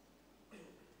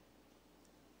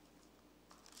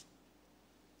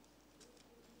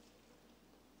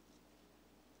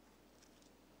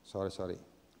 Sorry.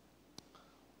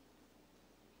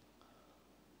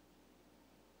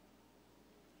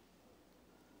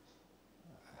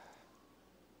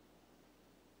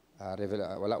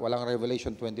 Walang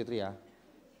Revelation 23,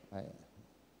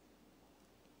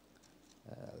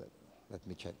 let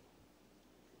me check.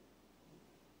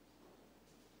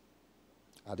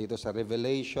 Dito sa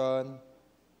Revelation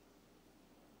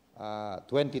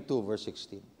 22, verse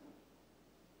 16.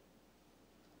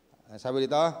 Sabi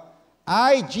dito,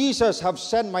 I, Jesus, have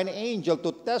sent mine angel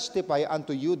to testify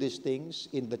unto you these things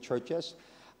in the churches.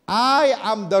 I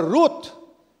am the root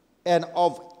and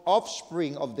of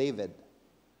offspring of David.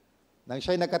 Nang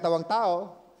siya'y nagkatawang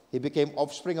tao, he became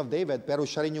offspring of David, pero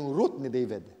siya rin yung root ni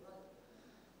David.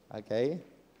 Okay?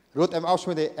 Root and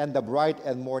offspring and the bright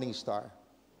and morning star.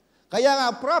 Kaya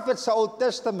nga, prophets sa Old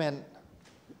Testament,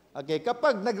 okay,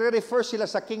 kapag nagre-refer sila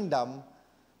sa kingdom,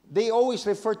 they always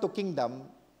refer to kingdom.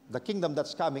 The kingdom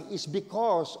that's coming is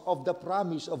because of the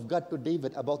promise of God to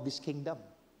David about this kingdom.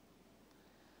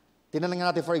 Tingnan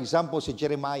natin, for example, si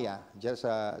Jeremiah,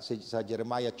 sa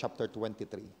Jeremiah chapter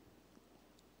 23.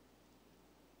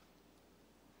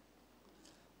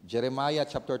 Jeremiah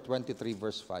chapter 23,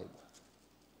 verse 5.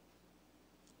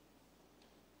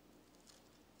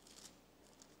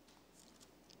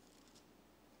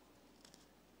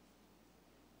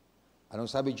 Anong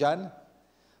sabi dyan?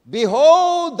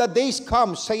 Behold, the days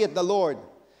come, saith the Lord,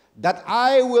 that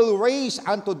I will raise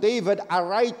unto David a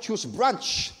righteous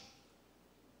branch.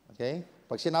 Okay?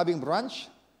 Pag sinabing branch,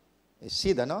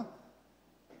 seed, ano?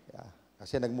 Yeah.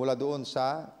 Kasi nagmula doon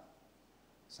sa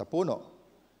puno.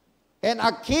 And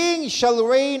a king shall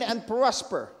reign and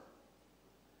prosper,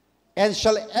 and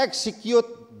shall execute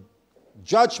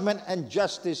judgment and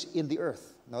justice in the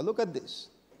earth. Now look at this.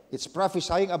 It's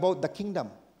prophesying about the kingdom,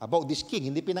 about this king,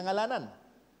 hindi pinangalanan.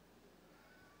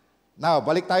 Now,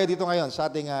 balik tayo dito ngayon sa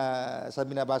ating sa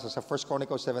binabasa sa 1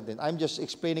 Chronicles 17. I'm just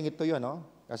explaining it to you, no?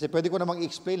 Kasi pwede ko namang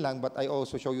i-explain lang, but I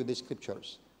also show you the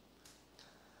scriptures.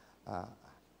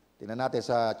 Tingnan natin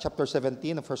sa chapter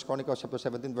 17, 1 Chronicles chapter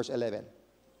 17, verse 11.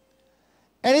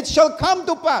 And it shall come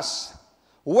to pass,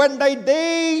 when thy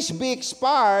days be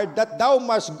expired, that thou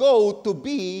must go to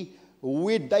be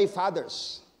with thy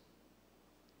fathers.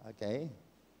 Okay?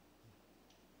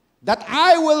 That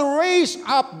I will raise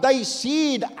up thy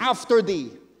seed after thee,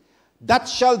 that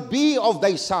shall be of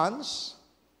thy sons,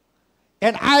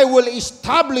 and I will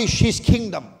establish his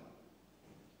kingdom.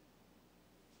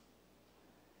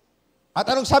 At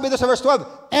anong sabi ito sa verse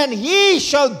 12? And he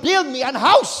shall build me an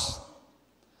house.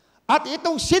 At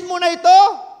itong seed mo na ito,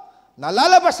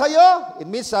 nalalabas sa'yo, it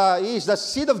means he is the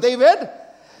seed of David,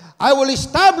 I will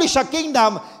establish a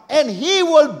kingdom and he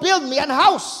will build me an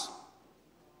house.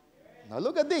 Now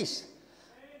look at this.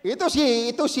 Ito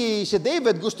si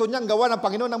David, gusto niyang gawa ng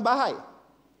Panginoon ng bahay.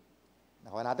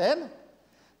 Nakuha natin?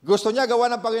 Gusto niya gawa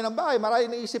ng Panginoon ng bahay.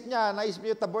 Maraming naisip niya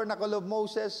yung tabernacle of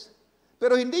Moses.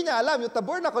 Pero hindi niya alam, yung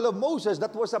tabernacle of Moses,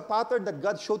 that was a pattern that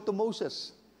God showed to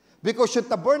Moses. Because yung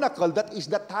tabernacle, that is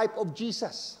the type of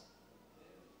Jesus.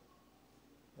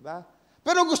 Diba?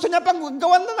 Pero gusto niya pang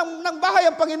gawan na ng bahay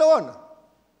ang Panginoon.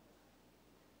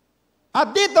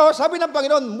 At dito, sabi ng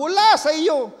Panginoon, mula sa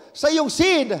iyong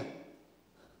seed,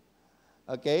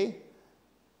 okay,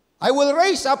 I will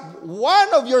raise up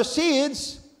one of your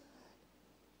seeds,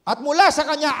 at mula sa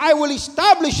kanya, I will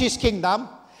establish his kingdom,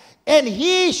 and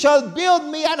he shall build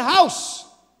me an house,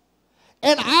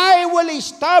 and I will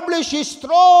establish his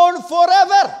throne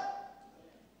forever.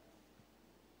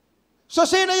 So,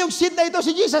 sino yung seed na ito?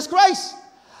 Si Jesus Christ.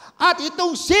 At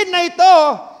itong seed na ito,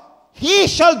 he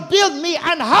shall build me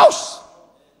an house.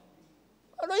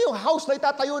 Ano yung house na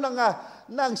itatayo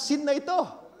ng seed na ito?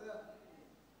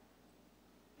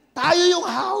 Tayo yung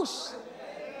house.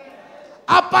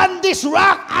 Upon this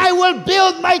rock, I will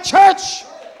build my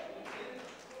church.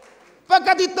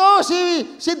 Pagkat ito,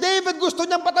 si David gusto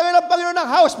niyang patayo ng Panginoon ng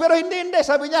house, pero hindi.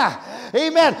 Sabi niya,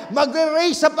 amen,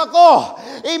 magre-raise up ako,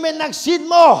 amen, ng seed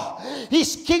mo.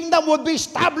 His kingdom would be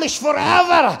established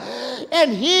forever,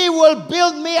 and He will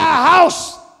build me a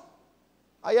house.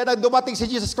 Ayan ang dumating si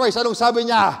Jesus Christ. Anong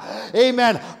sabi niya?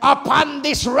 Amen, upon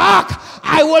this rock,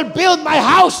 I will build my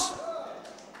house.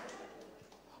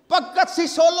 Pagkat si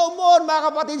Solomon,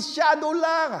 mga kapatid, shadow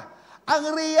lang.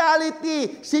 Ang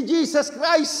reality, si Jesus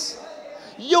Christ.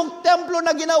 Yung templo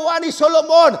na ginawa ni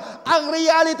Solomon, ang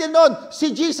reality nun,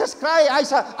 si Jesus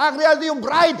Christ, ang reality yung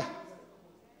bride.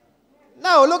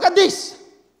 Now, look at this.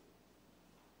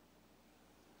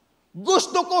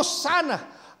 Gusto ko sana,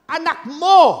 anak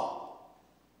mo,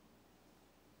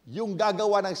 yung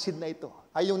gagawa ng seed na ito,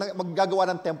 ay yung maggagawa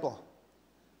ng templo.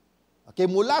 Okay,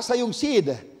 mula sa yung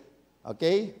seed,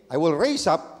 okay, I will raise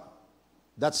up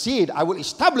that seed, I will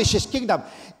establish His kingdom,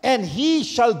 and He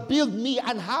shall build me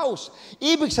an house.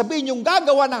 Ibig sabihin, yung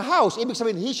gagawa ng house, ibig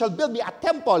sabihin, He shall build me a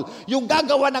temple. Yung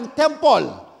gagawa ng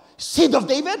temple, seed of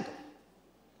David.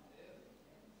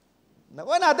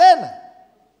 Nakuha natin.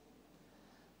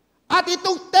 At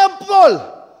itong temple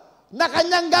na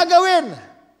kanyang gagawin,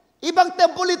 ibang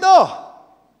temple ito.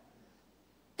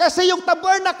 Kasi yung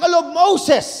tabernacle of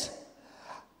Moses,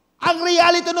 ang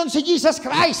reality nun si Jesus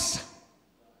Christ.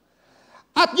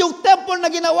 At yung temple na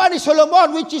ginawa ni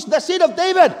Solomon, which is the seed of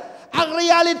David, ang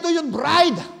reality yung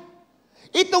bride.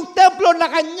 Itong templo na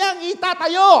kanyang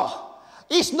itatayo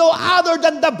is no other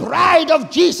than the bride of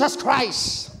Jesus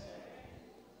Christ.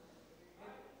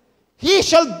 He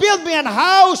shall build me an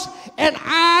house, and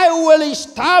I will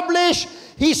establish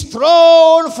His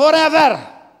throne forever.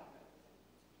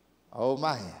 Oh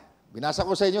my. Binasa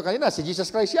ko sa inyo kanina, si Jesus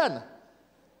Christ yan.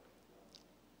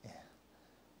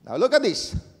 Now look at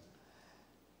this.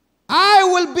 I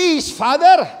will be His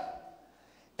father,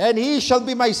 and He shall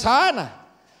be my son.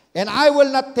 And I will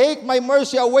not take my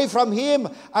mercy away from Him,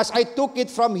 as I took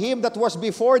it from him that was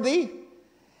before thee.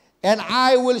 And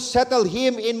I will settle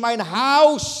him in mine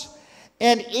house,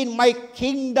 and in my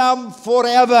kingdom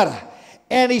forever.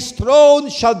 And His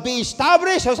throne shall be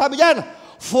established, so sabi diyan,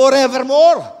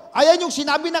 forevermore. Ayan yung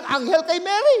sinabi ng anghel kay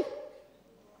Mary.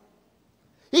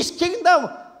 His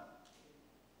kingdom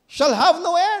shall have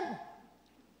no end.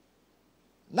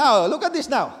 Now, look at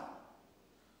this now.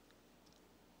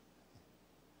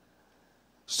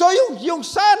 So yung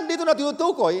son dito na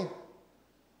tinutukoy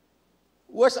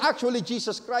was actually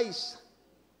Jesus Christ.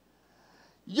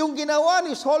 Yung ginawa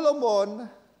ni Solomon,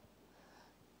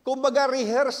 kumbaga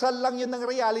rehearsal lang yun ng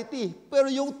reality. Pero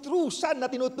yung true son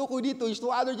na tinutukoy dito is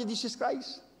no other than Jesus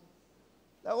Christ.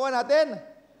 Nakuha natin.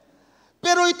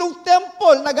 Pero itong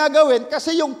temple na gagawin,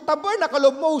 kasi yung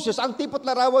tabernacle of Moses, ang tipot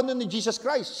larawan nun ni Jesus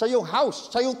Christ, sa yung house,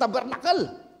 sa yung tabernacle.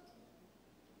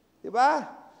 Diba?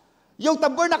 Yung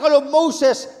tabernacle of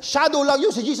Moses, shadow lang yun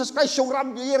si Jesus Christ, yung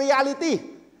reality.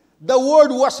 The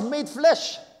Word was made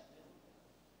flesh.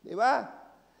 Diba?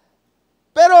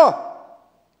 Pero,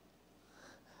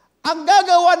 ang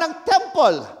gagawa ng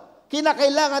temple,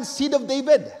 kinakailangan seed of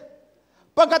David.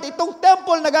 Pagkat itong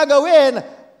temple na gagawin,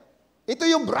 ito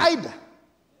yung bride.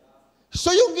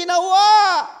 So yung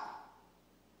ginawa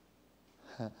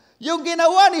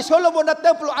ni Solomon na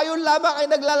templo, ayon lamang ay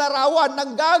naglalarawan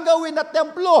ng gagawin na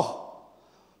templo.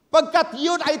 Pagkat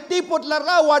yun ay tipot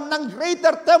larawan ng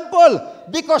greater temple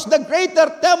Because the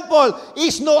greater temple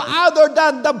is no other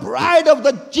than the bride of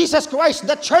the Jesus Christ,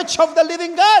 the church of the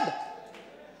living God.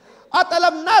 At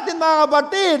alam natin mga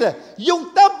kapatid,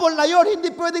 yung temple na yon hindi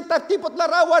pwedeng tagtipot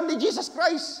larawan ni Jesus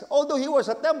Christ. Although He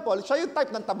was a temple, siya yung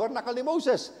type ng tabernacle ni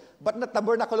Moses, but not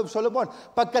tabernacle of Solomon.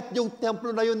 Pagkat yung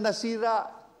templo na yun nasira.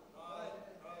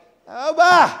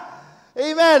 Aba!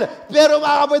 Amen. Pero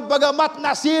mga kapatid, bagamat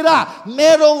nasira,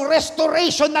 merong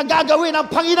restoration na gagawin ng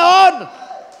Panginoon.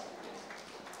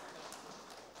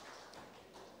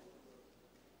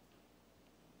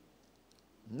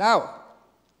 Now,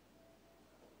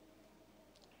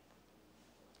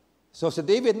 so si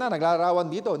David na naglarawan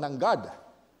dito ng God.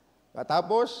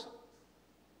 Tapos,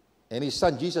 and his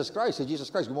son Jesus Christ, si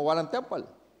Jesus Christ gumawa ng temple.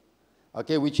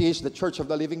 Okay, which is the church of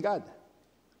the living God.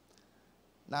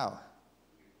 Now,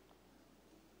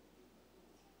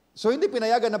 so hindi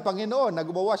pinayagan ng Panginoon na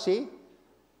gumawa si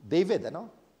David,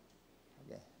 ano?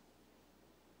 Okay.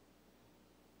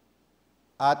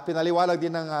 At pinaliwanag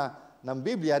din ng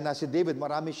Biblia na si David,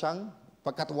 marami siyang,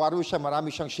 pagkatwaro siya, marami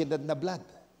siyang shined na blood.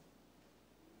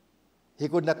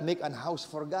 He could not make an house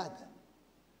for God.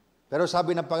 Pero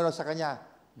sabi ng Panginoon sa kanya,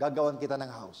 gagawan kita ng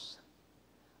house.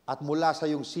 At mula sa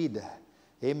iyong seed,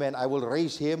 amen, I will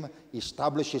raise him,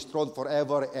 establish his throne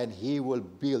forever, and he will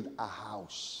build a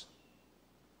house.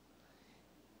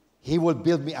 He will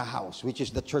build me a house, which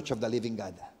is the church of the living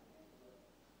God.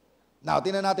 Now,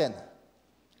 tingnan natin.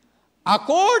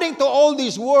 According to all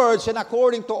these words and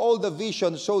according to all the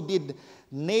visions, so did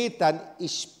Nathan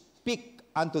speak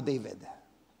unto David.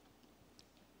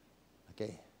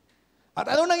 Okay. At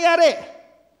ano nangyari?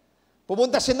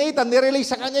 Pumunta si Nathan, nirelease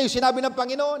sa kanya yung sinabi ng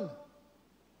Panginoon.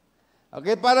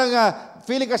 Okay, parang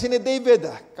feeling kasi ni David,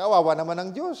 kawawa naman ng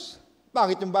Diyos.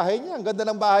 Bakit yung bahay niya? Ang ganda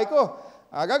ng bahay ko.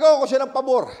 Gagawa ko siya ng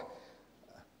pabor.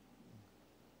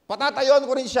 Patatayon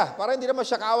ko rin siya para hindi naman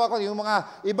siya kaawa ko. Yung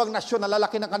mga ibang nasyon na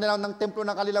lalaki ng kanilang ng templo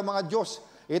ng kanilang mga Diyos.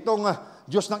 Itong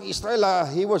Diyos ng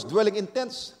Israel, he was dwelling in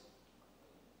tents.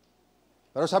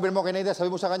 Pero sabi mo kay Nathan,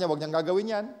 sabi mo sa kanya, huwag niyang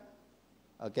gagawin yan.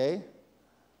 Okay?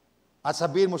 At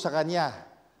sabihin mo sa kanya,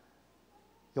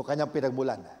 yung kanyang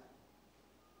pinagmulan.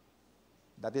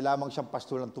 Dati lamang siyang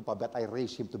pastor ng tupa, but I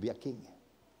raised him to be a king.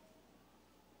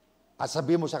 At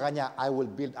sabihin mo sa kanya, I will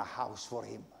build a house for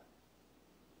him.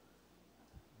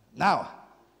 Now,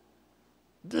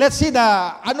 let's see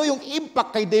ano yung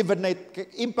impact kay David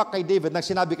na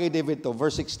sinabi kay David to,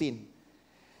 verse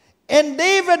 16. And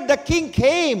David the king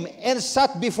came and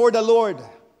sat before the Lord.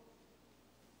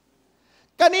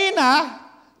 Kanina,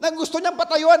 nang gusto niyang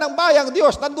patayuan ng bayang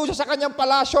Diyos, nandun siya sa kanyang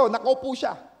palasyo, nakaupo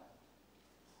siya.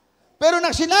 Pero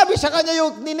nang sinabi sa kanya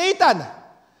yung ni Nathan,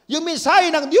 yung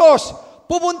mensahe ng Diyos,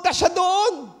 pumunta siya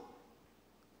doon.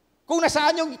 Kung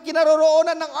nasaan yung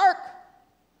kinaroroonan ng ark.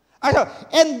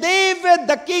 And David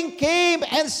the king came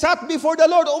and sat before the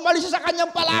Lord. Umalis siya sa kanyang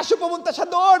palasyo, pumunta siya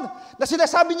doon, na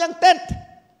sinasabi niyang tent.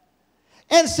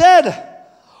 And said,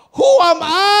 Who am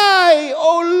I,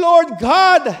 O Lord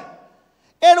God?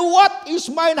 And what is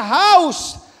mine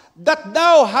house that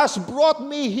thou hast brought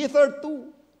me hitherto?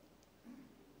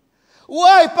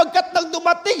 Why? Pagkat nang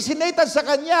dumating si Nathan sa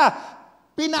kanya,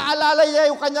 pinaalala niya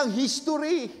yung kanyang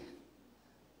history.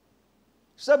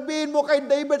 Sabihin mo kay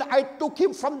David, I took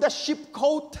him from the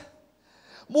sheepcote.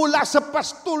 Mula sa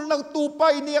pastol ng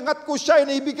tupa, iniangat ko siya and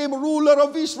he became ruler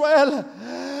of Israel.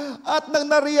 At nang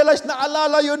na-realize na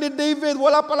alala yun ni David,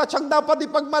 wala pala siyang dapat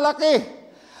ipagmalaki.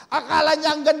 Akala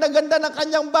niya ang ganda-ganda ng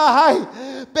kanyang bahay.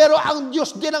 Pero ang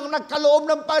Diyos din ang nagkaloob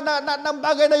ng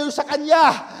bagay na yun sa kanya.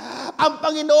 Ang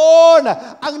Panginoon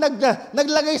ang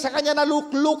naglagay sa kanya na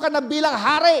luklukan na bilang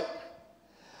hari.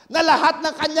 Na lahat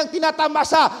ng kanyang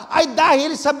tinatamasa ay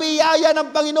dahil sa biyaya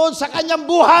ng Panginoon sa kanyang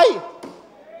buhay.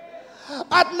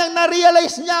 At nang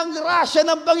na-realize niya ang grasya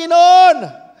ng Panginoon,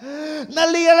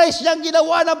 na-realize niya ang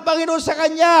ginawa ng Panginoon sa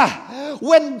kanya,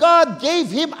 when God gave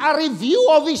him a review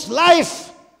of his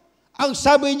life, ang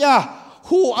sabi niya,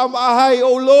 Who am I,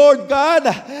 O Lord God?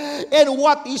 And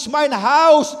what is mine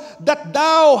house that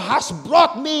thou hast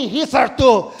brought me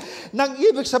hitherto? Nang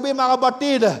ibig sabihin mga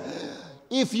kapatid,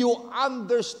 if you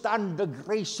understand the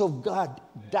grace of God,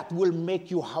 that will make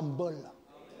you humble.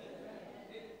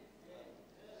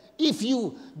 If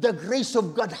the grace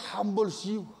of God humbles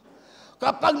you,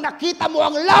 kapag nakita mo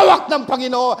ang lawak ng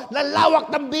Panginoon, na lawak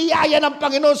ng biyaya ng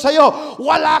Panginoon sa iyo,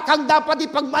 wala kang dapat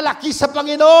ipagmalaki sa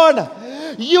Panginoon.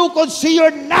 You could see your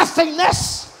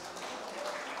nothingness.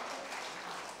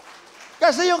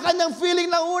 Kasi yung kanyang feeling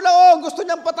ng una, gusto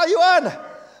niyang patayuan.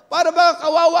 Para ba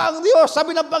kawawa ang Diyos?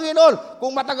 Sabi ng Panginoon,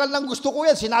 kung matagal nang gusto ko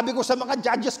yan, sinabi ko sa mga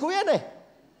judges ko yan eh.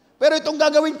 Pero itong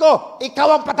gagawin ko,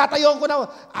 ikaw ang patatayuan ko na,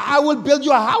 I will build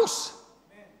you a house.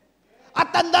 At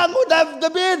tandaan mo,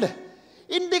 David,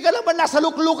 hindi ka naman nasa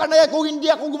luklukan na yan kung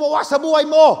hindi ako gumawa sa buhay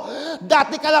mo.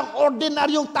 Dati ka lang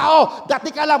ordinaryong tao.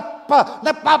 Dati ka lang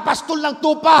nagpapastol ng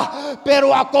tupa.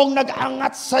 Pero akong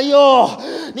nag-angat sa'yo.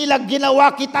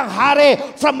 Ginawa kitang hari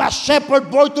from a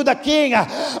shepherd boy to the king.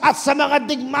 At sa mga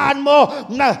digmaan mo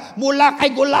na mula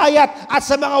kay Goliath at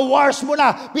sa mga wars mo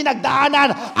na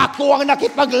pinagdaanan, ako ang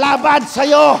nakipaglaban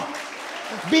sa'yo.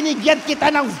 Binigyan kita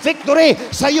ng victory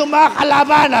sa iyong mga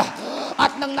kalaban.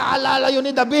 At nang naalala yun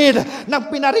ni David, nang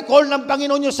pinaricall ng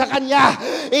Panginoon yun sa kanya,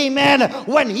 amen,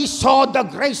 when he saw the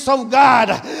grace of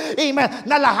God, amen,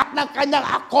 na lahat ng kanyang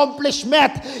accomplishment,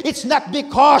 it's not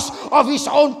because of his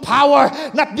own power,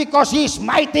 not because he is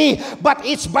mighty, but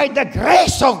it's by the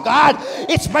grace of God,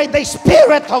 it's by the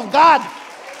Spirit of God.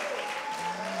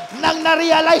 Nang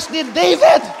na-realize ni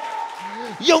David,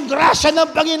 yung grasya ng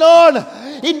Panginoon,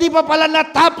 hindi pa pala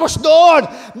natapos doon.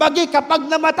 Magi kapag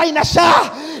namatay na siya,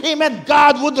 amen,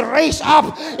 God would raise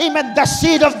up, amen, the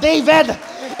seed of David,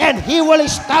 and He will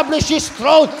establish His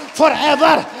throne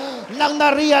forever. Nang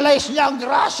na-realize niya ang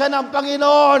grasya ng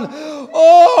Panginoon,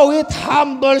 oh, it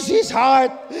humbles his heart.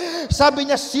 Sabi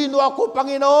niya, sino ako,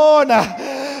 Panginoon?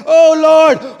 Oh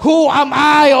Lord, who am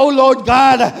I, oh Lord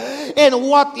God? And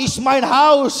what is mine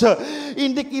house?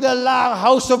 Hindi kilala ang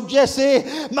house of Jesse.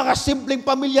 Mga simpleng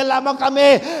pamilya lamang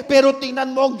kami. Pero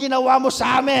tingnan mo ang ginawa mo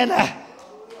sa amin.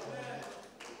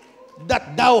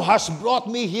 That thou hast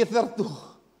brought me hitherto.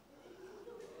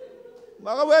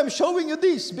 I'm showing you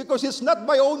this because it's not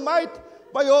by own might,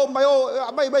 by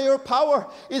your power.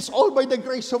 It's all by the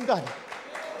grace of God.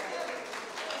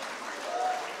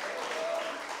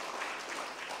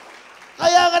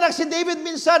 Kaya nga si David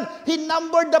minsan, he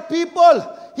numbered the people,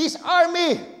 his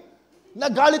army.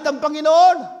 Nagalit ang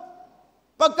Panginoon.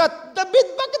 Pagkat, David,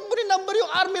 bakit mo ninumber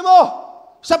yung army mo?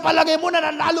 Sa palagay mo na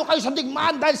nanalo kayo sa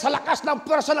digmaan dahil sa lakas ng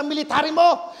pwersa ng military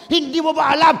mo? Hindi mo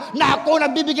ba alam na ako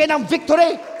nagbibigay ng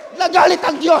victory? Nagalit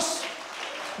ang Diyos.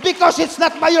 Because it's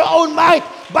not by your own might,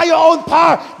 by your own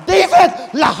power.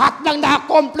 David, lahat ng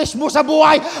na-accomplish mo sa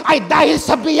buhay ay dahil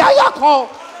sa biyaya ko.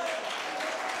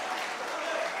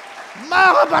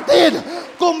 Mga kapatid,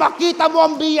 kung makita mo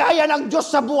ang biyaya ng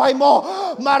Diyos sa buhay mo,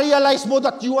 ma-realize mo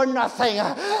that you are nothing.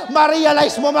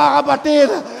 Ma-realize mo, mga kapatid,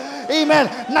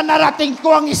 amen, na narating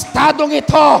ko ang estadong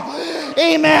ito.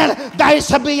 Amen. Dahil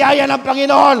sa biyaya ng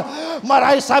Panginoon.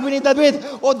 Marahil sabi ni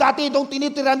David, dati itong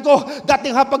tinitiran ko,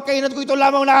 dating hapagkainan ko, ito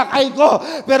lamang nakakain ko,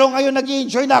 pero ngayon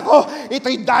nag-i-enjoy na ako.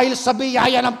 Ito'y dahil sa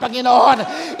biyaya ng Panginoon.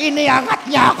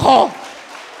 Iniangat niya ako.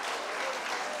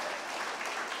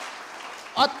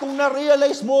 At kung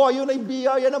na-realize mo, ayun ay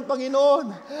biyaya ng Panginoon.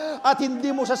 At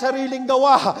hindi mo sa sariling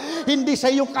gawa, hindi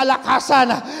sa iyong kalakasan,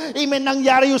 amen,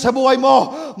 nangyari yun sa buhay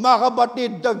mo. Mga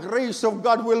kapatid, the grace of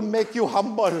God will make you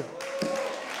humble.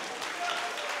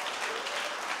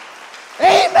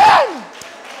 Amen!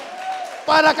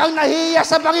 Para kang nahiya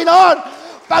sa Panginoon.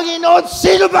 Panginoon,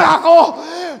 sino ba ako?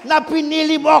 Na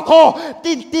pinili mo ako,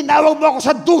 tinawag mo ako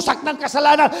sa dusak ng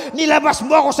kasalanan, nilabas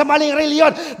mo ako sa maling reliyon,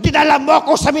 dinala mo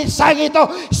ako sa mensaheng ito.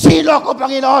 Sino ako,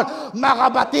 Panginoon? Mga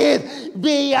kapatid,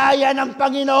 biyaya ng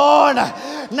Panginoon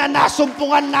na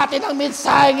nasumpungan natin ang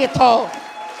mensaheng ito.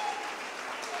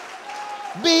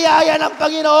 Biyaya ng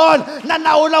Panginoon na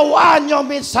naunawaan yung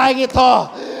mensaheng ito.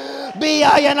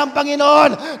 Biyaya ng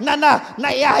Panginoon na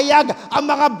naihayag ang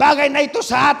mga bagay na ito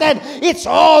sa atin. It's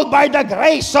all by the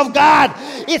grace of God.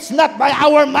 It's not by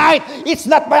our might. It's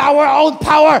not by our own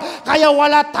power. Kaya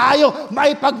wala tayo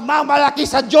may pagmamalaki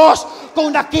sa Diyos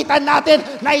kung nakita natin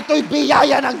na ito'y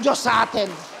biyaya ng Diyos sa atin.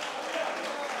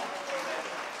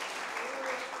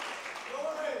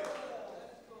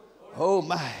 Oh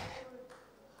my.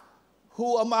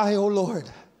 Who am I, O Lord?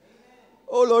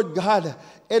 O Lord God,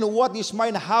 and what is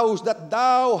mine house that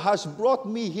thou hast brought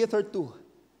me hitherto?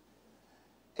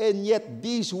 And yet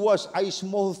this was a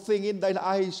small thing in thine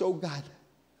eyes, O God.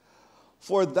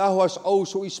 For thou hast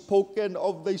also spoken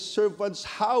of thy servant's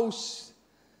house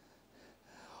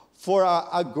for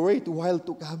a great while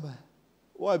to come.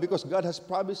 Why? Because God has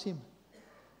promised him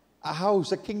a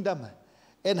house, a kingdom,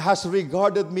 and has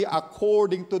regarded me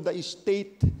according to the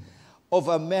estate of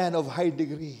a man of high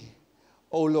degree.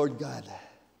 O Lord God,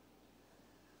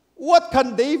 what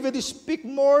can David speak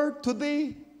more to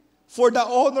thee for the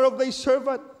honor of thy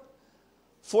servant?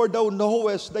 For thou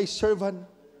knowest thy servant.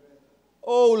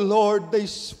 O Lord,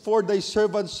 for thy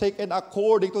servant's sake and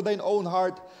according to thine own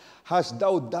heart, hast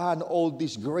thou done all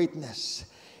this greatness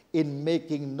in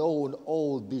making known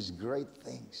all these great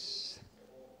things.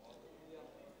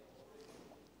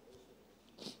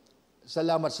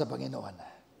 Salamat sa Panginoon.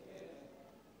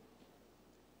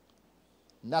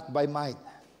 Not by might,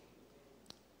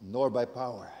 nor by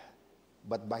power,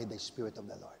 but by the Spirit of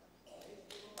the Lord.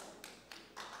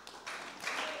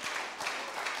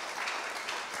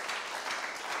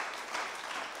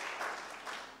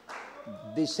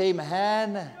 The same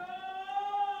hand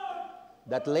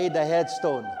that laid the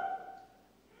headstone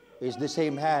is the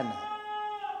same hand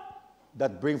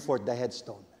that bring forth the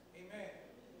headstone. Amen.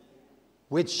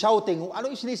 With shouting,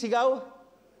 ano yung sinisigaw?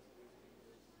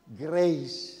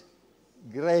 Grace,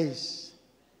 grace,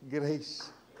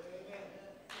 grace.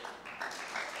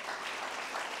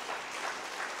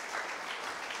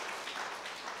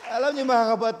 Alam niyo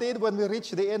mga kapatid, when we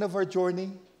reach the end of our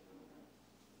journey,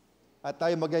 at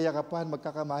tayo magyayakapan,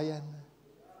 magkakamayan,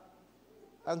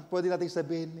 ang pwede natin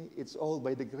sabihin, it's all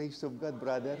by the grace of God,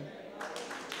 brother.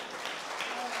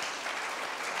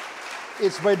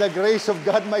 It's by the grace of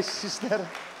God, my sister.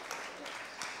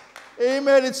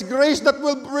 Amen. It's grace that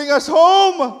will bring us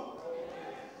home.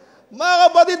 Mga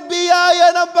kapatid,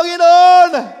 biyaya ng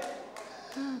Panginoon.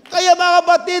 Kaya mga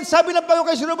kapatid, sabi ng Panginoon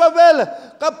kay Zerubbabel,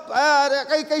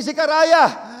 kay Zechariah,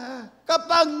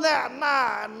 kapag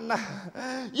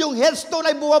yung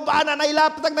headstone ay bumaba na,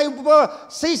 nailapit na,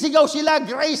 sisigaw sila,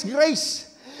 grace, grace.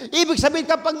 Ibig sabihin,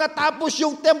 kapag natapos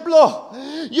yung templo,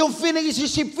 yung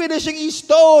finishing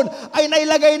stone ay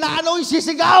nailagay na, ano yung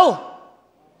sisigaw?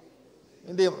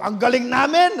 Hindi, ang galing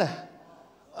namin.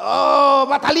 Oh,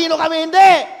 matalino kami,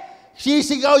 hindi.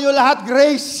 Sisigaw nyo lahat,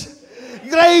 grace.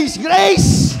 Grace,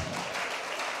 grace.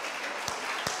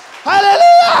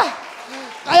 Hallelujah!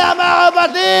 Kaya mga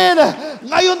kapatid,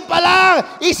 ngayon pa lang,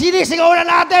 isinisigaw na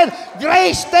natin,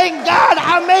 grace, thank God,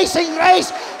 amazing grace,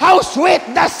 how sweet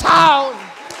the sound.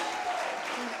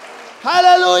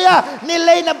 Hallelujah!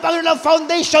 Nilay ng Panginoon ang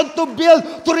foundation to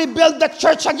rebuild the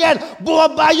church again.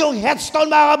 Bumaba yung headstone,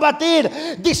 mga kapatid.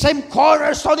 The same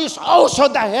cornerstone is also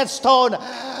the headstone.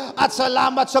 At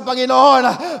salamat sa Panginoon.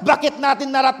 Bakit natin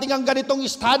narating ang ganitong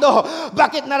estado?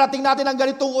 Bakit narating natin ang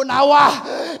ganitong unawa?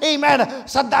 Amen.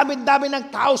 Sa dami-dami ng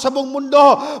tao sa buong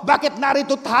mundo, bakit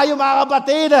narito tayo mga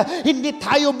kapatid? Hindi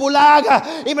tayo bulag.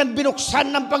 Amen. Binuksan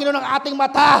ng Panginoon ang ating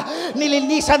mata.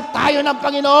 Nilinisan tayo ng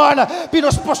Panginoon.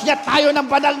 Pinuspos niya tayo ng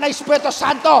banal na Espiritu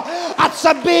Santo. At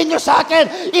sabihin niyo sa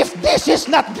akin, if this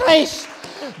is not grace,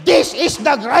 this is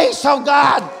the grace of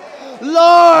God.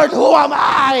 Lord, who am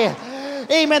I?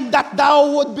 Amen, that thou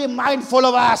would be mindful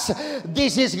of us.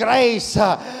 This is grace.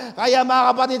 Kaya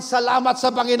mga kapatid, salamat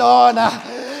sa Panginoon.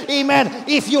 Amen.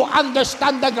 If you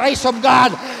understand the grace of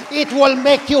God, it will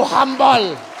make you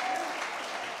humble.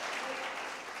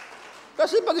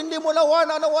 Kasi pag hindi mo nawa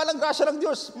ng grasya ng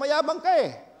Diyos, mayabang ka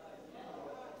eh.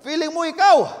 Feeling mo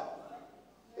ikaw.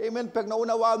 Amen. Pag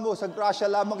naunawaan mo sa grasya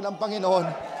lamang ng Panginoon,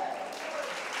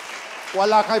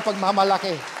 wala kayo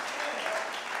pagmamalaki.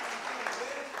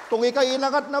 Kung ikay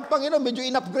inangat ng Panginoon, medyo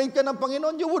in-upgrade ka ng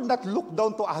Panginoon, you would not look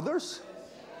down to others.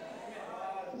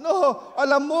 No,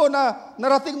 alam mo na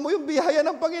narating mo yung biyaya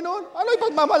ng Panginoon. Ano yung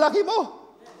pagmamalaki mo?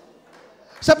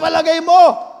 Sa palagay mo,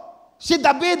 si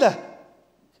David,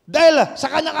 dahil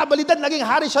sa kanyang abilidad, naging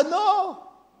hari siya. No.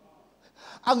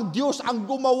 Ang Diyos ang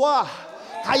gumawa,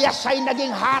 kaya siya'y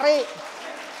naging hari.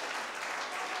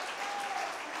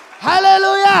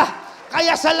 Hallelujah!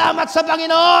 Kaya salamat sa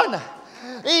Panginoon.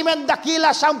 Amen.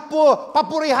 Dakila siyang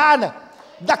papurihan.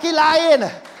 Dakilain.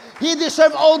 He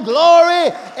deserves all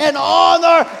glory and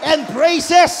honor and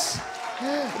praises.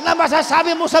 Na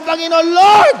masasabi mo sa Panginoon,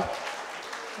 Lord,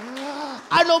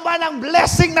 ano man ang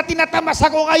blessing na tinatamas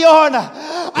ako ngayon,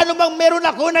 ano bang meron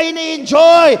ako na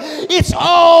ini-enjoy, it's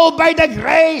all by the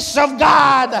grace of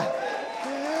God.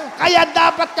 Kaya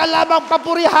dapat ka lamang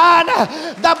papurihan,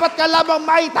 dapat ka lamang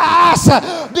maitaas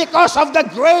because of the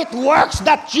great works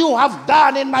that you have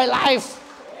done in my life.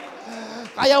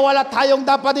 Kaya wala tayong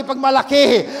dapat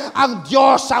ipagmalaki. Ang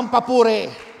Diyos ang papuri.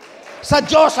 Sa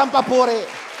Diyos ang papuri.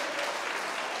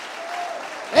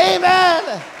 Amen!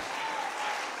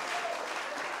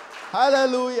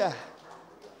 Hallelujah!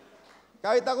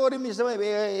 Kahit ako rin minsan,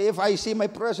 if I see my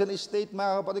present state,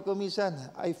 mga kapatid ko minsan,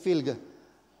 I feel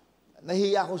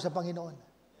nahiya ako sa Panginoon.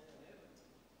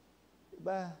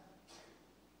 Diba?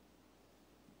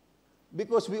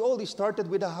 Because we all started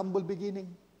with a humble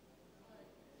beginning.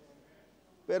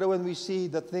 Pero when we see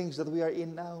the things that we are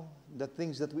in now, the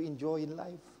things that we enjoy in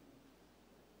life,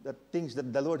 the things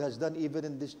that the Lord has done even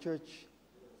in this church,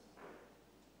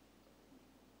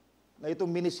 na itong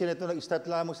ministry na ito nag-start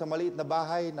lamang sa maliit na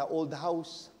bahay, na old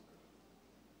house.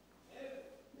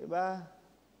 Diba?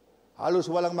 Halos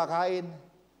walang makain.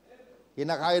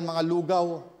 Kinakain mga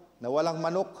lugaw na walang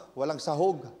manok, walang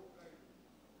sahog.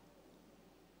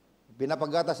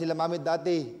 Pinapagata sila mami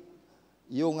dati,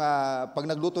 yung pag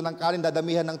nagluto ng kanin,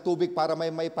 dadamihan ng tubig para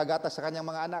may pagata sa kanyang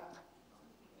mga anak.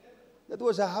 That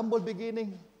was a humble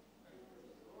beginning.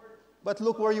 But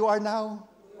look where you are now.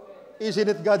 Isn't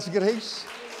it God's grace?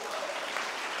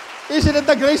 Isn't it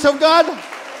the grace of God?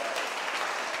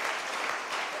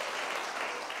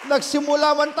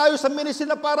 Nagsimula man tayo sa ministry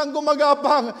na parang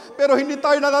gumagapang, pero hindi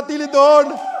tayo nanatili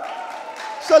doon.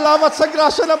 Salamat sa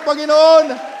grasya ng Panginoon.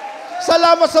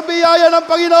 Salamat sa biyaya ng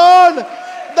Panginoon.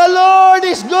 The Lord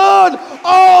is good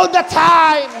all the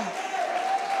time.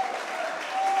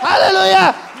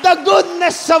 Hallelujah! The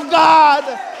goodness of God.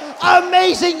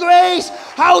 Amazing grace.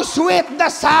 How sweet the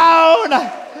sound.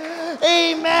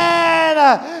 Amen.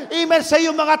 Amen. Sa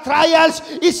iyong mga trials,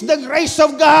 it's the grace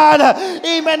of God.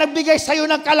 Amen. Nagbigay sa iyo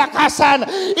ng kalakasan.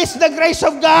 It's the grace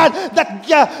of God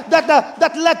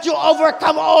that let you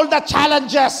overcome all the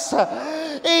challenges.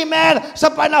 Amen.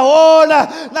 Sa panahon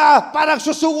na parang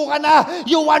susuko ka na,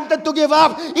 you wanted to give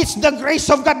up, it's the grace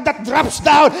of God that drops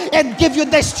down and give you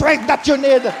the strength that you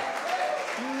need.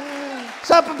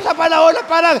 Sa panahon na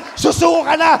parang susuko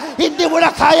ka na, hindi mo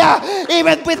na kaya,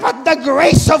 amen, but the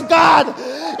grace of God,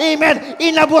 amen,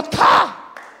 inabot ka.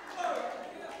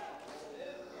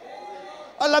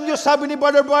 Alam niyo, sabi ni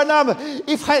Brother Branham,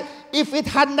 if it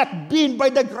had not been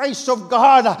by the grace of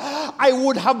God, I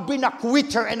would have been a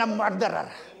quitter and a murderer.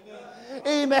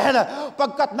 Amen.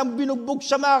 Pagkat nang binugbog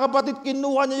siya, mga kapatid,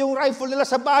 kinuha niya yung rifle nila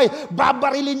sa bahay,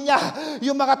 babarilin niya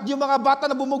yung mga bata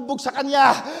na bumugbog sa kanya.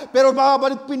 Pero mga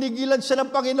kapatid, pinigilan siya ng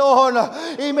Panginoon.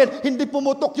 Amen. Hindi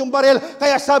pumutok yung baril.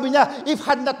 Kaya sabi niya, if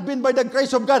had not been by the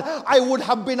grace of God, I would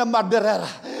have been a murderer.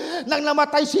 Nang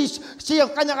namatay si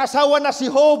kanyang asawa na si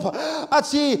Hope at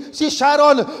si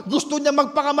Sharon, gusto niya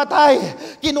magpakamatay.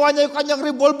 Kinuha niya yung kanyang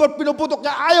revolver, pinuputok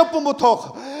niya, ayaw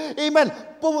pumutok. Amen.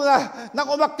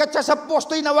 Nang umakyat siya sa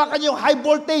posto, inawakan yung high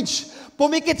voltage.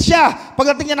 Pumikit siya.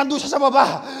 Pagdating niya, nandun siya sa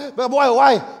baba.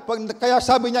 Why? Kaya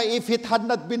sabi niya, if it had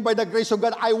not been by the grace of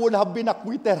God, I would have been a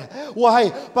quitter.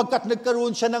 Why? Pagkat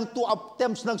nagkaroon siya ng 2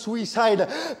 attempts ng suicide.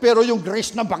 Pero yung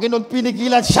grace ng Panginoon,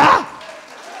 pinigilan siya.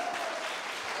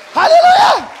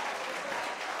 Hallelujah!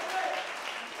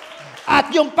 At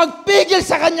yung pagpigil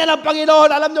sa kanya ng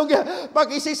Panginoon, alam niyo,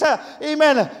 pag-isisa,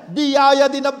 amen,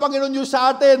 biyaya din ng Panginoon yung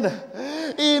sa atin.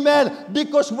 Amen.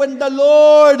 Because when the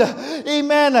Lord,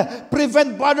 amen,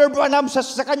 prevent Brother Branham sa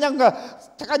kanyang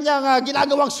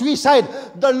ginagawang suicide,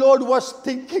 the Lord was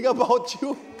thinking about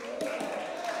you.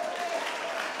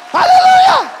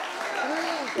 Hallelujah!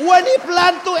 When He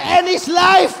planned to end his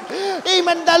life,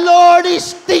 amen, the Lord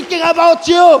is thinking about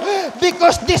you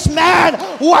because this man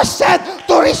was sent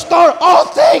to restore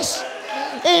all things.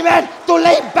 Amen. To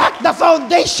lay back the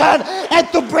foundation and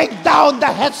to break down the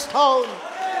headstone.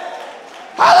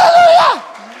 Hallelujah!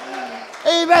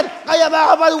 Amen. Kaya mga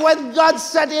kapatid, when God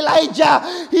sent Elijah,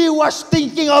 He was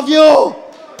thinking of you.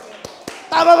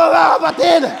 Tama ba mga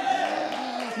kapatid?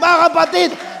 Mga kapatid,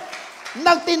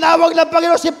 nang tinawag ng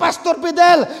Panginoon si Pastor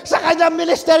Fidel sa kanyang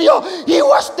ministeryo, He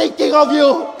was thinking of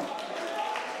you.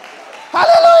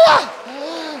 Hallelujah!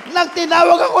 Nang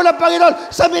tinawag ako ng Panginoon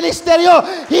sa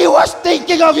ministeryo, He was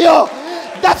thinking of you.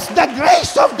 That's the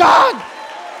grace of God.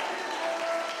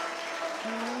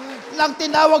 Nang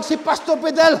tinawag si Pastor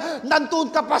Fidel, nandun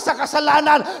ka pa sa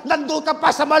kasalanan, nandun ka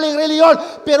pa sa maling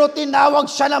reliyon, pero tinawag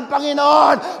siya ng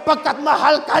Panginoon pagkat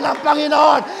mahal ka ng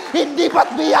Panginoon. Hindi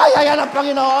ba't biyaya yan ng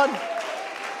Panginoon?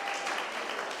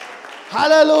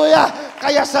 Hallelujah!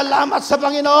 Kaya salamat sa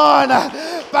Panginoon.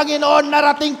 Panginoon,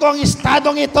 narating ko ang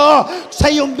estadong ito sa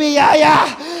iyong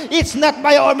biyaya. It's not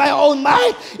by my own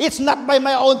might, it's not by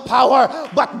my own power,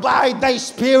 but by thy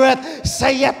Spirit,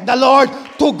 saith the Lord.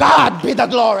 To God be the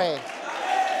glory.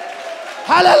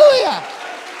 Hallelujah!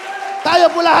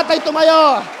 Tayo po lahat ay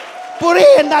tumayo.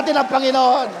 Purihin natin ang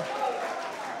Panginoon.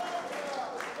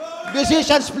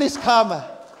 Musicians, please come.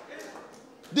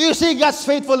 Do you see God's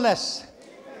faithfulness?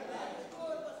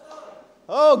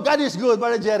 Oh, God is good,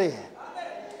 Brother Jerry.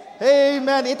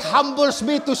 Amen. It humbles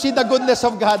me to see the goodness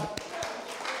of God.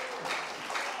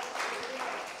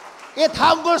 It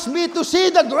humbles me to see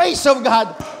the grace of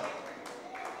God.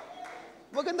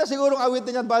 Maganda sigurong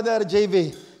awitin yan, Brother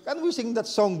JV. Can we sing that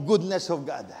song, Goodness of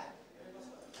God?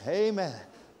 Amen.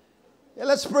 Yeah,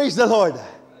 let's praise the Lord.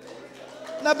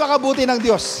 Napakabuti ng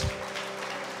Diyos.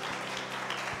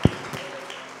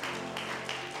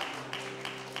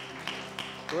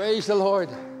 Praise the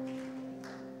Lord.